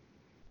 Right.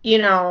 you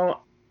know,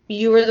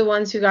 you were the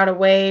ones who got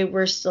away.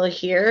 We're still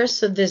here.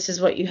 So this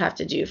is what you have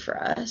to do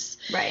for us.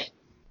 Right.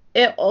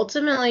 It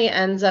ultimately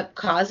ends up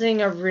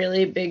causing a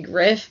really big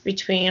rift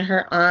between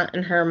her aunt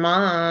and her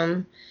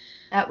mom.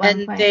 At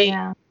one point,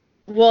 yeah.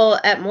 Well,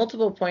 at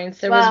multiple points.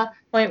 There was a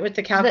point with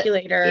the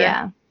calculator.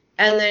 Yeah.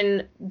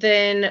 And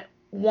then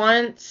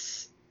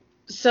once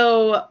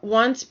once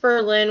once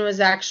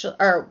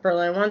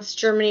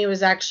Germany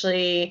was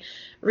actually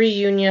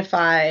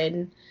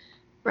reunified,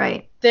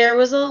 right, there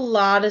was a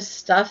lot of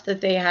stuff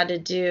that they had to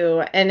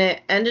do, and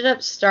it ended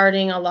up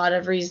starting a lot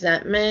of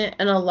resentment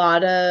and a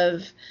lot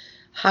of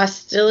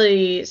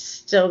hostility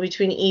still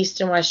between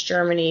East and West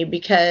Germany,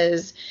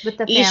 because with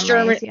the East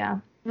families, Germany, yeah.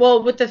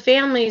 well, with the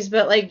families,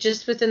 but like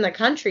just within the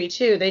country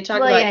too. They talk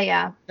about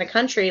yeah. the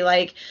country,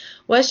 like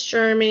West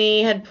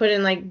Germany had put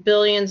in like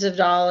billions of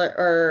dollars,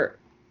 or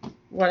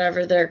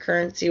whatever their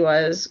currency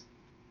was,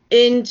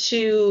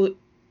 into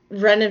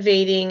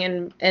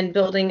renovating and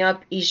building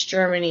up East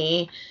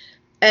Germany.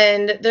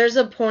 And there's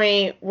a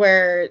point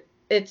where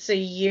it's a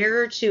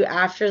year or two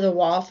after the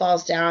wall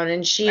falls down,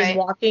 and she's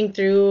walking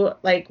through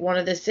like one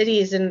of the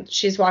cities, and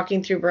she's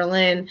walking through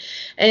Berlin,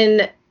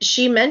 and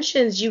she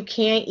mentions you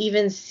can't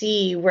even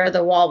see where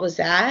the wall was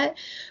at,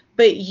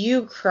 but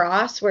you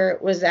cross where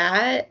it was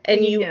at,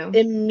 and you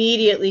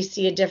immediately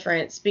see a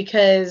difference,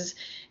 because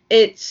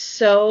it's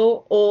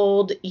so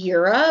old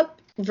Europe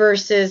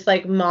versus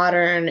like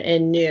modern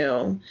and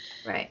new.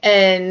 Right.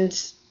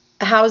 And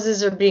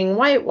houses are being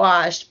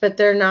whitewashed, but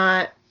they're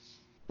not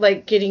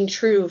like getting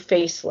true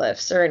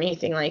facelifts or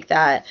anything like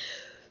that.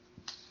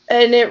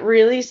 And it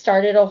really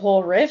started a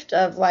whole rift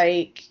of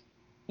like,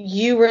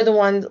 you were the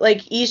ones,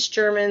 like East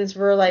Germans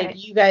were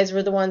like, you guys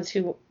were the ones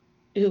who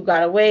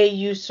got away.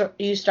 You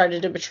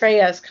started to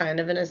betray us, kind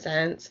of, in a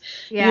sense.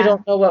 Yeah. You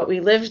don't know what we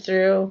lived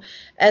through.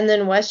 And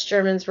then West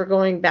Germans were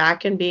going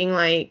back and being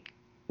like,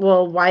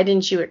 well, why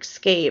didn't you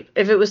escape?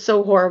 If it was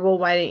so horrible,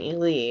 why didn't you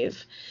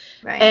leave?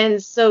 Right.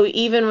 And so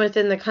even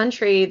within the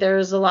country, there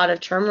was a lot of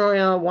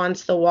turmoil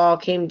once the wall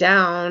came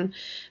down,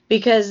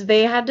 because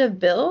they had to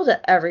build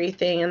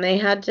everything, and they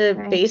had to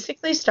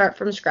basically start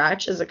from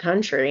scratch as a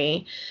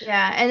country.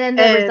 Yeah, and then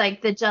there was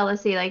like the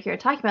jealousy, like you're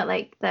talking about,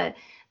 like the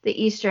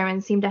East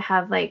Germans seem to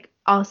have like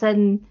all of a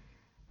sudden,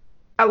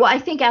 well, I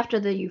think after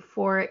the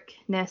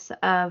euphoricness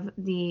of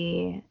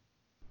the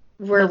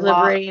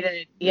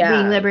liberated,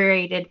 being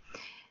liberated,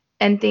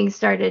 and things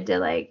started to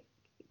like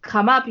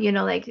come up, you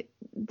know, like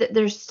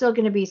there's still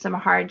going to be some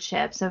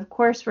hardships. Of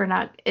course,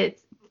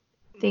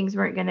 things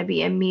weren't going to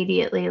be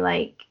immediately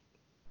like,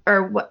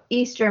 or what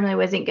East Germany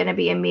wasn't going to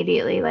be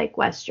immediately like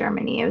West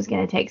Germany. It was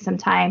going to take some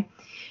time.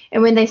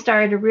 And when they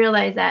started to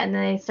realize that, and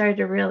then they started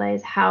to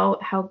realize how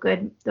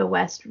good the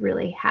West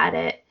really had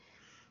it,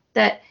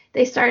 that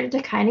they started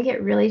to kind of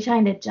get really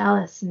kind of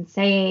jealous and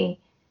say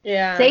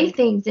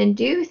things and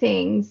do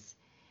things.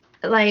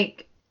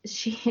 Like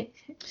she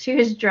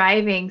was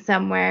driving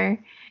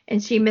somewhere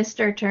and she missed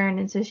her turn,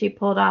 and so she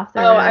pulled off the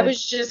road. I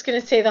was just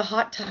gonna say the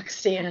hot dog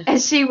stand. And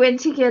she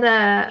went to get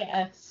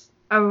a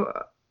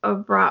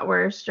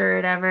bratwurst or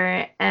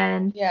whatever,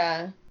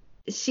 and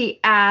she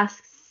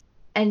asks,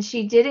 and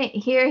she didn't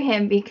hear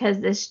him because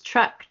this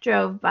truck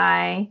drove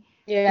by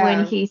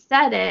when he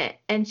said it,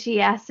 and she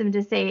asked him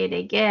to say it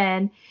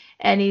again,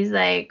 and he's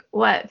like,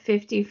 what,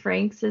 50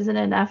 francs isn't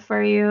enough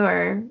for you?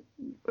 Or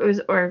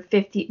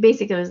 50,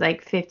 basically it was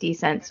like 50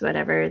 cents,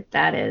 whatever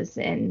that is.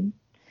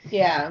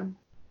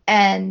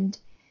 And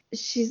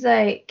she's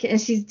like, and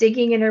she's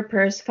digging in her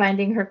purse,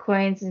 finding her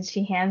coins, and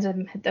she hands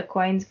him the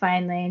coins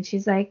finally, and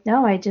she's like,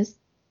 no, I just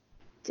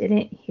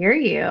didn't hear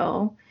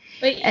you.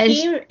 But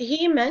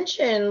he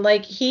mentioned,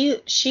 like,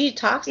 she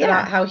talks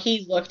about how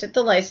he looked at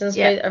the license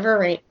plate of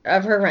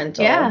her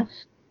rental. Yeah.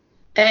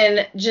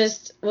 And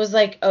just was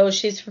like, oh,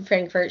 she's from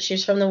Frankfurt.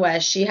 She's from the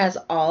West. She has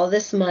all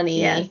this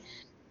money. Yes.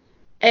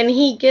 And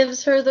he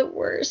gives her the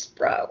worst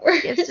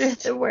bratwurst. Gives her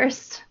the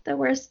worst.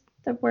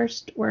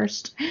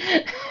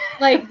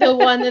 Like the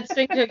one that's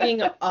been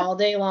cooking all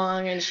day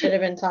long and should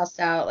have been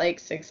tossed out like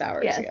 6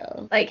 hours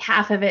ago. Like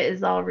half of it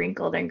is all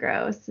wrinkled and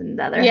gross, and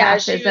the other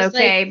half is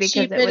okay, like,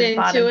 because it was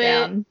bottom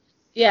down.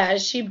 Yeah,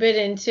 she bit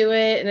into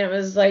it and it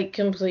was like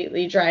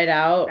completely dried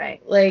out.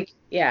 Right. Like,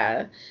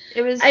 yeah.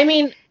 It was. I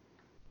mean,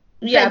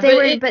 yeah,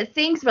 but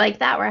things like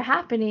that were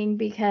happening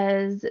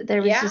because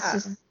there was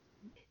just,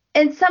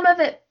 and some of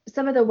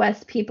the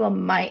West people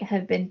might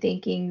have been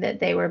thinking that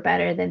they were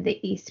better than the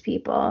East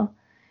people.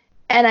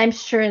 And I'm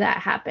sure that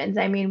happens.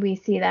 I mean, we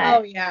see that.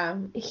 Oh, yeah.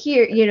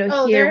 Here, here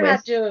there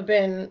had to have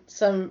been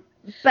some.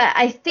 But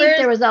I think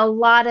there was a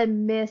lot of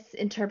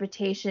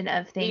misinterpretation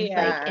of things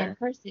like in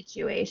her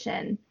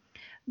situation.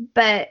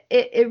 But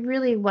it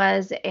really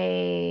was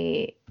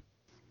a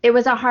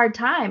hard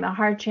time, a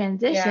hard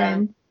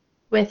transition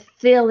with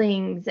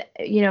feelings,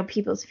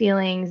 people's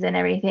feelings and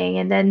everything.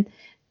 And then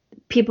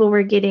people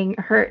were getting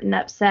hurt and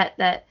upset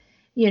that,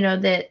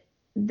 that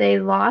they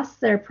lost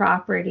their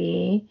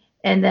property,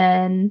 and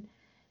then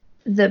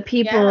the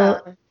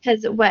people,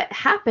 because what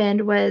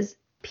happened was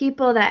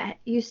people that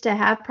used to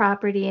have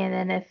property, and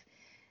then if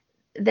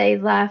they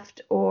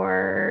left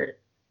or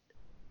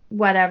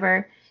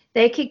whatever,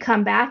 they could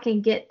come back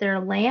and get their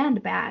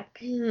land back.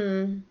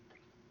 Mm.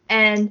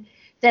 And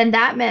then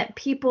that meant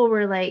people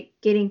were like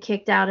getting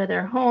kicked out of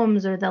their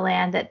homes or the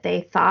land that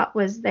they thought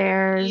was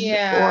theirs,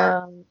 Yeah.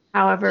 or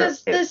however.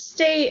 Because the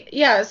state,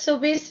 so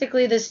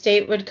basically the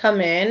state would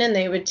come in and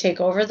they would take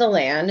over the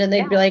land and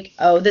they'd be like,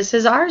 oh, this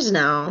is ours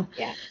now.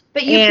 Yeah.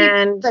 But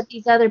And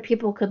these other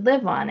people could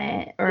live on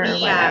it or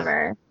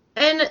whatever.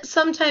 And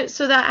sometimes,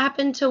 so that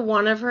happened to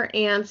one of her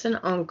aunts and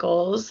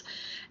uncles.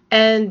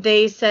 And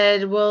they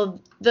said,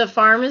 well, the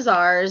farm is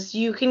ours.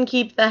 You can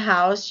keep the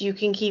house. You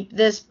can keep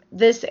this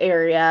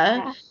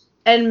area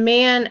and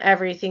man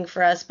everything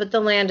for us, but the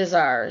land is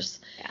ours.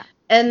 Yeah.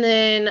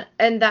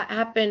 And that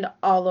happened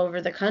all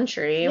over the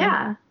country.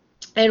 Yeah.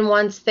 And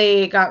once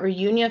they got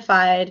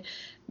reunified,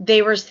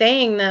 they were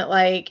saying that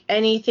like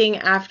anything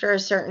after a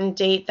certain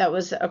date that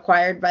was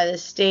acquired by the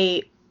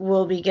state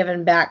will be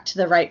given back to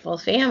the rightful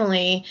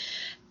family.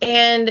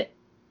 And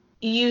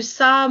you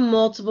saw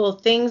multiple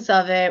things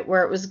of it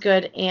where it was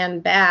good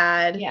and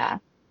bad. Yeah.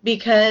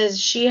 Because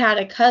she had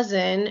a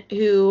cousin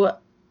who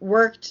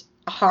worked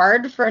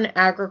hard for an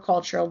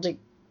agriculture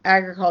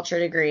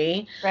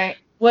degree. Right.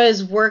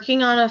 Was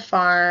working on a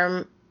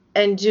farm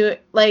and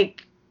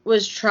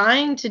was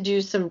trying to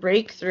do some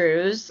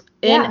breakthroughs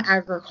in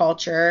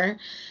agriculture.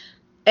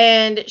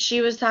 And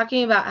she was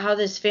talking about how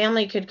this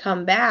family could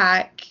come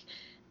back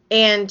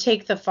and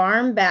take the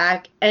farm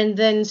back and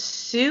then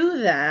sue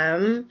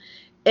them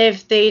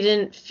if they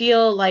didn't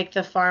feel like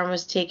the farm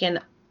was taken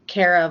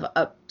care of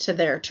up to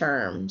their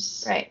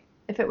terms. Right.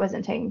 If it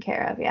wasn't taken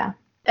care of, yeah.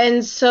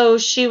 And so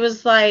she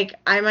was like,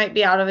 I might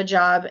be out of a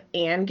job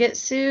and get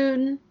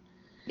sued.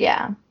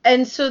 Yeah.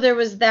 And so there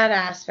was that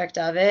aspect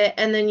of it.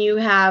 And then you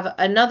have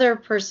another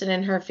person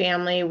in her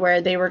family where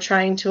they were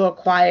trying to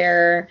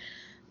acquire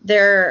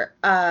their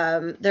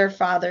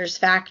father's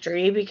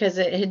factory because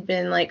it had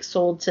been like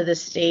sold to the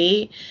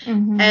state.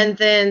 Mm-hmm. And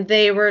then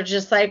they were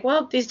just like,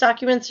 well, these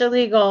documents are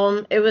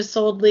legal. It was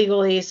sold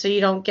legally, so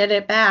you don't get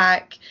it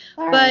back.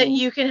 Sorry. But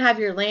you can have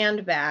your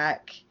land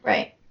back.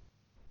 Right.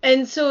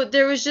 And so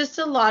there was just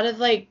a lot of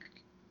like,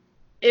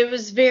 it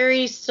was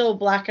very still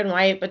black and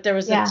white, but there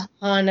was a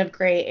ton of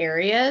gray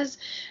areas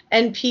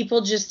and people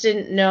just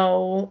didn't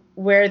know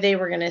where they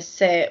were going to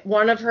sit.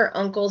 One of her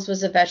uncles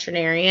was a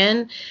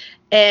veterinarian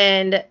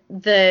and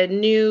the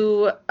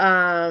new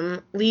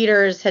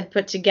leaders had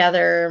put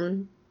together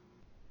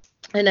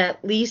an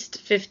at least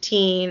I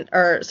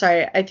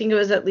think it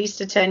was at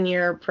least a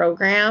 10-year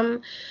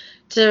program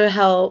to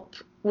help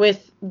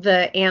with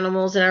the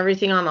animals and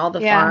everything on all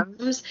the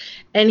farms.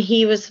 And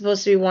he was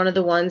supposed to be one of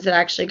the ones that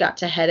actually got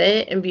to head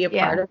it and be a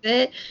part of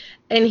it.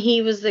 And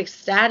he was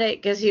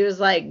ecstatic because he was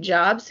like,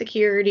 job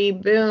security,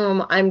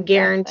 boom, I'm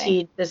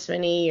guaranteed this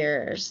many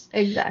years.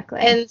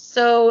 Exactly. And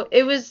so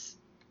it was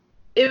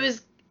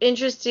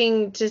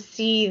interesting to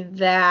see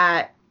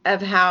that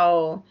of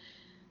how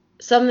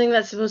something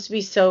that's supposed to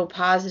be so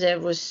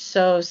positive was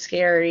so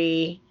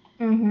scary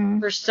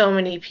for so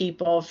many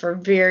people for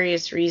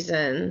various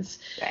reasons.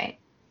 Right.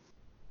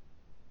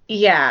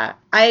 Yeah,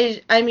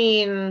 I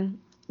mean,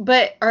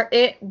 but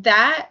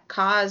that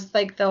caused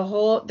like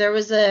there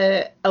was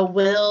a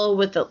will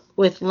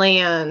with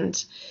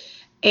land,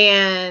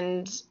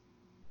 and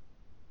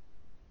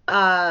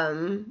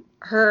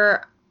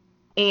her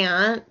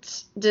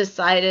aunt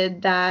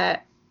decided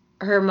that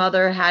her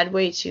mother had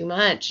way too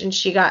much and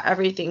she got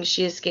everything.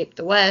 She escaped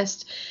the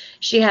West.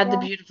 She had the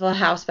beautiful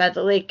house by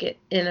the lake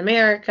in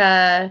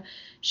America.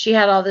 She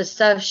had all this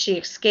stuff. She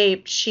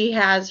escaped. She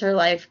has her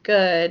life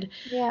good.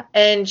 Yeah.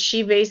 And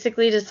she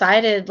basically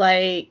decided,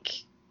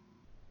 like,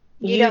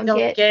 you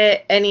don't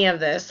get any of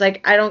this.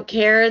 Like, I don't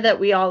care that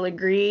we all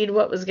agreed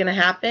what was going to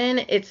happen.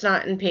 It's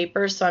not in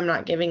paper, so I'm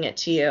not giving it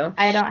to you.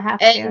 I don't have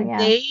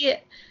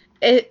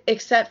And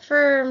except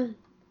for,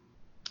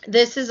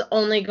 this is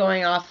only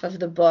going off of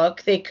the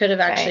book. They could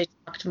have actually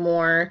talked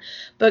more.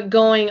 But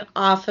going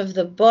off of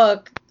the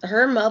book,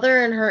 her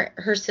mother and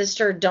her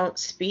sister don't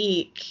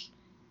speak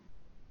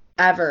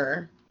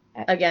ever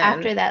again.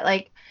 After that,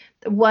 like,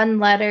 one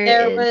letter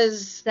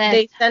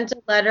they sent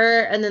a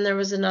letter and then there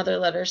was another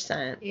letter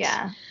sent.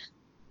 Yeah.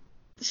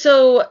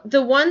 So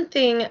the one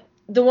thing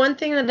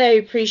that I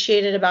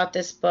appreciated about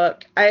this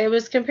book, I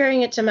was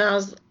comparing it to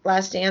Mao's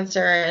Last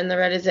Answer and The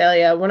Red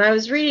Azalea. When I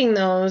was reading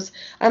those,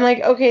 I'm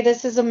like, okay,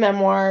 this is a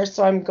memoir,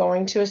 so I'm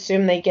going to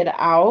assume they get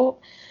out.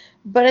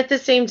 But at the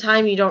same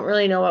time, you don't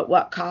really know at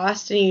what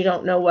cost and you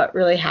don't know what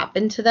really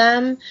happened to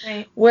them.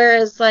 Right.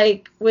 Whereas,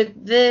 like,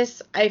 with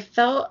this, I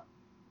felt,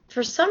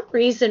 for some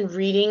reason,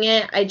 reading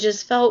it, I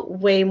just felt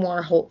way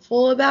more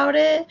hopeful about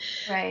it.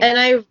 Right. And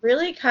I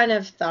really kind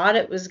of thought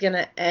it was going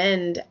to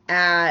end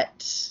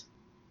at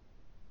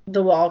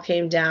the wall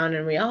came down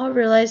and we all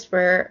realized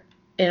we're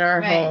in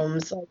our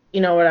homes, like,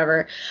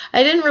 whatever.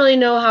 I didn't really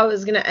know how it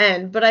was going to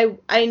end, but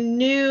I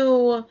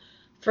knew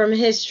from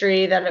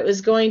history that it was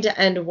going to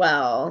end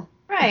well.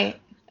 Right.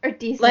 Or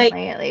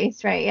decently, at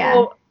least, right? Yeah.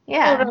 Quote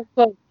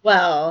unquote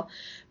well.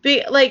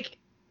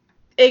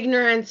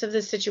 ignorance of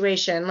the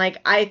situation. Like,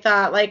 I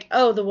thought, like,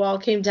 oh, the wall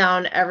came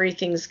down,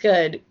 everything's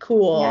good,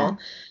 cool. Yeah.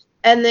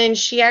 And then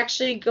she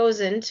actually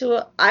goes into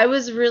it. I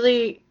was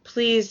really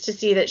pleased to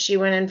see that she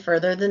went in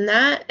further than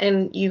that,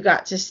 and you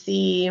got to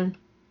see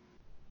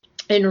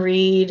and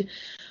read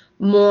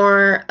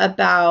more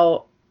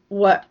about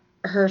what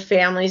her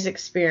family's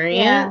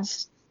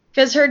experienced.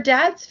 Because her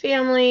dad's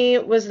family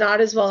was not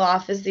as well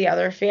off as the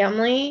other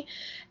family,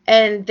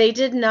 and they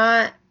did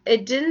not,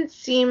 it didn't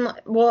seem,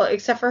 well,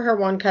 except for her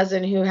one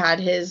cousin who had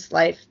his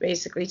life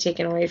basically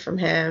taken away from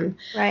him.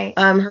 Right.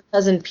 Her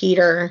cousin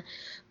Peter.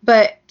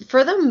 But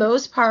for the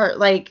most part,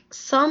 like,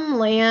 some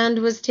land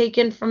was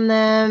taken from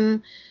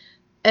them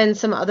and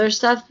some other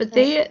stuff, but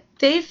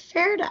they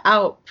fared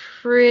out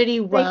pretty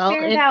well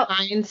in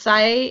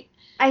hindsight.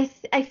 I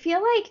feel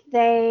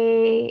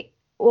like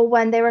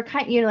when they were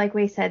kind, like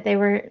we said, they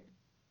were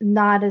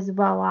not as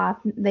well off.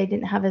 They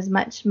didn't have as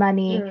much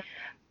money,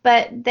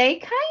 but they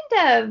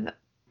kind of,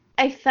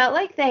 I felt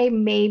like they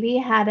maybe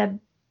had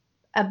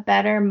a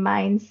better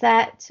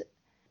mindset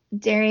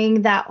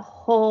during that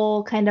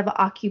whole kind of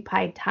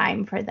occupied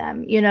time for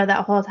them,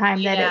 that whole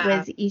time that it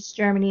was East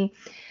Germany,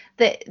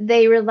 that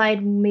they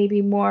relied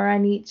maybe more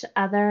on each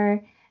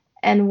other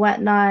and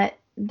whatnot.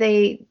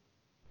 They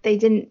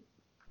didn't,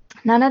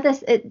 none of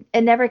this, it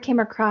never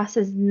came across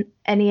as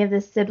any of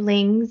the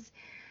siblings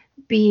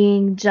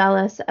being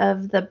jealous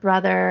of the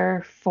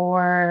brother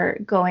for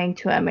going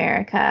to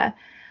America.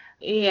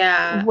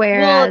 Yeah.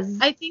 Whereas, well,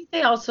 I think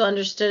they also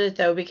understood it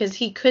though, because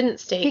he couldn't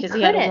stay because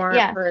he had a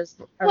warrant for his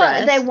arrest.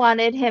 Well, they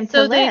wanted him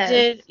to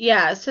live.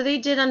 So they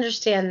did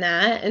understand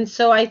that, and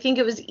so I think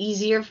it was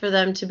easier for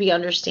them to be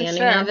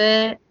understanding of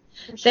it.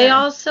 They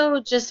also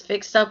just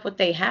fixed up what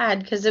they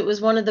had, because it was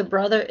one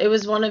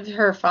of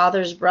her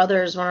father's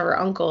brothers, one of her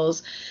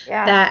uncles,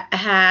 that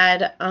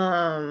had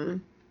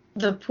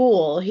the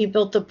pool. He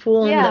built the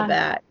pool in the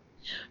back.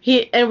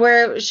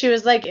 Where she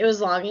was like, it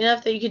was long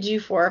enough that you could do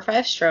 4 or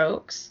 5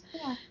 strokes.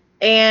 Yeah.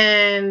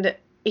 And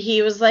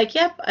he was like,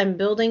 yep, I'm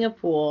building a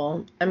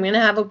pool. I'm going to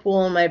have a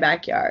pool in my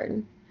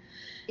backyard.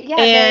 Yeah.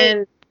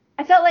 And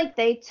I felt like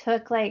they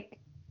took like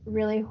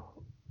really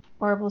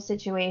horrible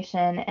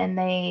situation and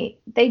they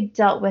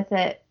dealt with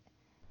it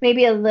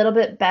maybe a little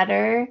bit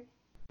better,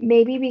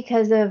 maybe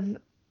because of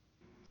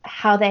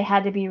how they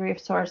had to be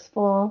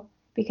resourceful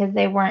because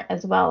they weren't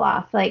as well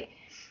off. Like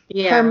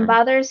her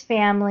mother's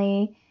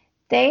family,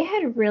 they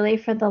had really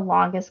for the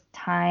longest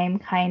time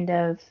kind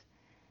of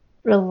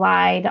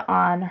relied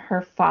on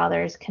her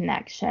father's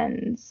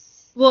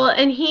connections. Well,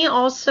 and he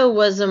also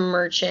was a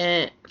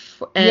merchant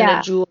and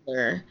a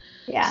jeweler.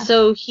 Yeah.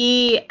 So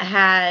he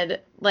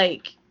had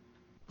like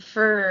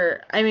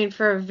for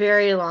a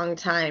very long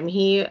time,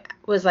 he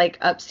was like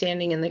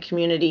upstanding in the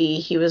community.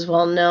 He was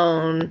well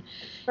known.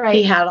 Right.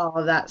 He had all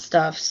of that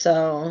stuff.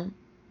 So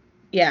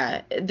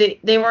yeah,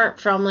 they weren't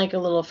from like a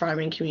little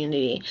farming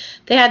community.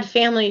 They had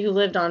family who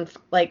lived on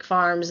like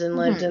farms and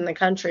lived in the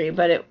country,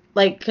 but it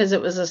like because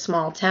it was a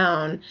small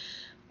town,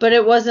 but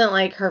it wasn't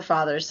like her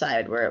father's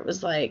side where it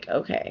was like,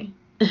 okay.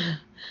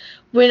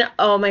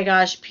 Oh my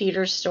gosh,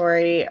 Peter's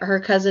story, her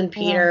cousin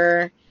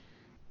Peter,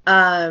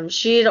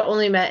 she had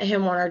only met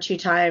him 1 or 2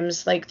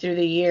 times like through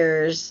the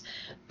years,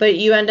 but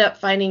you end up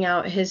finding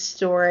out his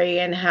story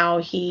and how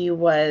he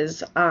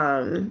was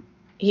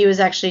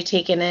actually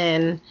taken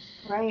in.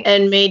 Right.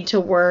 And made to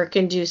work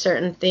and do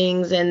certain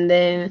things, and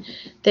then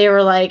they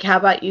were like, how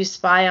about you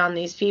spy on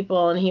these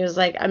people? And he was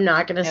like, I'm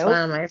not going to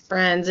spy on my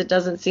friends. It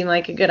doesn't seem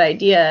like a good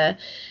idea.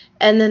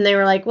 And then they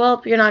were like,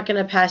 well, you're not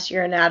going to pass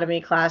your anatomy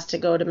class to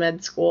go to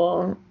med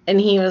school. And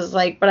he was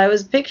like, but I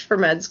was picked for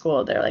med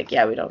school. They're like,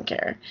 yeah, we don't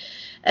care.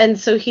 And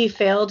so he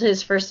failed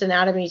his first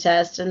anatomy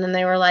test, and then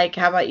they were like,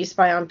 how about you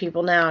spy on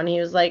people now? And he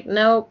was like,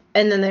 nope.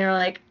 And then they were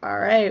like, all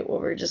right,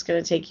 well, we're just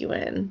going to take you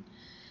in.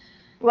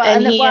 Well,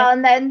 and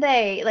then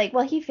they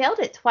he failed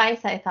it twice,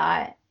 I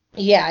thought.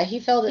 Yeah,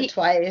 he failed it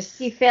twice.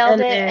 He failed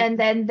and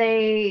then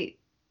they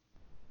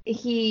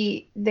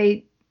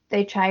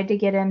tried to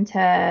get him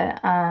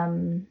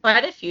to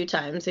quite a few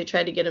times they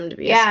tried to get him to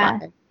be a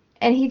spy.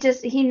 And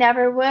he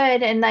never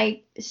would, and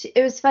like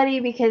it was funny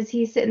because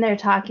he's sitting there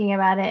talking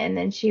about it, and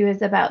then she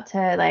was about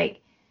to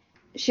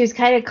she was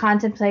kind of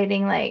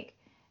contemplating like,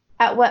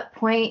 at what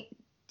point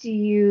do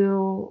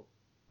you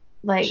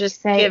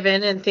just give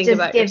in and think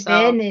about yourself. Just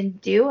give in and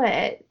do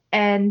it.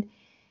 And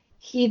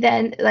he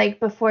then,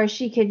 before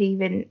she could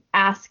even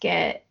ask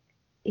it,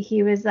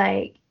 he was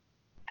like,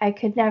 I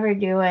could never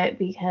do it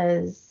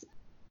because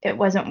it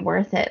wasn't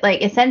worth it.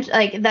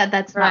 Essentially,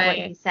 that's not what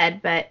he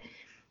said, but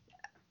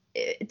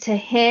to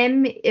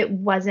him, it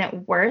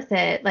wasn't worth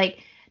it.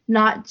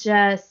 Not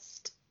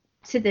just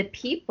to the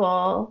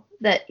people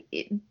that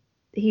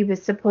he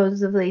was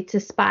supposedly to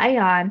spy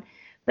on,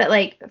 but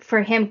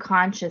for him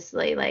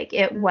consciously,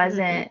 it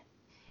wasn't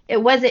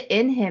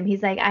in him.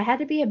 He's like, I had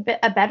to be a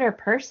better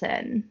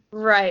person.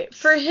 Right.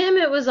 For him,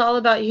 it was all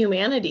about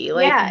humanity. It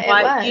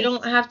was. You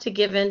don't have to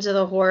give in to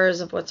the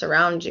horrors of what's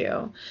around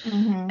you.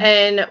 Mm-hmm.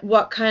 And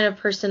what kind of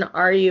person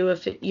are you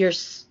if you're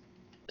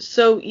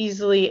so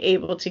easily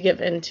able to give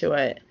into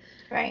it?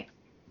 Right.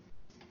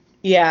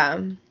 Yeah.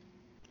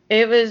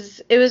 It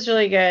was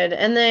really good.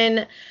 And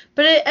then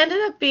but it ended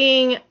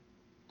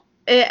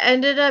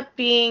up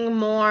being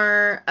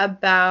more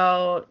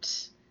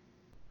about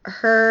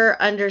her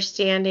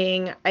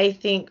understanding. I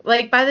think,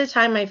 like, by the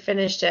time I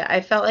finished it,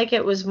 I felt like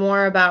it was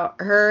more about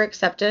her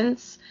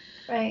acceptance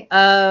Right.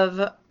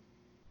 of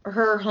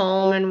her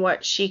home and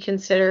what she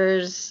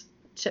considers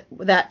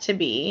that to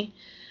be.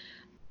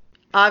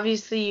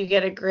 Obviously, you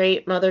get a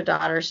great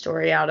mother-daughter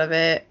story out of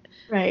it,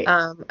 Right.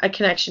 a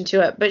connection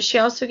to it, but she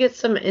also gets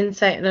some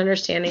insight and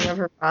understanding of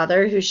her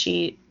father, who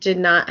she did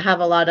not have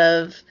a lot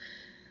of.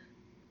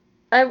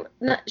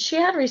 She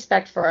had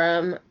respect for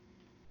him.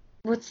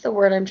 What's the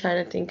word I'm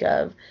trying to think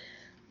of?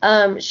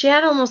 She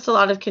had almost a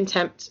lot of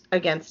contempt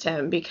against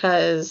him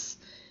because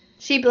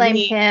She blamed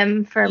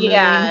him for moving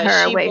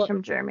her away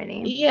from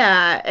Germany.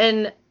 Yeah,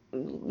 and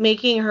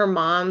making her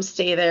mom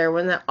stay there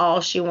when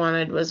all she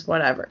wanted was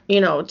whatever,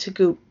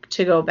 to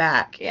go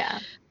back. Yeah.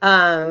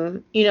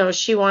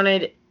 She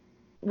wanted,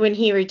 when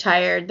he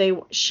retired,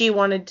 she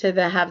wanted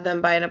to have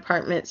them buy an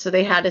apartment so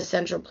they had a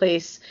central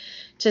place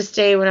to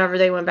stay whenever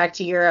they went back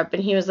to Europe,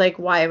 and he was like,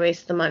 why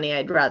waste the money?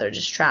 I'd rather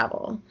just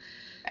travel.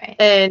 Right.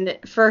 And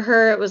for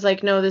her, it was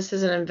like, no, this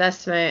is an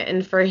investment.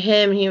 And for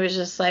him, he was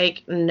just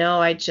like,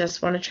 no, I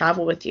just want to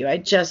travel with you. I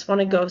just want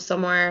to go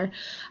somewhere.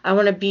 I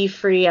want to be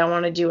free. I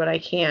want to do what I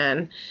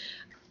can.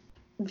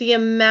 The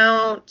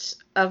amount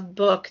of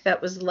book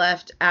that was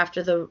left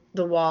after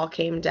the wall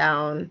came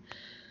down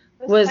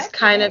was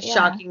kind of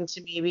shocking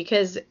to me,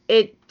 because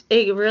it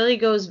really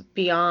goes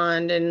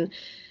beyond. And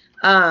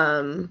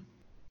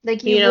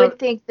like, you would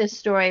think the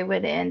story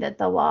would end at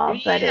the wall,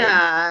 but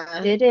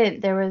it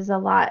didn't. There was a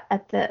lot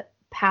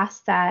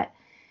past that,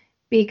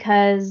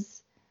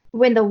 because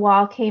when the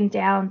wall came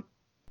down,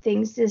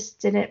 things just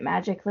didn't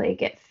magically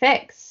get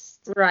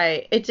fixed.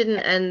 Right. It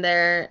didn't end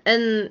there.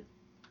 And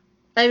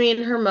I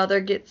mean, her mother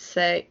gets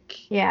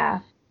sick. Yeah.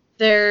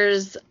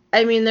 There's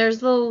a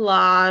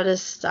lot of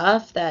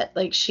stuff that,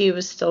 like, she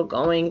was still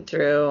going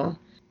through.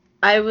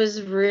 I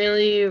was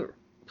really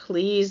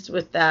pleased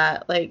with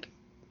that, like,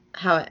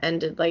 how it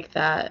ended like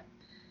that.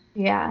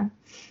 Yeah.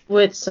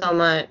 With so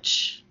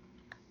much.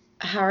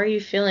 How are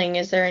you feeling?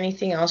 Is there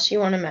anything else you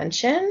want to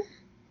mention?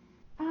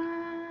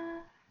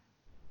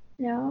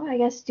 No, I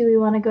guess, do we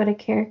want to go to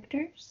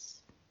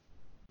characters?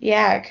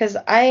 Yeah, because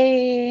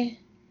I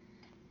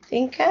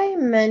think I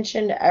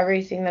mentioned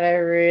everything that I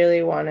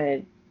really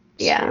wanted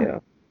to. Yeah,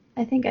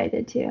 I think I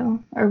did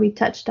too. Or we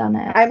touched on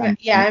it.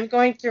 I'm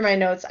going through my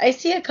notes. I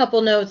see a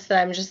couple notes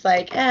that I'm just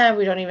like,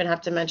 we don't even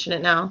have to mention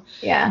it now.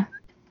 Yeah.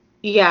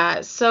 Yeah,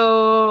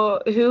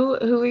 so who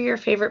are your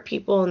favorite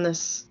people in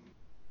this?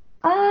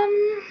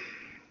 I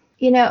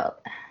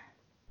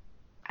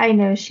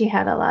know she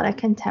had a lot of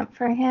contempt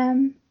for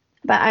him,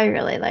 but I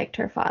really liked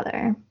her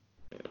father.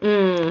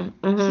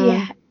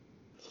 Mm-hmm.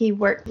 He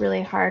worked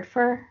really hard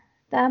for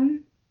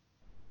them.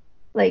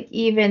 Like,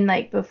 even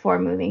like before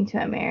moving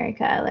to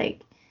America,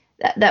 like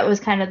that was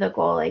kind of the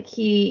goal. Like,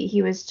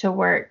 he was to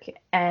work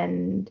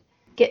and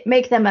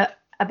make them a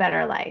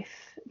better life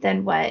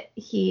than what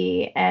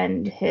he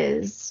and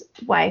his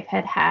wife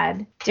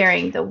had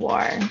during the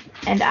war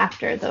and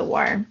after the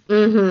war.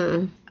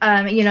 Mm-hmm.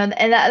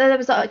 And that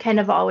was kind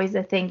of always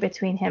a thing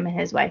between him and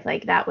his wife.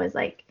 Like, that was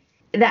like,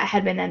 that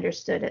had been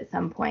understood at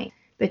some point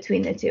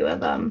between the two of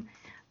them.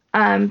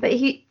 But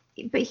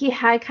he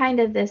had kind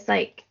of this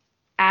like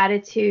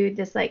attitude,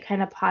 this like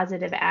kind of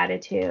positive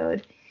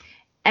attitude,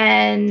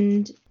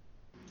 and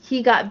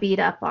he got beat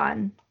up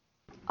on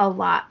a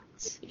lot.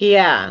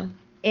 Yeah.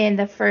 In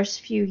the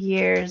first few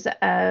years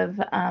of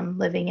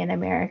living in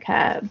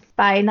America,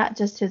 by not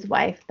just his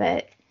wife,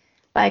 but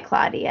by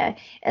Claudia.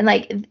 And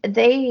like,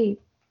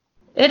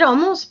 it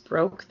almost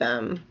broke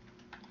them.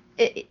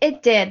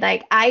 It did.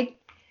 Like, I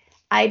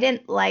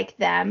didn't like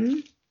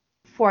them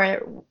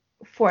for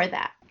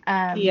that.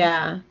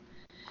 Yeah.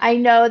 I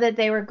know that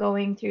they were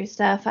going through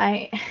stuff.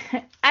 I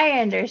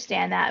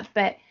understand that,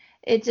 but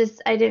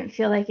I didn't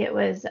feel like it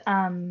was,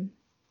 I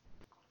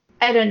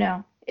don't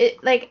know.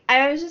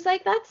 I was just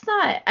like, that's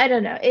not, I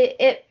don't know.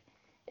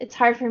 It's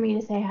hard for me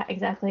to say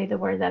exactly the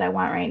word that I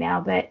want right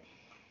now, but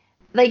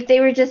like,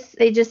 they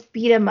just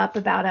beat him up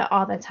about it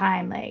all the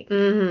time. Like,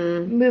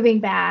 mm-hmm. moving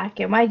back,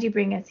 and why'd you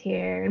bring us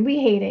here? And we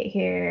hate it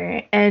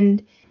here.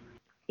 And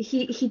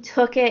he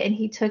took it, and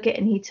he took it,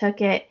 and he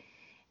took it.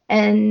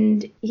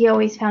 And he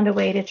always found a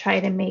way to try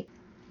to make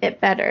it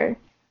better,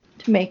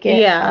 to make it,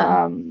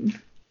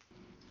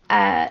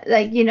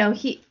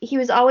 he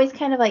was always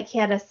kind of like, he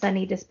had a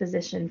sunny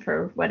disposition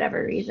for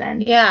whatever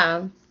reason.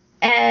 Yeah.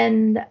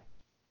 And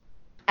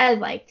I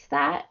liked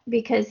that,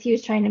 because he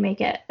was trying to make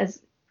it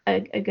as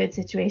a good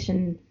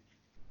situation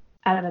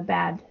out of a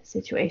bad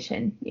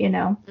situation,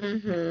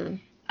 Mm-hmm.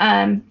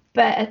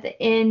 But at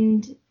the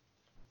end,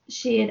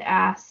 she had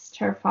asked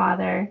her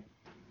father,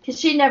 because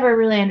she never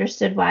really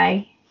understood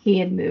why he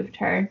had moved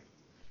her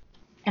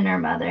and her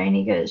mother.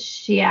 And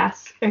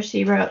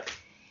she wrote,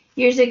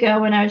 years ago,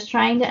 when I was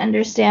trying to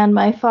understand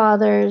my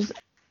father's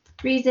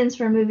reasons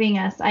for moving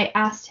us, I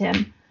asked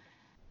him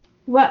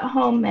what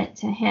home meant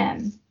to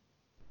him.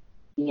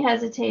 He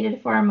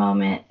hesitated for a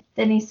moment.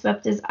 Then he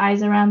swept his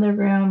eyes around the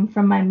room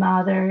from my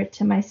mother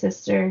to my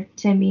sister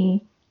to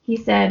me. He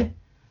said,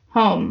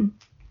 "Home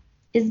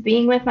is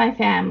being with my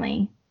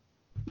family,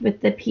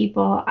 with the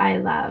people I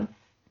love."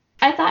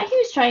 I thought he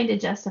was trying to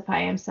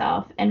justify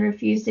himself and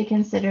refused to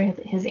consider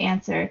his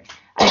answer.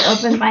 I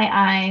opened my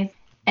eyes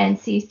and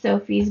see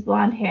Sophie's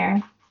blonde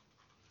hair.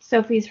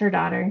 Sophie's her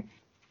daughter.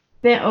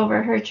 Bent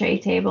over her tray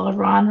table,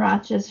 Ron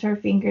watches her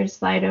fingers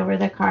slide over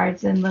the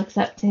cards and looks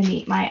up to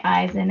meet my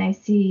eyes, and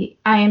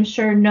I am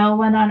sure no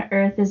one on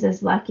earth is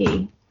as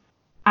lucky.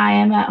 I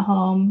am at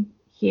home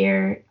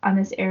here on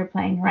this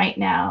airplane right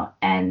now,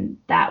 and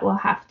that will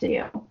have to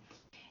do.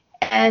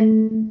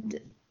 And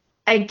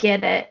I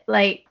get it.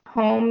 Like,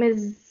 home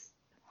is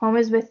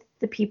with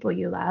the people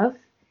you love,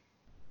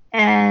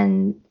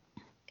 and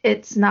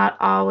it's not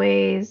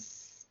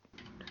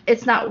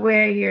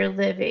where you're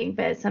living,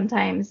 but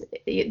sometimes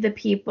the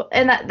people,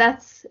 and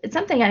it's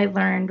something I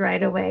learned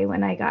right away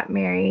when I got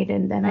married,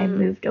 and then I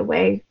moved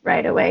away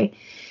right away.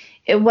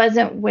 It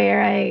wasn't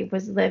where I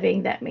was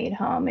living that made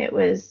home. It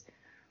was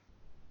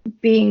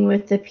being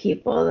with the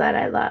people that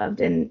I loved,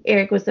 and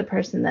Eric was the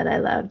person that I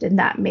loved, and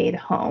that made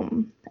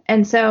home.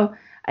 And so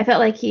I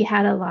felt like he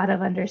had a lot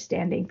of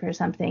understanding for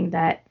something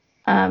that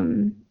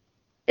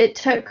it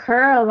took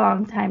her a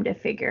long time to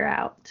figure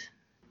out.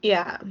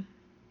 Yeah.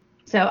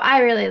 So I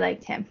really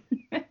liked him.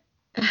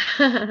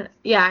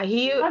 Yeah,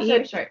 he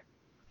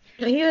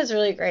was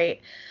really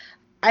great.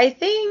 I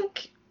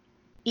think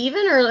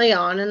even early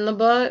on in the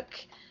book,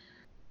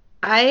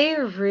 I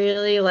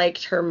really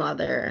liked her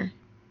mother.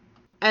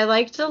 I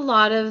liked a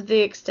lot of the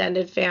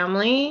extended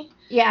family.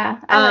 Yeah,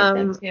 I like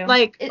them too.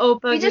 Like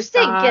Opa. We just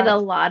didn't get a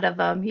lot of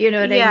them, you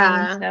know what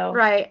I mean? So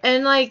right,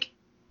 and like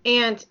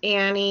Aunt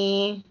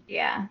Annie.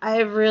 Yeah, I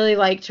really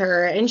liked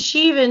her, and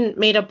she even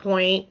made a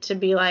point to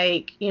be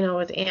like, you know,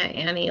 with Aunt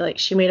Annie, like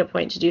she made a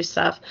point to do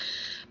stuff.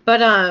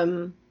 But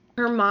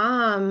her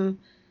mom,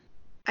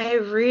 I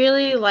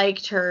really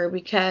liked her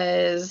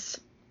because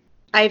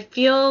I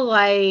feel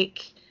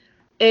like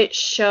it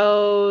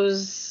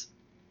shows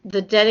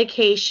the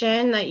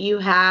dedication that you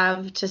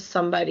have to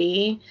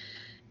somebody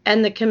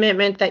and the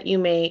commitment that you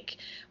make,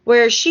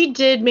 where she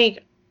did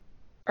make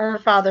her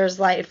father's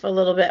life a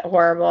little bit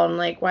horrible and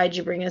like, why'd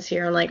you bring us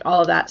here, and like all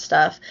of that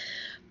stuff,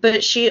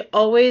 but she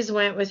always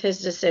went with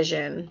his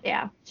decision.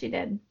 Yeah, she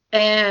did.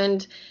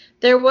 And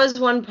there was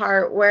one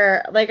part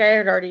where, like, I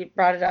had already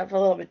brought it up a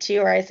little bit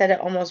too, where I said it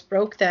almost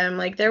broke them.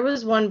 Like, there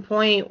was one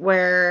point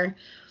where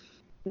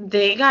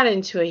they got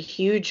into a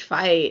huge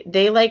fight.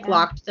 They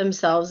locked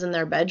themselves in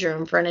their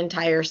bedroom for an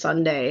entire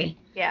Sunday.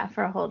 Yeah,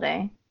 for a whole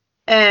day.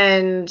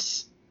 And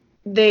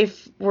they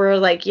were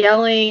like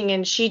yelling,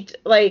 and she,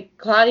 like,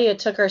 Claudia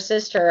took her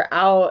sister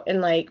out and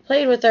like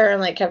played with her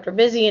and like kept her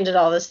busy and did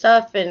all this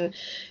stuff. And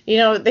you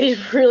know, they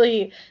didn't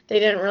really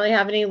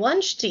have any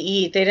lunch to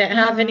eat. They didn't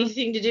have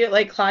anything to do.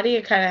 Like,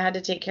 Claudia kind of had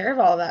to take care of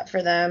all that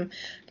for them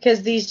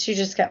because these two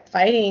just kept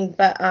fighting.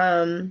 But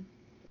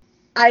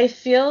I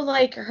feel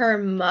like her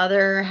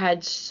mother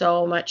had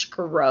so much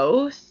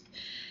growth,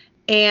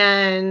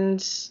 and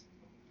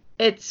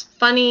it's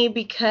funny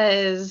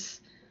because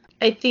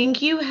I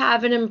think you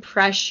have an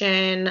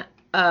impression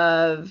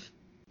of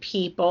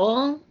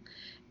people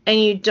and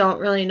you don't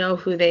really know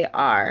who they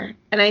are.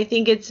 And I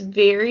think it's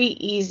very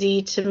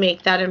easy to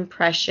make that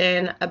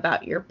impression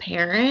about your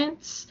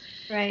parents,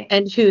 right,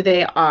 and who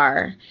they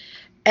are.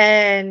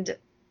 And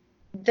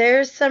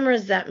there's some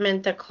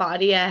resentment that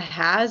Claudia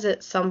has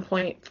at some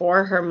point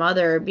for her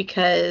mother,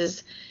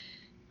 because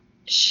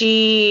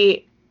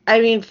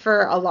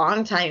for a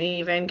long time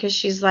even, because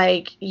she's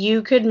like,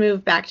 you could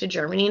move back to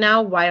Germany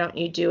now, why don't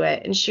you do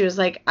it? And she was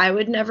like, I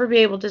would never be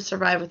able to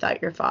survive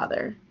without your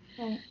father.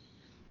 right.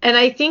 And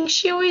I think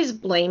she always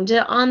blamed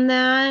it on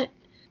that,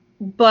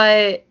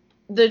 but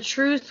the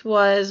truth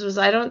was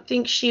I don't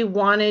think she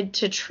wanted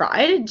to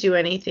try to do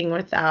anything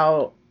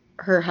without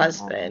her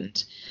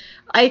husband.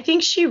 I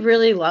think she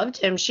really loved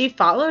him. She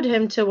followed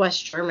him to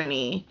West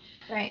Germany.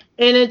 Right.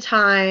 In a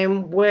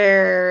time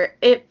where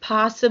it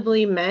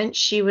possibly meant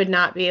she would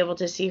not be able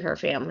to see her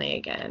family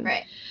again.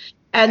 Right.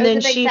 And then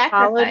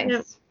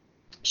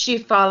she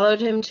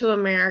followed him to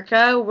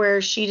America, where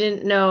she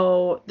didn't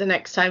know the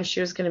next time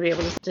she was going to be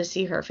able to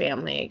see her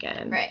family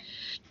again. Right.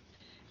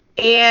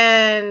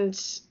 And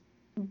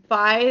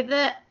by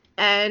the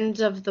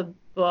end of the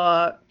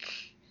book,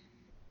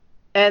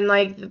 and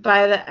like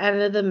by the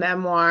end of the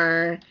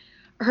memoir,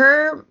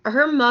 her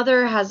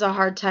mother has a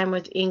hard time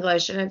with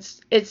English, and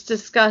it's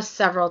discussed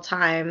several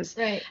times.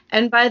 Right.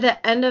 And by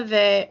the end of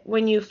it,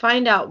 when you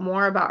find out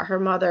more about her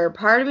mother,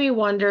 part of me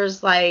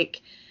wonders,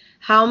 like,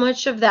 how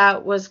much of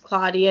that was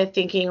Claudia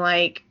thinking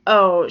like,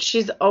 oh,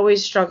 she's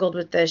always struggled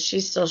with this,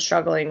 she's still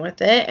struggling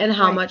with it, and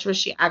how much was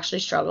she actually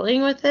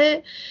struggling with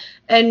it,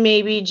 and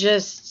maybe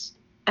just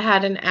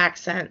had an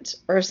accent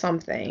or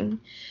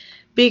something.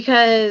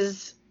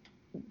 Because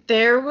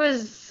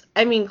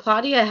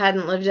Claudia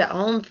hadn't lived at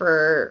home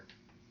for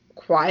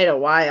quite a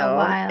while.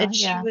 And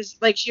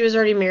she was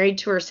already married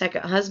to her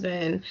second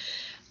husband.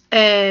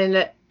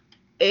 And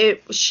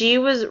she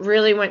was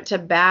really went to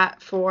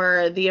bat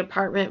for the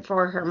apartment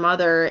for her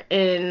mother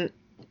in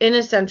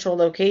a central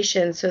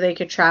location so they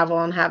could travel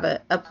and have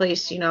a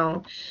place,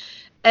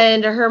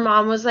 And her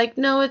mom was like,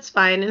 no, it's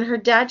fine. And her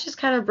dad just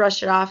kind of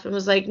brushed it off and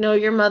was like, no,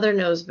 your mother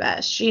knows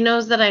best. She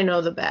knows that I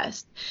know the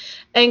best.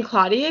 And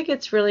Claudia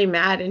gets really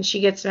mad, and she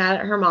gets mad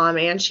at her mom,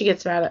 and she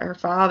gets mad at her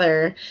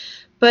father.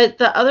 But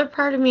the other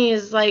part of me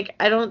is like,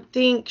 I don't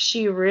think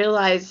she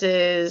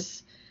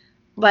realizes,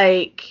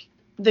 like,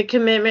 the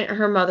commitment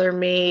her mother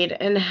made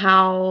and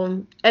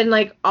how, and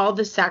like all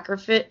the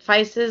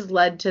sacrifices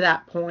led to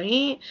that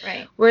point.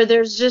 Right. Where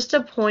there's just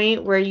a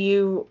point where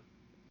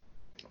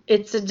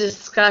it's a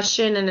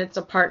discussion and it's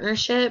a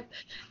partnership,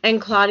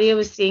 and Claudia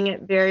was seeing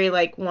it very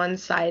like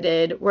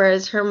one-sided,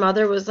 whereas her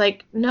mother was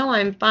like, no,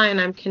 I'm fine,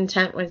 I'm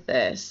content with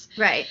this.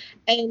 Right.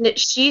 And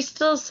she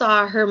still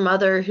saw her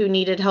mother, who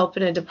needed help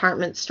in a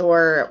department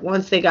store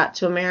once they got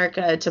to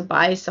America to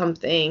buy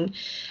something.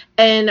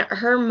 And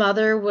her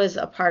mother was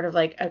a part of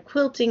like a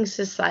quilting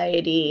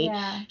society.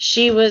 Yeah.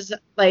 She was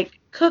like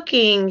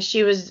cooking.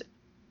 She was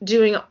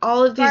doing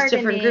all of these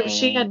different groups.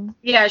 She had,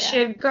 she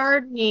had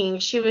gardening.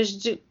 She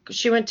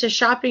went to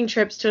shopping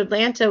trips to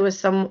Atlanta with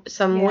some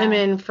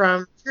women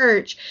from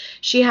church.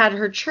 She had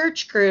her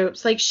church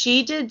groups. Like,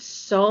 she did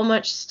so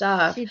much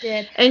stuff. She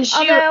did. And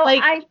she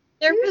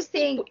there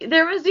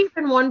was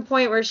even one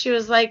point where she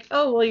was like,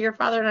 oh, well, your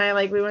father and I,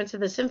 like, we went to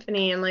the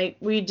symphony and like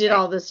we did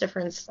all this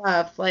different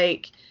stuff.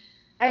 Like,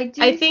 I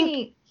do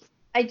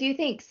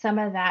think some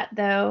of that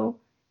though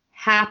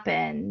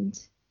happened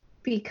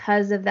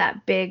because of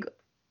that big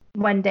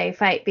one day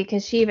fight,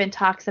 because she even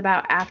talks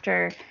about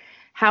after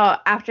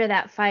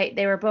that fight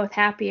they were both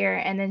happier,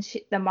 and then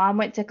the mom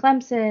went to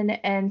Clemson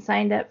and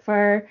signed up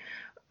for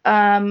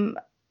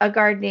a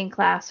gardening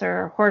class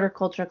or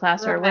horticulture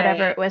class or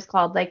whatever it was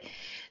called. Like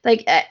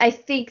I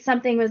think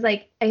something was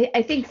like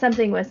I think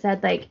something was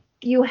said like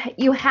you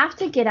have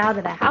to get out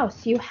of the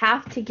house, you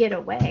have to get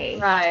away.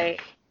 Right.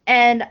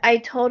 And I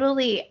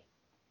totally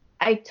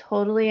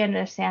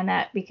understand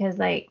that, because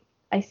like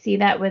I see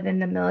that within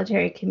the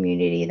military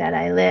community that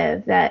I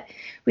live, that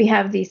we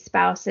have these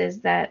spouses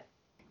that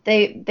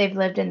they've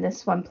lived in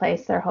this one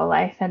place their whole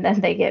life, and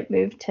then they get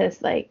moved to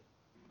like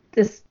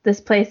this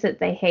place that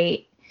they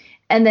hate,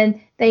 and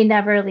then they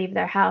never leave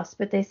their house,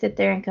 but they sit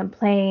there and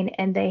complain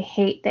and they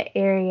hate the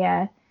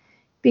area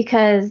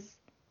because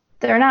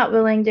they're not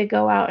willing to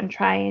go out and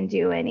try and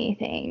do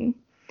anything.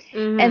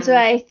 Mm-hmm. And so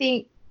I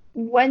think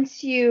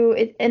once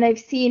and I've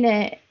seen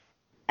it,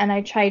 and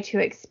I try to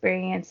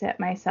experience it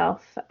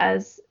myself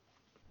as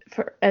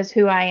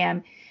who I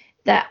am,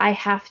 that I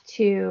have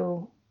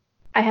to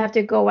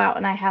go out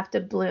and I have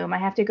to bloom. I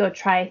have to go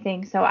try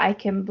things so I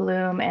can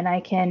bloom and I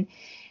can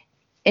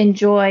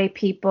enjoy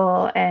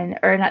people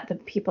or not the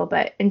people,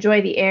 but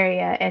enjoy the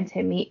area and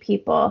to meet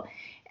people.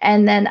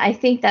 And then I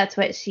think that's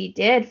what she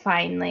did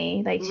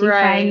finally. Like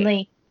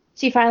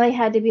she finally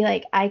had to be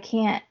like, I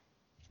can't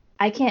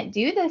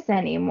do this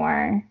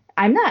anymore.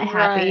 I'm not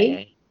happy.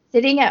 Right.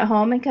 Sitting at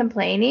home and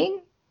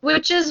complaining.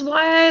 Which is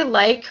why I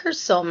like her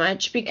so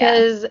much,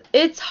 because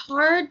it's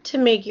hard to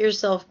make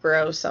yourself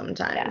grow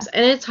sometimes.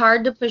 And it's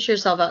hard to push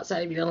yourself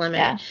outside of your limit.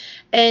 Yeah.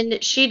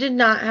 And she did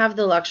not have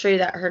the luxury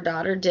that her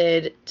daughter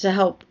did to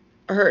help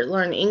her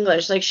learn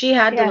English. Like, she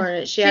had to learn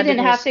it. She didn't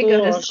have to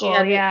go to school.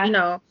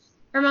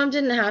 Her mom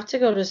didn't have to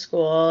go to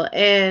school.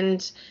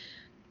 And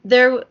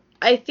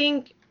I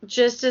think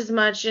just as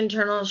much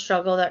internal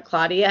struggle that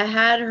Claudia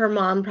had, her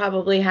mom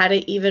probably had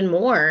it even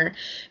more,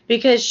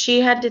 because she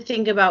had to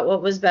think about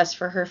what was best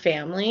for her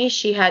family.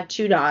 She had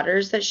 2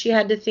 daughters that she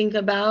had to think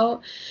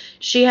about.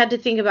 She had to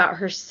think about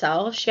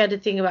herself. She had to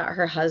think about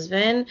her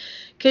husband,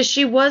 because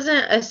she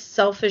wasn't a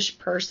selfish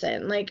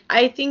person. Like,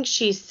 I think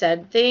she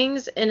said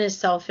things in a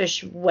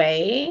selfish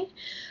way,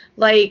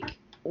 like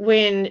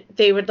when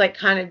they would like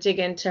kind of dig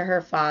into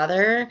her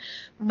father.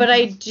 Mm-hmm. But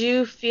I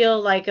do feel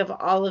like of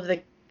all of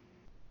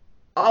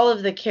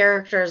the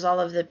characters, all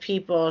of the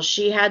people,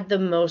 she had the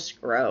most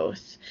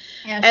growth.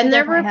 Yeah, and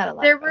there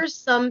were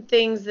some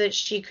things that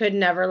she could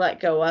never let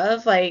go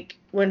of, like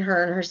when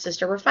her and her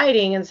sister were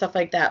fighting and stuff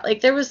like that.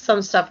 Like, there was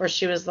some stuff where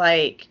she was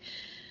like,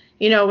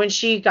 when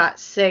she got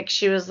sick,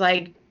 she was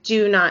like,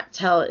 do not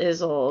tell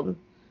Isolde.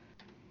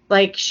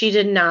 Like, she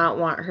did not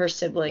want her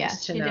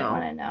siblings to know. She didn't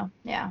want to know.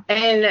 Yeah.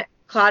 And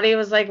Claudia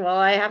was like, well,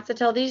 I have to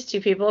tell these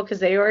 2 people because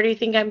they already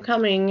think I'm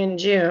coming in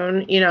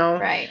June,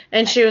 Right.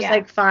 And she was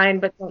like, fine,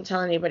 but don't tell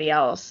anybody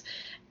else.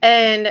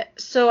 And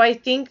so I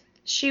think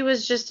she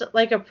was just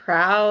like a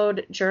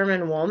proud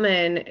German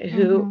woman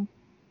who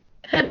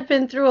had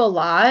been through a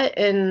lot.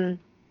 And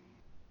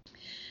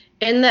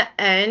in the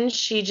end,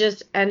 she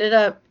just ended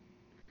up,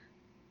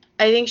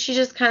 I think she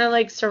just kind of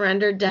like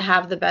surrendered to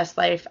have the best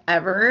life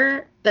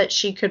ever that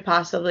she could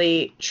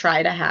possibly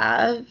try to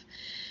have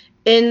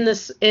in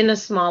a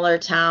smaller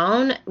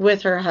town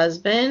with her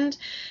husband.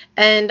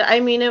 And I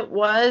mean, it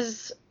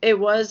was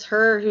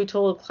her who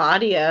told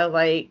Claudia,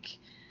 like,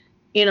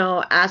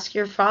 ask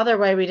your father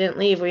why we didn't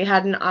leave. We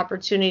had an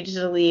opportunity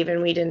to leave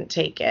and we didn't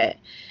take it.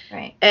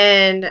 Right.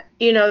 And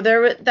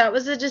that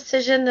was a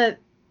decision that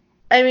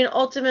I mean,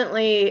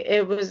 ultimately,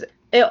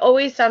 it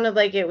always sounded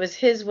like it was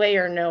his way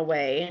or no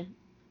way.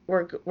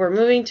 We're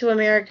moving to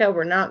America.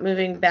 We're not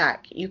moving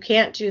back. You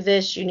can't do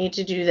this. You need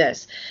to do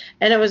this.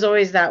 And it was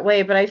always that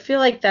way. But I feel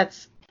like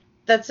that's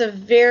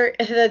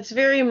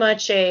very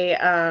much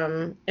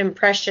a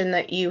impression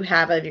that you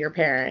have of your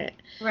parent.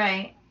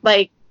 Right.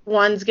 Like,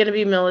 one's going to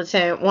be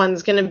militant,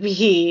 one's going to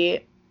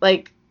be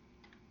like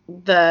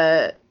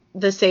the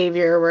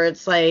savior, where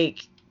it's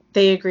like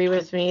they agree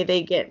with me,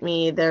 they get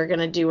me, they're going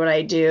to do what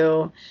I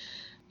do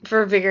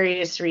for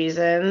various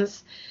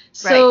reasons.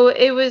 So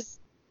it was,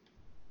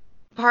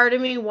 part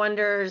of me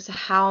wonders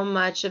how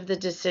much of the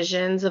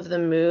decisions of the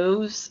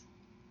moves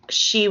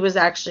she was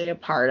actually a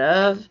part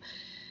of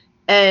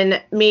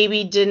and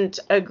maybe didn't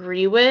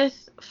agree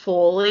with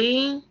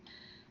fully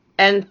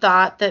and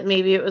thought that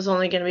maybe it was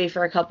only going to be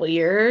for a couple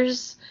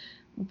years.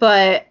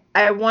 But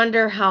I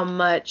wonder how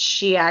much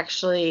she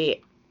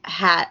actually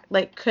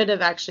could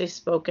have actually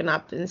spoken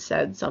up and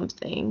said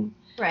something.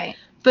 Right.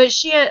 But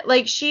she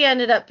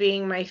ended up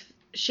being my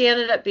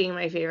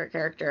favorite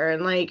character.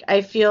 And like,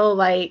 I feel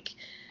like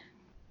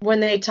when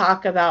they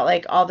talk about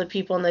like all the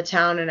people in the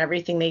town and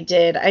everything they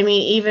did, I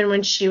mean, even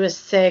when she was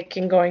sick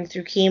and going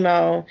through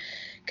chemo,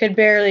 could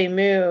barely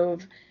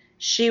move,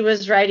 she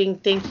was writing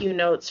thank you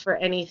notes for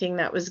anything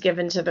that was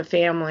given to the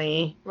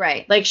family.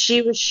 Right. Like,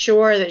 she was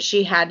sure that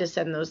she had to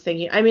send those thank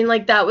you. I mean,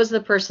 like, that was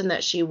the person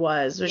that she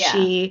was.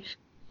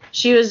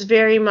 She was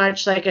very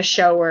much like a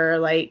shower.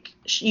 Like,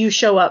 you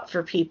show up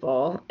for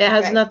people. It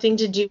has nothing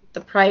to do with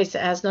the price.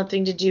 It has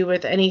nothing to do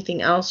with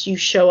anything else. You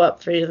show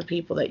up for the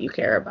people that you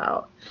care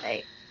about.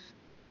 Right.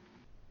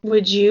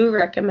 Would you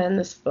recommend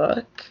this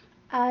book?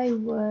 I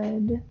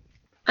would.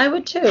 I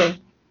would too.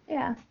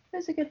 Yeah, it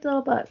was a good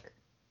little book.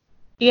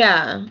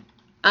 Yeah,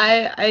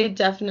 I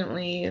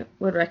definitely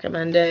would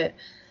recommend it.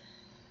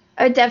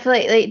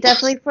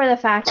 Definitely for the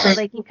fact that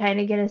like you kind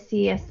of get to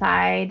see a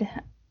side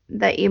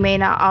that you may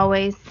not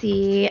always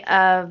see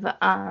of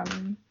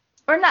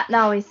or not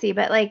always see,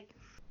 but like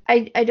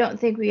I don't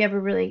think we ever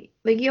really,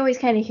 like, you always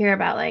kind of hear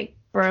about like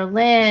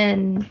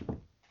Berlin,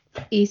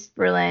 East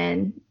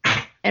Berlin,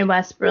 and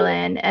West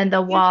Berlin and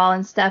the wall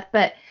and stuff,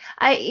 but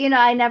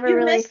I never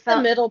really felt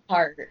the middle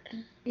part.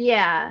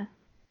 Yeah.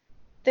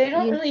 They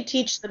don't really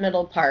teach the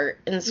middle part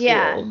in school.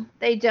 Yeah,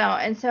 they don't.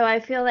 And so I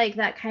feel like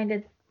that kind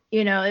of,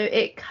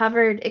 it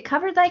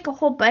covered like a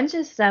whole bunch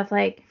of stuff.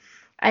 Like,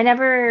 I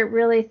never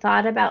really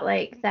thought about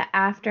like the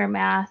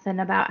aftermath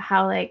and about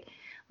how like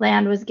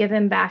land was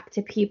given back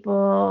to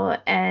people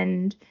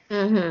and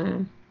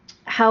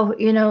how,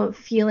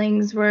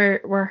 feelings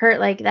were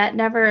hurt. Like, that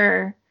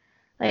never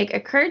like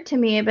occurred to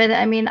me. But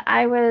I mean,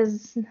 I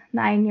was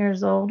 9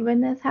 years old when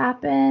this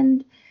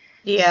happened.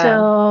 Yeah.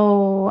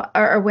 So,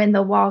 or when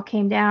the wall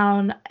came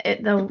down,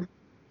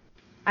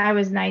 I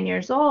was 9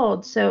 years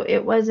old, so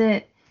it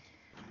wasn't.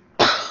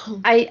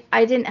 I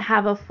didn't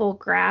have a full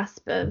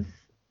grasp of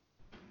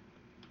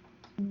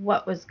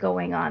what was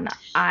going on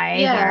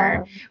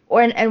either,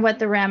 and what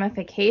the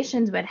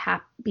ramifications would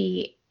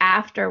be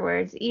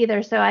afterwards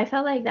either. So I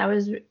felt like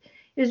it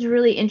was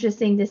really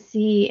interesting to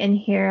see and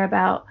hear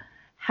about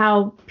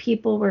how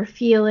people were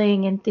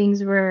feeling and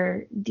things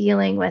were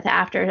dealing with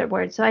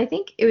afterwards. So I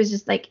think it was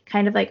just like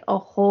kind of like a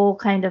whole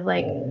kind of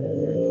like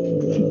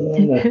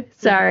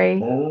sorry,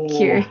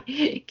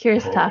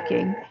 Kira's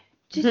talking.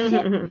 Just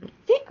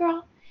sit,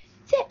 girl.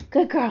 Sit,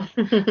 good girl.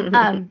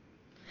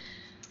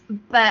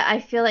 But I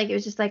feel like it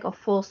was just like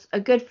a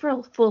good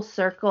full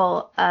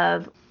circle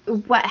of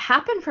what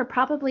happened for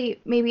probably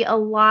maybe a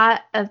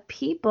lot of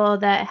people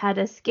that had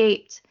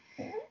escaped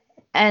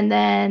and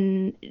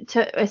then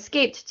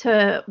escaped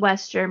to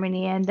West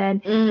Germany and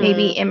then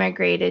maybe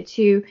immigrated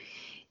to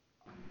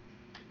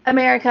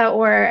America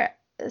or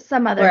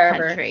some other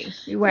country.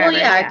 Well,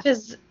 yeah,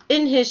 because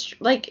in history,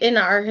 like in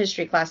our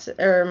history class,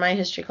 or my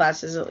history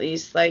classes at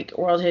least, like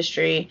world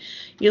history,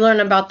 you learn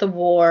about the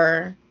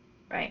war.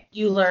 Right.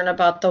 You learn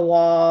about the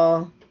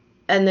wall,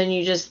 and then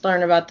you just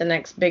learn about the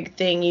next big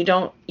thing. You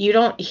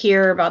don't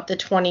hear about the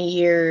 20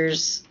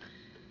 years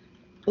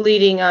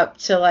leading up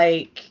to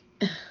like...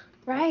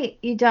 Right,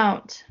 you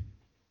don't.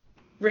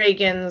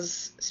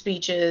 Reagan's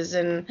speeches,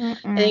 and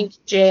I think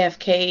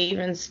JFK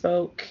even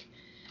spoke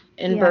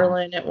in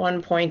Berlin at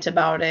one point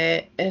about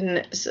it.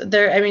 And so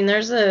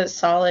there's a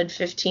solid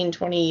 15,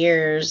 20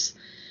 years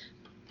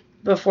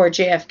before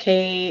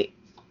JFK,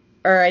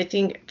 or I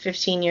think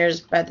 15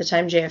 years by the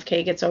time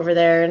JFK gets over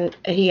there and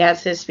he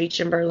has his speech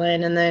in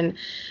Berlin. And then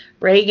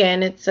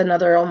Reagan, it's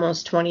another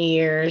almost 20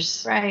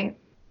 years. Right.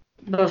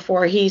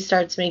 Before he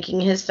starts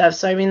making his stuff.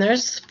 So, I mean,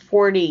 there's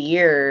 40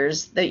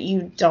 years that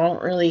you don't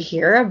really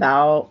hear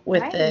about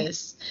with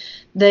this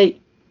that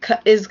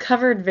is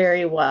covered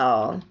very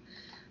well.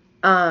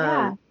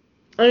 I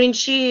mean,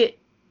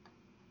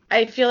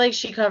 I feel like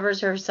she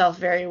covers herself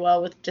very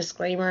well with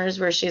disclaimers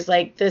where she's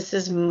like, this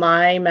is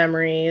my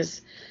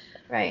memories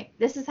Right.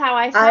 This is how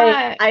I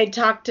saw it. I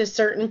talked to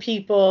certain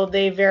people,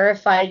 they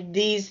verified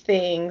these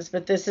things,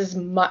 but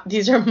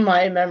these are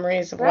my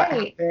memories of what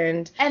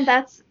happened. And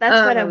that's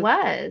what it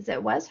was.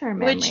 It was her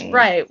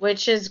memory.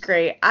 Which is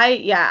great.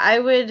 I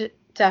would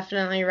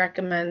definitely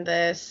recommend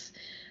this.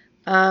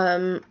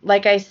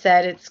 Like I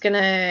said, it's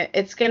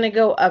gonna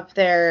go up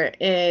there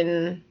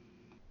in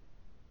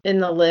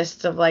the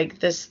list of like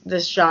this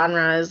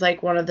genre is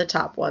like one of the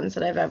top ones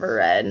that I've ever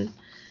read.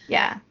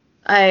 Yeah.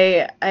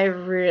 I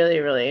really,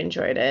 really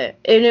enjoyed it.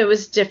 And it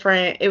was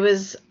different. It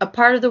was a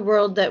part of the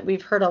world that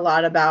we've heard a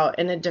lot about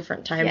in a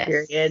different time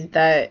period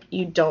that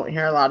you don't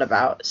hear a lot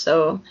about.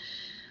 So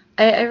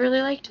I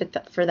really liked it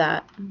for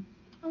that.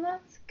 Well,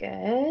 that's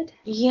good.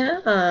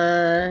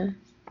 Yeah.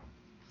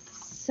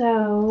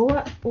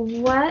 So,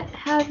 what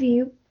have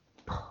you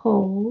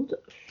pulled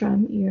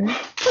from your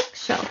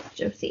bookshelf,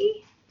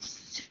 Josie?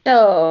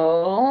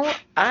 So,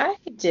 I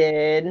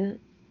did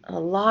a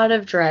lot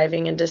of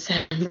driving in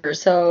December.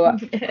 So,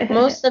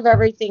 most of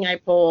everything I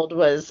pulled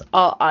was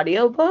all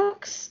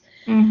audiobooks,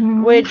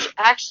 which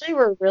actually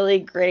were really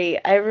great.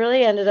 I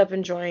really ended up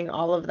enjoying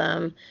all of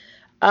them.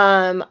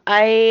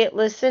 I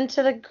listened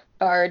to The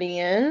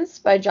Guardians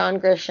by John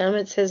Grisham.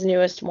 It's his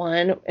newest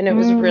one, and it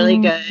was really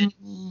good.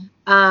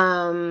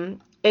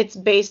 It's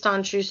based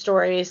on true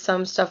stories.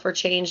 Some stuff were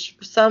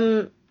changed.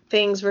 Some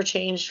things were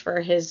changed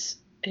for his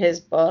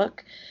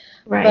book.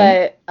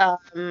 Right.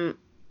 But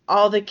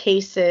all the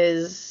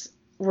cases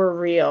were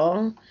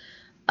real.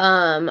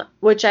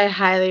 Which I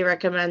highly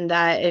recommend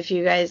that if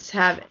you guys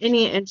have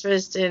any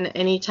interest in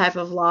any type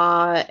of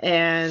law,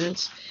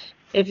 and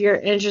if you're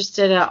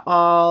interested at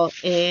all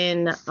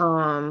in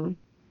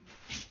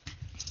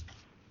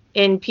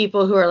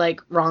people who are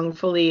like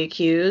wrongfully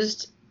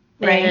accused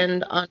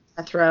and on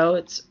death row,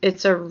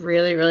 it's a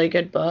really, really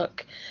good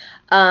book.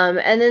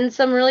 And then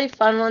some really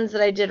fun ones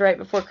that I did right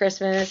before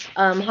Christmas.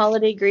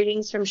 Holiday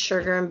Greetings from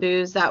Sugar and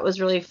Booze. That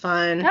was really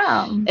fun.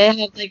 Oh. It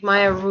had like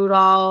Maya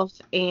Rudolph,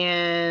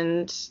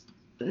 and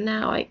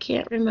now I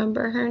can't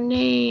remember her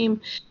name.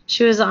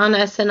 She was on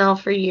SNL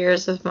for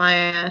years with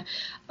Maya.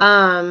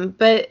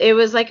 But it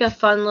was like a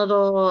fun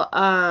little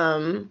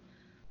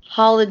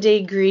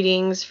holiday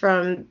greetings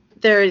from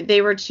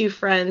they were two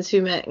friends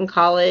who met in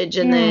college,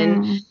 and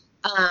then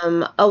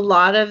a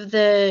lot of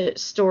the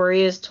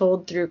story is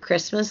told through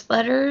Christmas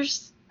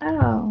letters.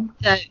 Oh.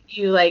 That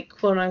you like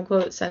quote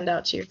unquote send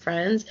out to your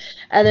friends.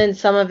 And then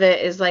some of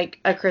it is like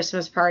a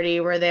Christmas party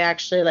where they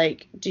actually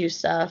like do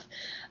stuff.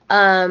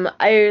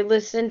 I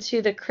listened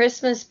to The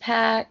Christmas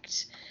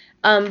Pact.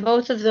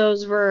 Both of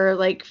those were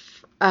like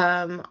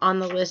on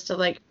the list of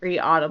like free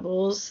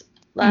audibles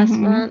last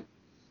month.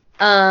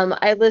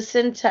 I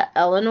listened to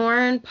Eleanor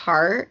and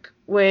Park,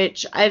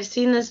 which I've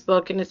seen this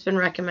book and it's been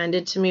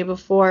recommended to me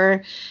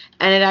before,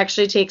 and it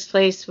actually takes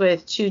place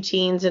with two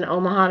teens in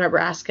Omaha,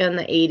 Nebraska in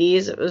the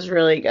 80s. It was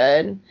really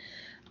good.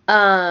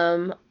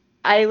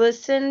 I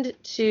listened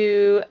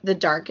to The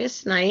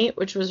Darkest Night,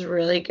 which was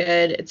really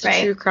good. It's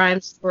a true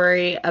crime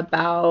story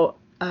about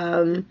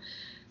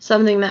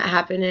something that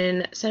happened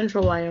in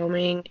central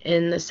Wyoming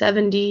in the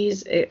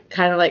 70s. It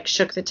kind of like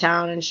shook the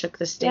town and shook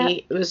the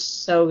state. It was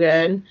so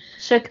good.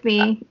 Shook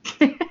me.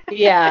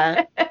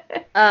 Yeah.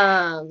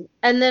 And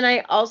then I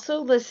also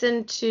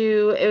listened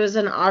to, it was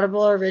an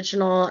Audible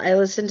original. I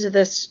listened to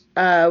this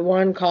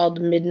one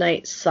called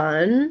Midnight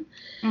Sun.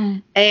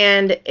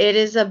 And it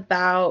is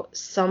about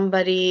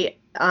somebody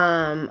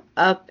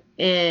up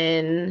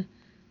in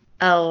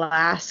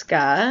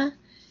Alaska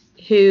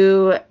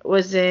who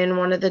was in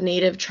one of the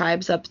native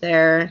tribes up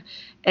there,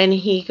 and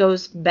he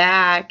goes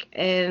back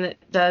and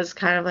does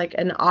kind of like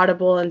an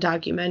Audible and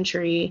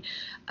documentary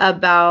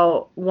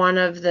about one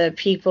of the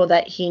people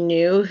that he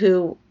knew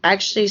who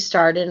actually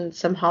starred in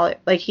some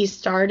he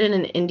starred in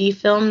an indie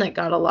film that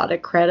got a lot of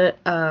cred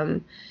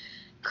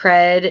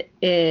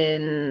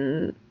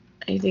in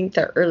I think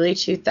the early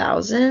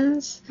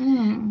 2000s.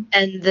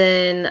 And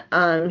then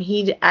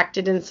he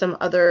acted in some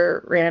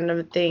other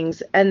random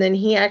things, and then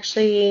he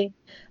actually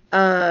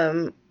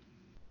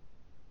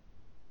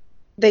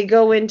they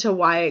go into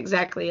why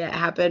exactly it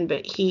happened,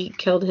 but he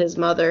killed his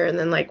mother and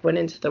then like went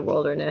into the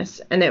wilderness,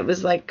 and it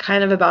was like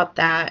kind of about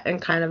that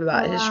and kind of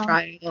about his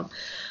trial,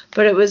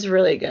 but it was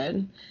really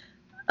good.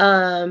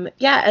 And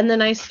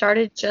then I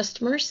started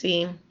Just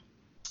Mercy.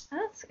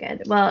 That's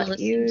good. Well,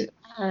 you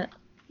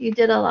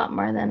did a lot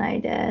more than I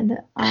did.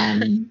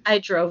 I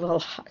drove a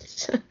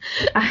lot.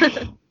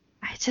 I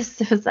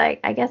just was like,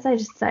 I guess I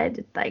just decided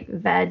to like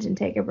veg and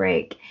take a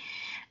break.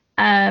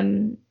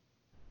 And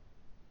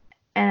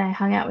I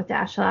hung out with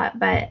Dash a lot,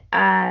 but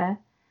I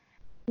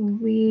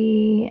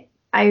rereading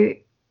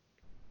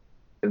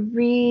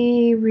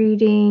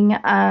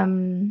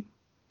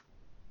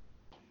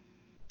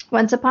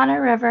Once Upon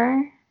a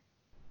River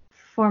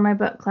for my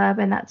book club,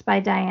 and that's by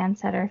Diane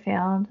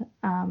Setterfield.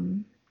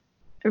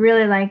 I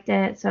really liked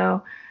it,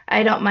 so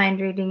I don't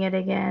mind reading it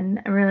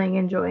again. I'm really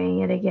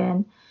enjoying it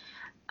again.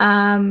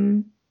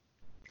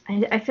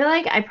 I feel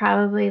like I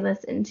probably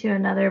listened to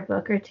another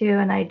book or two,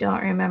 and I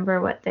don't remember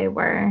what they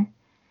were.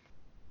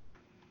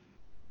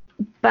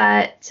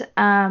 But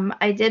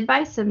I did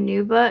buy some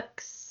new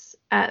books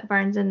at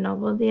Barnes and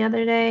Noble the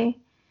other day.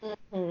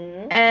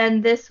 Mm-hmm.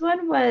 And this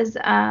one was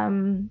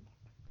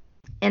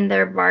in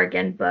their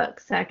bargain book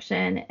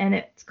section, and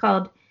it's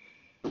called,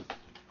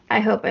 I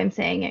hope I'm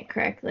saying it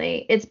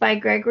correctly. It's by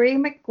Gregory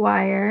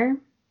Maguire.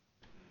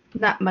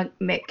 Not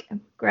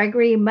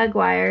Gregory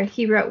Maguire.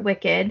 He wrote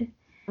Wicked.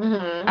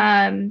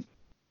 Mm-hmm.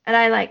 And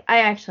I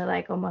actually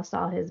like almost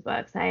all his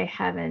books. I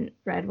haven't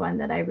read one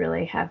that I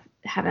really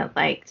haven't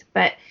liked,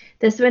 but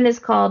this one is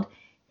called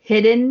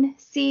Hidden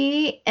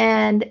Sea,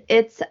 and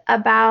it's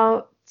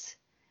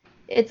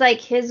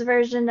like his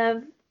version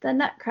of the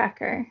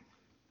Nutcracker.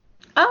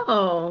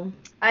 Oh.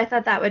 I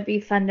thought that would be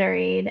fun to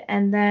read.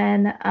 And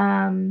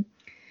then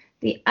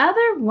the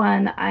other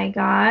one I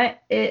got,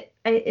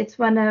 it's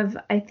one of,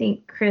 I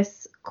think,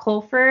 Chris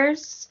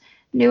Colfer's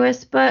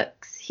newest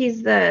books.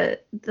 He's the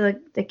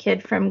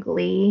kid from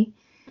Glee.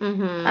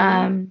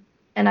 Mm-hmm.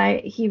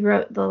 And he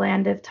wrote The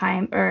Land of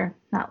Time, or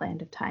not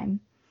Land of Time,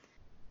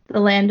 The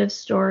Land of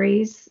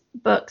Stories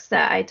books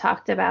that I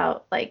talked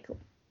about like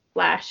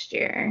last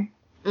year.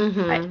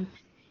 Mm-hmm.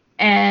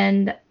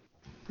 And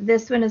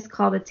this one is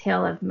called A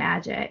Tale of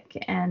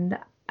Magic, and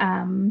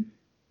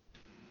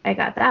I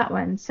got that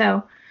one.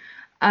 So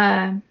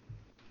I'm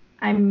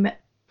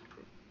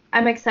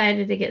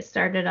excited to get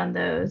started on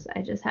those.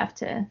 I just have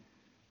to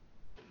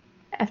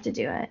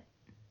do it.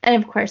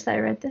 And of course I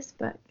read this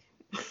book.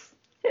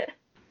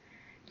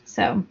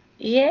 So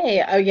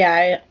Yay. Oh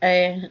yeah,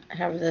 I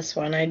have this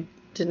one. I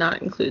did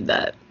not include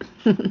that.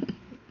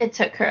 it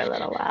took her a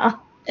little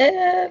while.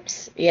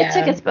 Oops. Yeah. It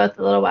took us both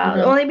a little while.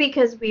 Mhm. Only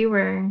because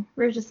we're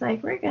just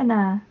like, we're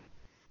gonna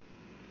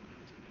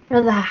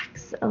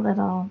relax a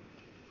little.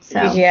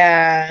 So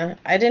Yeah,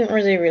 I didn't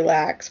really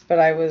relax, but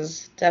I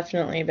was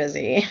definitely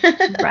busy.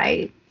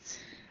 right.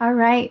 All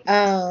right.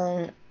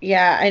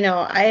 Yeah, I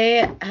know.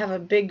 I have a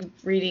big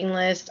reading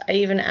list. I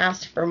even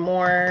asked for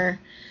more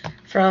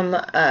from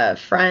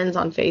friends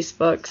on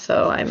Facebook,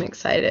 so I'm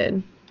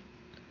excited.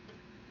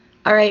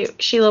 All right,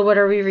 Sheila, what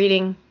are we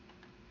reading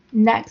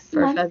Next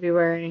for month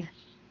February?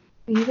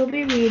 we will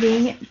be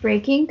reading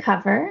Breaking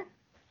Cover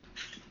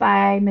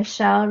by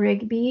Michelle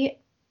Rigby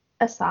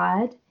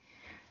Assad.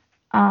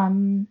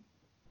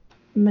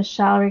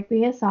 Michelle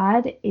Rigby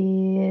Assad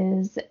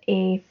is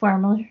a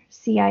former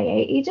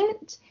CIA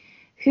agent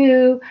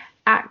who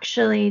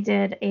actually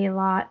did a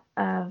lot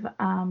of,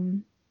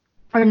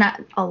 or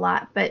not a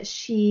lot, but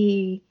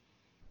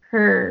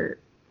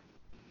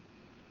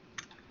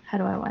how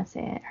do I want to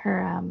say it?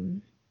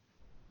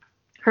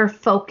 Her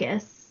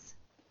focus,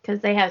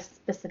 because they have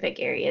specific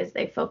areas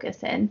they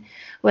focus in,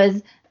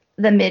 was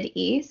the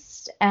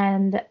Mideast,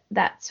 and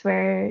that's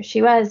where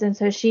she was. And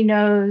so she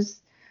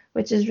knows,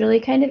 which is really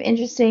kind of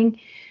interesting,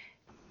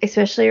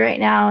 especially right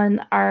now in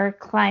our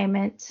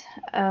climate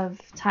of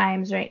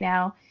times right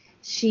now.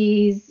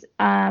 She's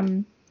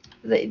knew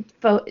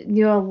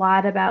a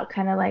lot about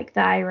kind of like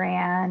the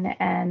Iran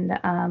and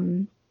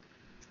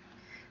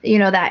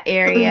that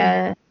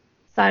area,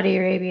 Saudi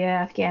Arabia,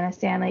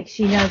 Afghanistan. Like,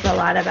 she knows a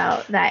lot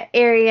about that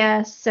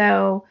area,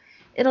 so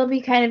it'll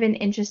be kind of an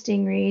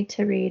interesting read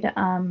to read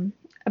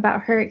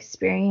about her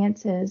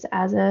experiences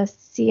as a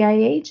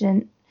CIA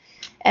agent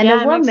and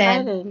Yeah, a woman.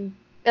 I'm excited.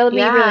 It'll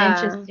be really Yeah.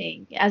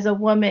 interesting as a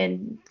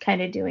woman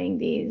kind of doing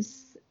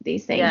these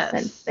things, Yes.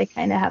 since they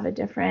kind of have a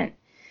different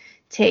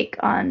take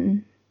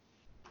on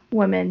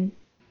women.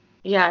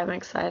 Yeah, I'm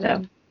excited.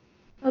 So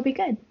it'll be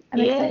good. I'm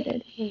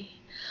excited.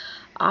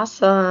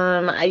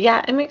 Awesome.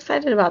 Yeah, I'm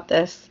excited about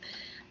this.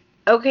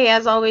 Okay,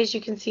 as always,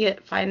 you can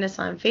find us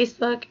on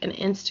Facebook and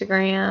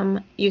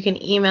Instagram. You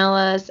can email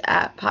us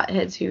at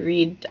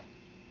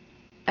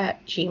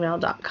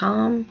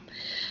potheadswhoread@gmail.com.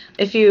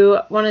 If you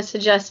want to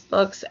suggest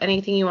books,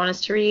 anything you want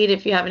us to read,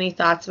 if you have any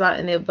thoughts about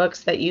any of the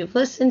books that you've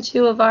listened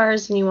to of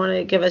ours and you want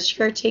to give us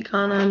your take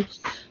on them,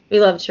 we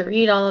love to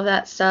read all of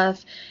that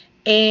stuff.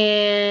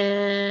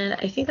 And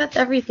I think that's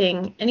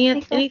everything.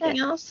 Anything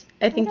else?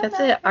 I think that's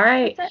it. All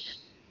right.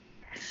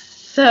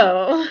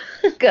 So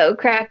go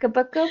crack a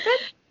book open.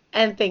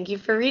 And thank you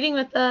for reading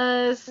with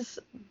us.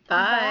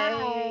 Bye.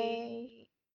 Bye.